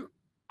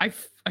 I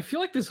feel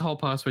like this whole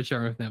password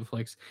sharing with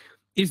Netflix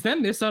is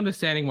them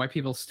misunderstanding why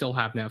people still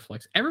have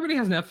Netflix. Everybody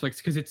has Netflix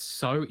because it's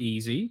so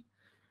easy.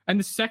 And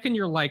the second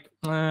you're like,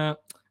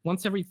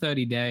 once every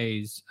 30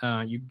 days,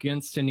 you're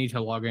going to need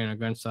to log in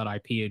against that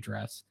IP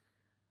address.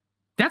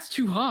 That's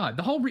too hard.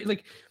 The whole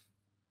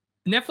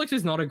Netflix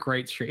is not a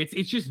great stream.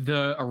 It's just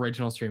the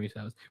original streaming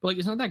service. But like,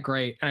 it's not that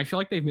great. And I feel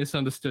like they've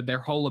misunderstood. Their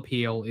whole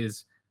appeal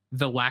is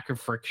the lack of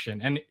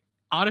friction, and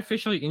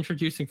artificially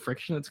introducing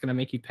friction that's going to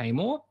make you pay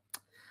more.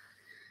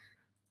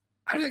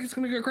 I don't think it's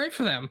going to go great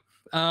for them.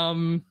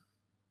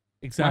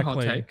 Exactly. My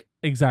hot take.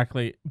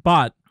 Exactly.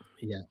 But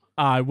yeah,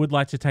 I would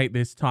like to take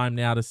this time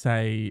now to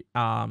say,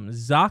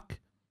 Zuck,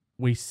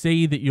 we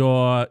see that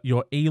you're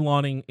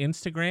Eloning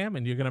Instagram,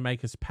 and you're going to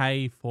make us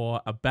pay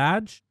for a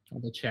badge.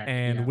 Check,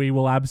 and we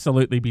will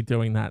absolutely be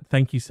doing that.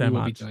 Thank you so much.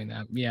 We'll be doing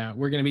that. Yeah,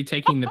 we're going to be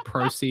taking the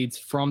proceeds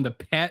from the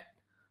pet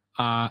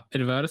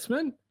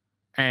advertisement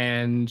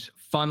and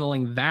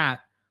funneling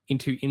that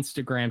into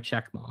Instagram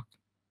checkmark,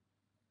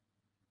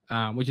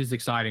 which is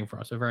exciting for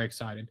us. We're very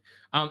excited.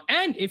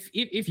 And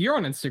if you're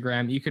on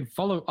Instagram, you can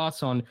follow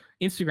us on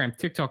Instagram,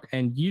 TikTok,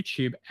 and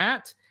YouTube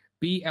at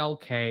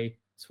BLK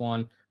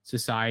Swan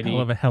Society.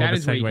 Hell of a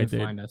segue,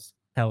 dude. Find us.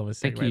 Hell of a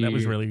segue. That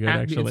was really good,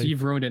 actually.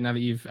 You've ruined it now that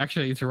you've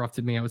actually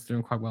interrupted me. I was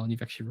doing quite well, and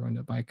you've actually ruined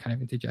it by kind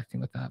of interjecting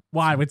with that.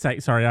 Well, I would say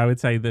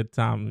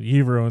that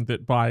you've ruined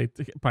it by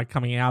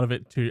coming out of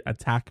it to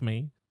attack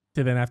me,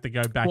 to then have to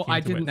go back. Well, I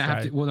didn't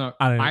have to. Well, no,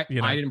 I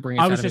didn't bring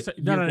it. I was just but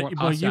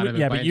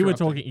you were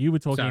talking,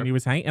 and you were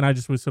saying, and I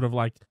just was sort of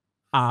like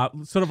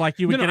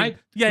you were getting,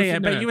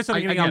 but you were sort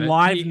of getting a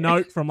live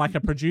note from like a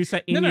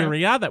producer in your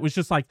ear that was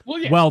just like,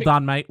 well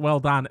done, mate, well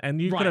done,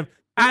 and you could have,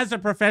 as a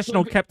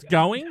professional, kept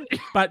going,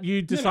 but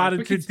you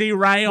decided to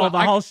derail the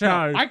whole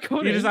show. I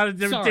couldn't. You decided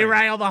to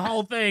derail the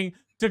whole thing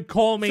to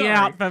call me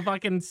out for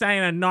fucking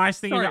saying a nice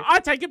thing. I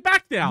take it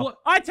back now.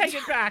 I take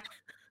it back.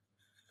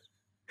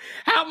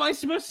 How am I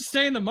supposed to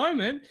stay in the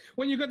moment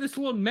when you've got this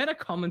little meta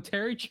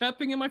commentary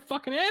chirping in my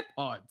fucking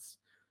AirPods?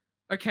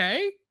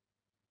 Okay?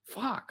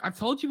 Fuck. I've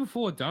told you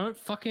before, don't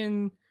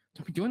be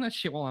doing that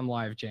shit while I'm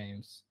live,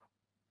 James.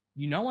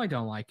 You know I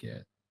don't like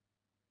it.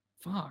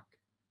 Fuck.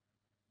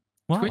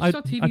 Well, I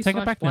Twitch.tv take it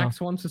slash back Black now.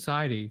 Swan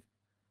Society.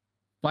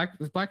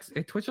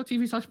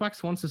 Twitch.tv slash Black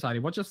Swan Society.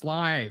 Watch us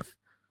live.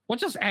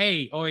 Watch us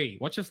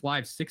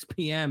live 6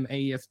 p.m.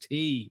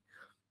 AEST.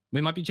 We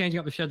might be changing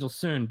up the schedule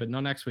soon, but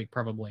not next week,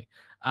 probably.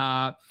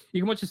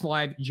 You can watch us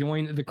live,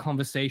 join the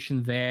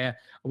conversation there.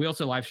 We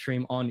also live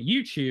stream on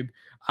YouTube.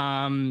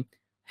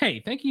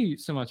 Hey, thank you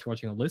so much for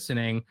watching and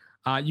listening.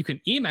 You can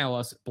email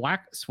us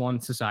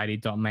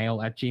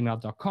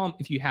blackswansociety.mail@gmail.com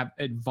if you have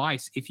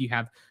advice, if you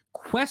have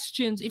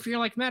questions, if you're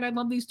like, man, I'd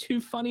love these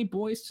two funny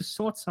boys to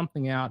sort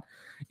something out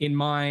in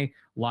my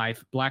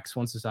life,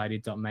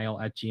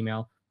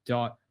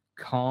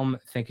 blackswansociety.mail@gmail.com.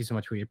 Thank you so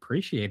much. We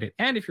appreciate it.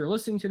 And if you're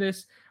listening to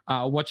this,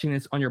 watching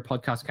this on your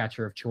podcast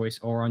catcher of choice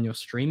or on your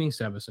streaming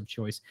service of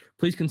choice,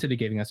 please consider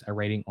giving us a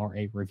rating or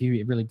a review.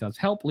 It really does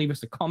help. Leave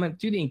us a comment,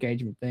 do the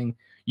engagement thing.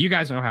 You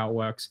guys know how it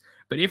works.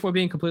 But if we're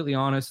being completely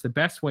honest, the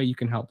best way you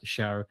can help the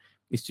show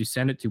is to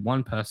send it to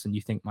one person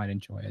you think might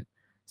enjoy it.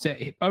 So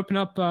open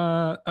up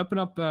the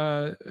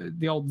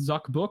old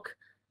Zuck book,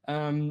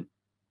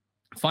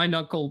 find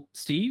Uncle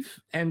Steve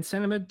and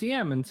send him a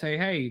DM and say,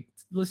 hey,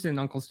 listen,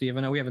 Uncle Steve, I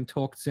know we haven't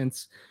talked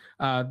since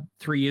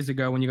 3 years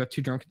ago when you got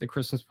too drunk at the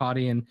Christmas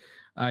party and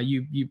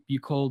you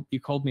called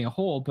me a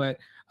whore, but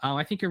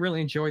I think you really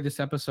enjoyed this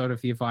episode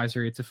of The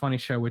Advisory. It's a funny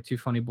show where two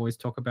funny boys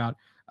talk about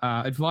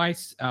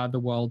advice,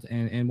 the world,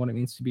 and what it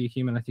means to be a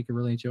human. I think you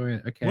really enjoy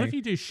it. Okay. What if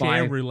you do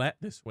share roulette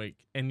this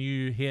week and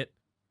you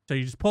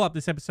just pull up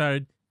this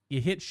episode, you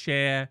hit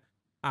share,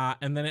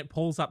 and then it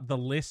pulls up the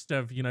list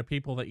of,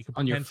 people that you could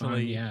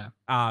potentially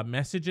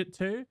message it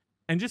to,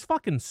 and just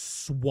fucking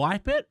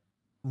swipe it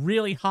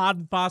really hard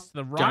and fast to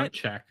the right. Don't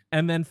check.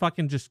 And then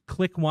fucking just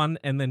click one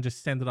and then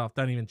just send it off.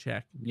 Don't even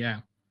check.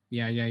 Yeah.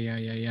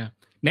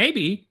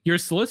 Maybe your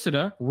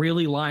solicitor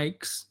really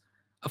likes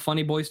a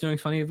funny boys doing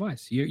funny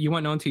advice. You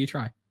won't know until you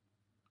try.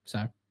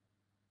 So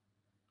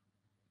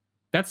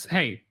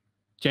hey,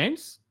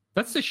 James,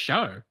 that's the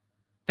show.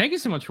 Thank you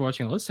so much for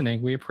watching and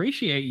listening. We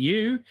appreciate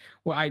you.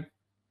 Well, I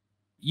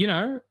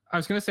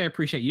was going to say I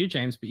appreciate you,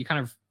 James, but you kind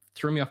of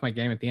threw me off my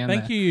game at the end.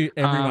 Thank you,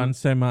 everyone,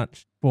 so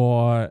much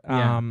for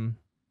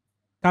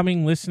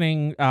coming,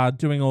 listening,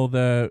 doing all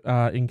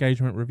the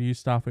engagement review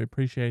stuff. We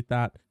appreciate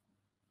that.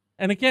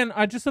 And again,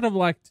 I just sort of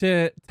like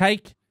to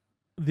take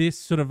this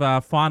sort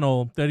of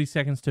final 30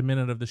 seconds to a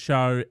minute of the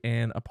show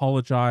and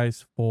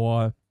apologize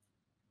for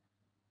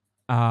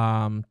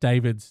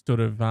David's sort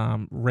of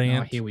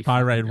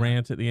tirade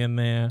rant at the end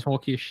there.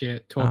 Talk your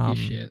shit. And talk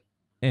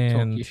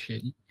your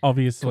shit.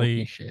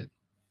 Obviously,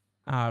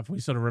 if we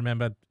sort of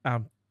remember,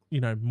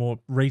 more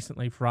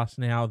recently for us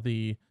now,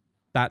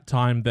 that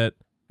time that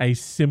a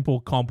simple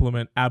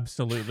compliment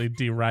absolutely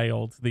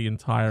derailed the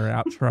entire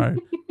outro.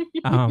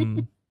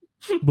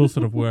 We'll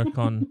sort of work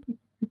on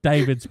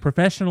David's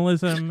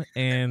professionalism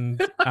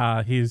and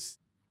his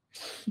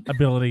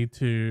ability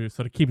to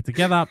sort of keep it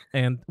together,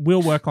 and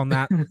we'll work on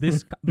that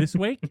this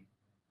week.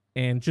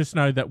 And just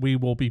know that we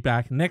will be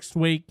back next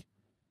week.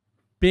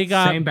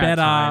 Bigger,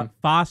 better,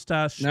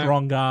 faster,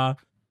 stronger,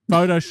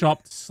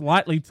 photoshopped,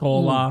 slightly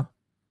taller.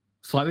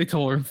 Slightly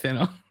taller and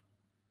thinner.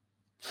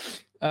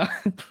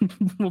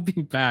 We'll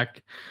be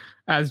back,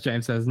 as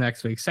James says,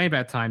 next week. Same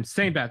bad time,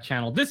 same bad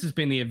channel. This has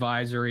been The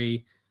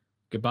Advisory.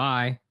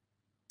 Goodbye.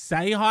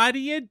 Say hi to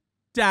your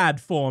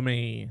dad for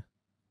me.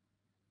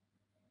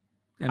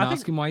 And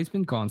ask him why he's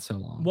been gone so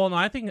long. Well, no,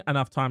 I think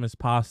enough time has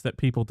passed that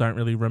people don't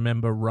really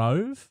remember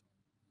Rove.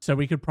 So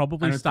we could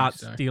probably start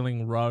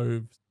stealing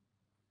Rove's.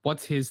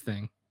 What's his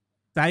thing?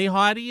 Say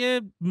hi to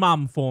your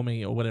mum for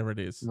me, or whatever it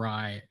is.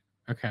 Right.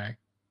 Okay.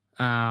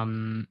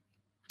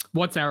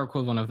 What's our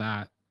equivalent of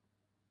that?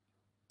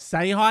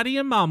 Say hi to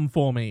your mum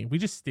for me. We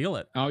just steal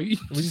it. Oh, we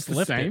just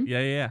lift it.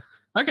 Yeah.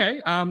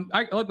 Okay.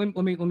 Let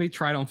me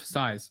try it on for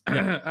size.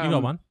 Yeah, you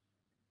got one.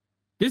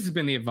 This has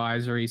been The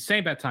Advisory.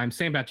 Same bad time,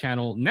 same bad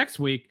channel. Next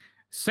week,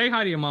 say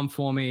hi to your mum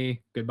for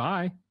me.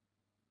 Goodbye.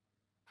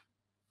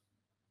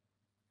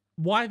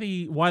 Why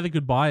the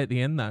goodbye at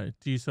the end though?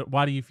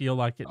 Why do you feel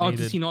like it?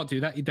 Does he not do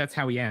that? That's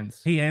how he ends.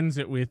 He ends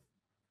it with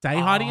 "Say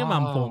hi to your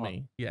mum for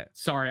me." Yeah.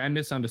 Sorry, I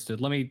misunderstood.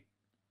 Let me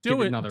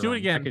do it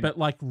again, but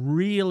like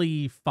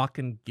really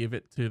fucking give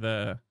it to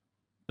the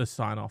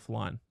sign off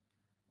line.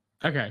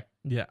 Okay.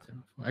 Yeah.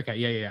 Okay.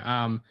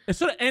 Yeah.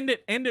 Sort of end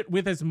it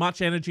with as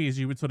much energy as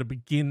you would sort of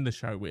begin the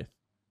show with.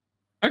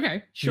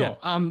 Okay. Sure.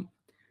 Yeah.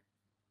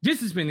 This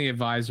has been The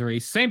Advisory.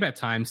 Same bad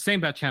time,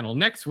 same bad channel.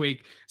 Next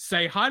week,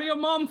 say hi to your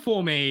mom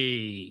for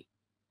me.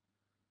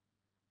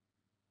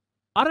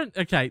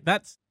 Okay,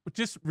 that's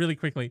just really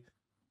quickly.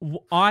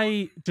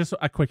 Just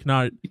a quick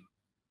note.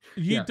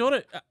 You got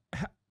it.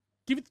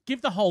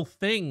 Give the whole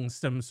thing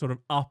some sort of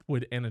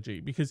upward energy,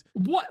 because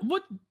what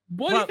do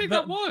you think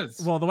that was?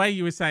 Well, the way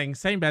you were saying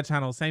same bad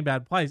channel, same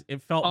bad place,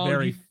 it felt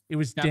it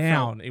was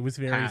down. It was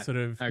very sort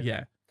of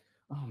yeah.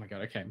 Oh my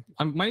god. Okay,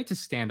 I might need to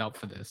stand up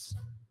for this.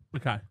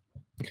 Okay.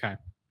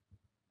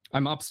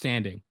 I'm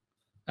upstanding.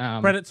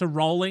 Credits are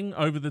rolling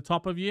over the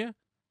top of you,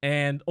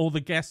 and all the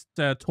guests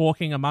are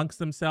talking amongst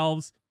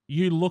themselves.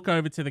 You look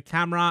over to the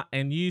camera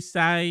and you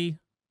say,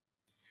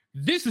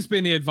 This has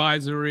been the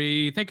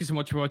advisory. Thank you so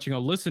much for watching or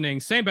listening.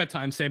 Same bad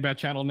time, same bad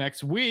channel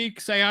next week.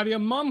 Say hi to your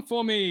mum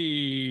for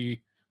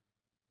me.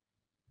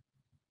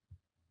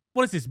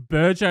 what is this,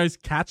 Burjo's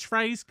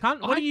catchphrase,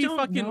 cunt? What are you don't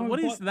fucking, know what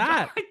is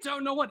that? I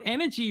don't know what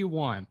energy you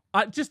want.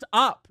 Just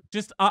up,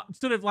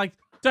 sort of like,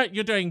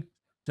 you're doing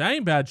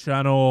same bad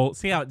channel.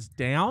 See how it's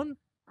down?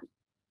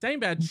 Same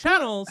bad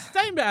channel,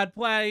 same bad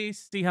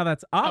place. See how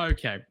that's up?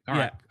 Okay. All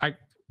right.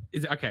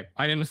 Okay.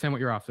 I understand what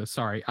you're after.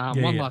 Sorry.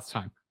 Last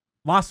time.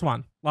 Last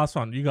one.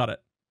 You got it.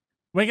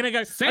 We're going to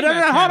go. Same No,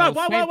 bad hold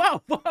on.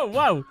 channel,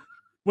 Whoa.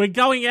 We're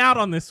going out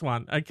on this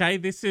one. Okay.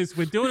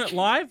 We're doing it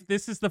live.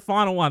 This is the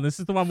final one. This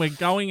is the one we're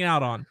going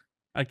out on.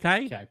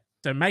 Okay.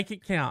 So make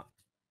it count.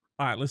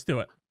 All right. Let's do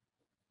it.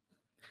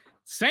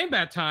 Same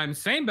bad time,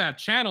 same bad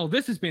channel.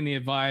 This has been the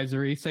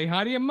advisory. Say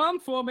hi to your mum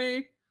for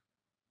me.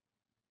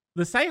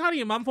 The say hi to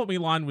your mum for me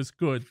line was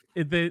good.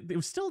 It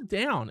was still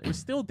down.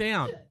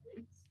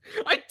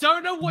 I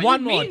don't know what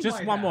one you more, mean just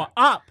by one that. more.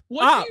 Up.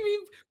 What up. do you mean?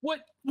 What?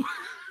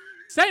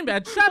 Same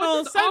bad channel,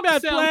 What does same up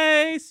bad sound?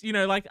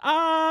 place. Like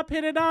up,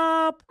 hit it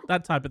up,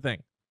 that type of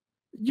thing.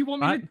 You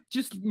want me Right? to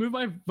just move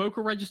my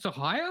vocal register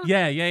higher?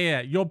 Yeah.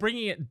 You're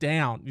bringing it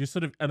down. You're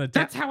sort of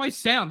That's how I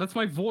sound. That's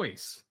my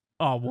voice.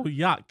 Oh well,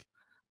 yuck.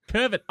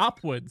 Curve it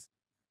upwards.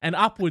 An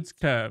upwards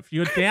curve.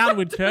 You're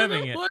downward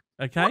curving it.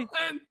 Okay.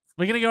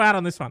 We're gonna go out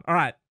on this one. All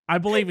right. I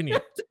believe in you.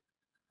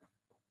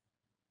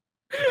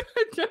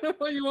 I don't know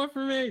what you want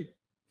from me.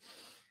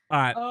 All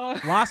right.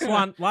 Last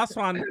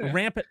one.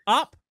 Ramp it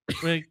up.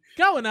 We're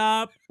going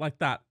up like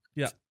that.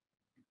 Yeah.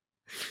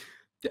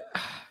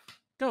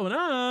 Going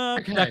up.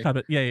 Okay. That kind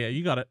of. Yeah.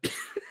 You got it.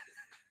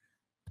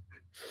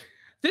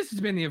 This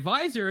has been the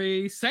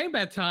advisory. Same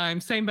bad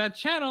time, same bad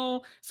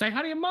channel. Say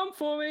hi to your mum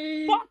for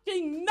me.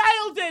 Fucking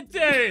nailed it,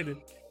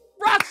 dude.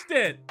 Rushed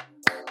it.